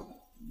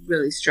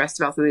 really stressed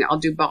about something, I'll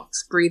do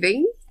box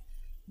breathing,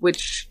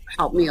 which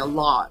helped me a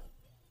lot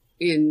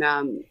in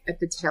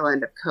at the tail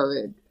end of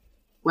COVID,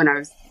 when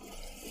I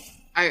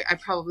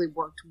probably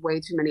worked way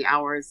too many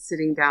hours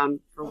sitting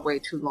down for way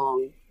too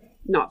long,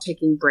 not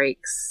taking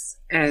breaks,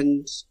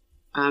 and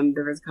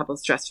there was a couple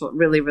of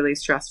really, really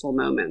stressful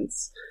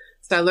moments.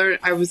 So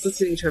I was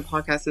listening to a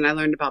podcast and I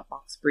learned about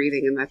box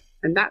breathing,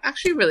 and that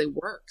actually really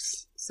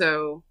works.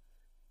 So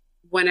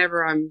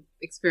whenever I'm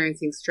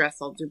experiencing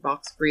stress, I'll do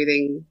box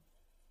breathing,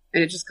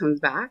 and it just comes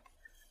back.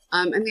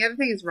 And the other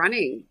thing is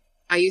running.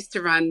 I used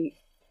to run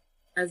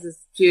as a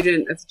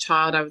student, as a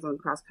child. I was on a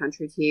cross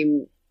country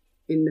team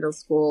in middle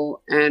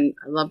school, and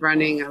I love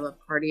running. I love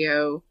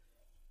cardio.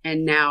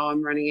 And now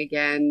I'm running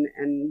again,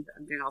 and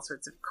I'm doing all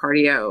sorts of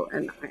cardio,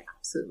 and I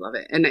absolutely love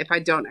it. And if I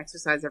don't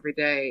exercise every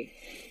day,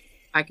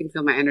 I can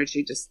feel my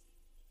energy just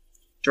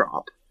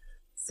drop.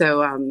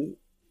 So, I'm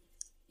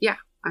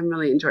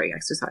really enjoying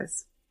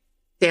exercise.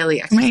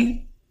 Daily exercise.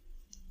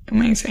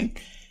 Amazing.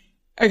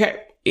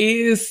 Okay.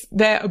 Is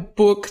there a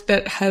book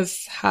that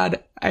has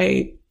had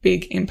a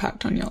big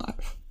impact on your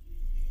life?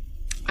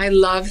 I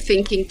love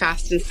Thinking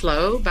Fast and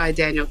Slow by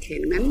Daniel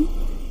Kahneman.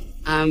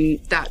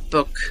 That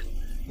book,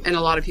 and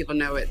a lot of people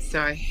know it,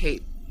 so I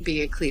hate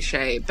being a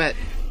cliche, but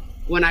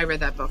when I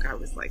read that book, I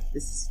was like,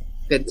 this is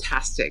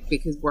fantastic,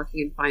 because working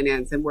in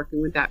finance and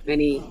working with that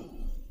many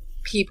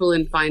people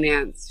in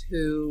finance,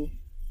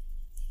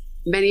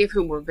 many of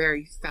whom were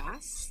very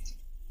fast,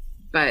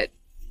 but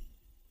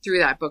through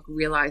that book,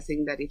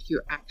 realizing that if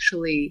you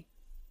actually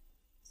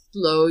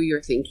slow your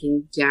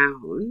thinking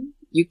down,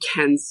 you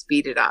can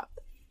speed it up.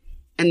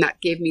 And that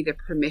gave me the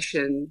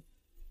permission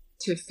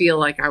to feel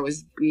like I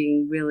was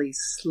being really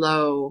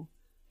slow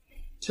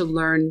to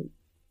learn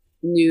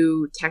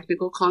new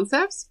technical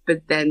concepts,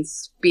 but then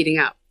speeding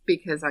up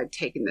because I'd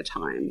taken the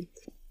time.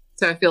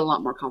 So I feel a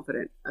lot more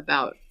confident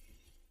about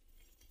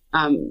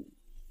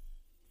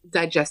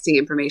digesting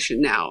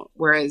information now,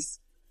 whereas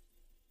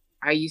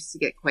I used to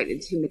get quite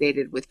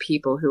intimidated with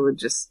people who would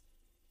just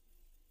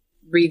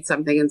read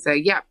something and say,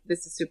 yeah,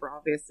 this is super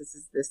obvious. This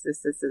is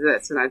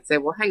this. And I'd say,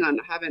 well, hang on,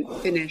 I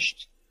haven't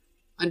finished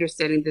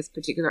understanding this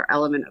particular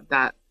element of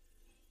that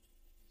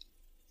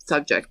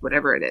subject,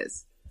 whatever it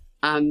is.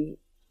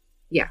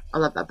 Yeah, I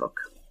love that book.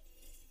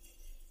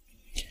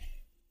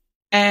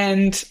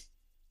 And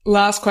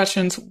last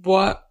questions,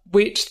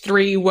 which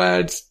 3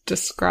 words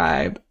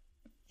describe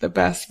the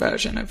best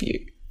version of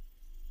you?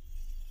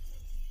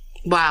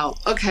 Wow.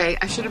 Okay.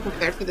 I should have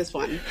prepared for this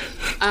one.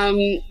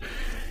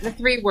 The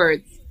 3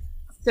 words.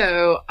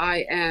 So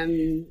I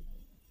am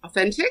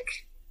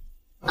authentic.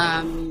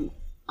 I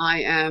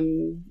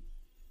am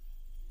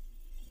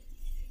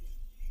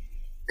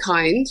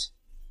kind,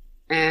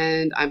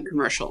 and I'm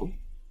commercial.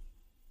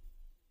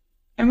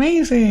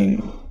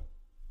 Amazing.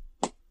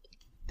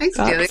 Thanks,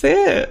 That's Julie.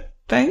 it.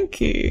 Thank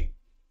you. It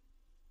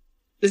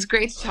was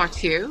great to talk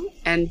to you,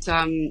 and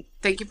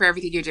thank you for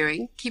everything you're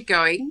doing. Keep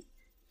going.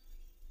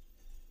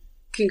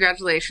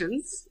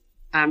 Congratulations.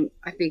 I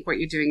think what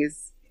you're doing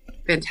is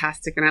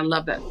fantastic, and I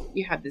love that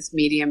you have this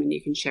medium and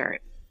you can share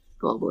it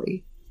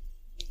globally.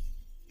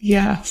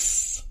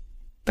 Yes.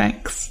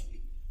 Thanks.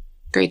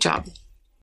 Great job.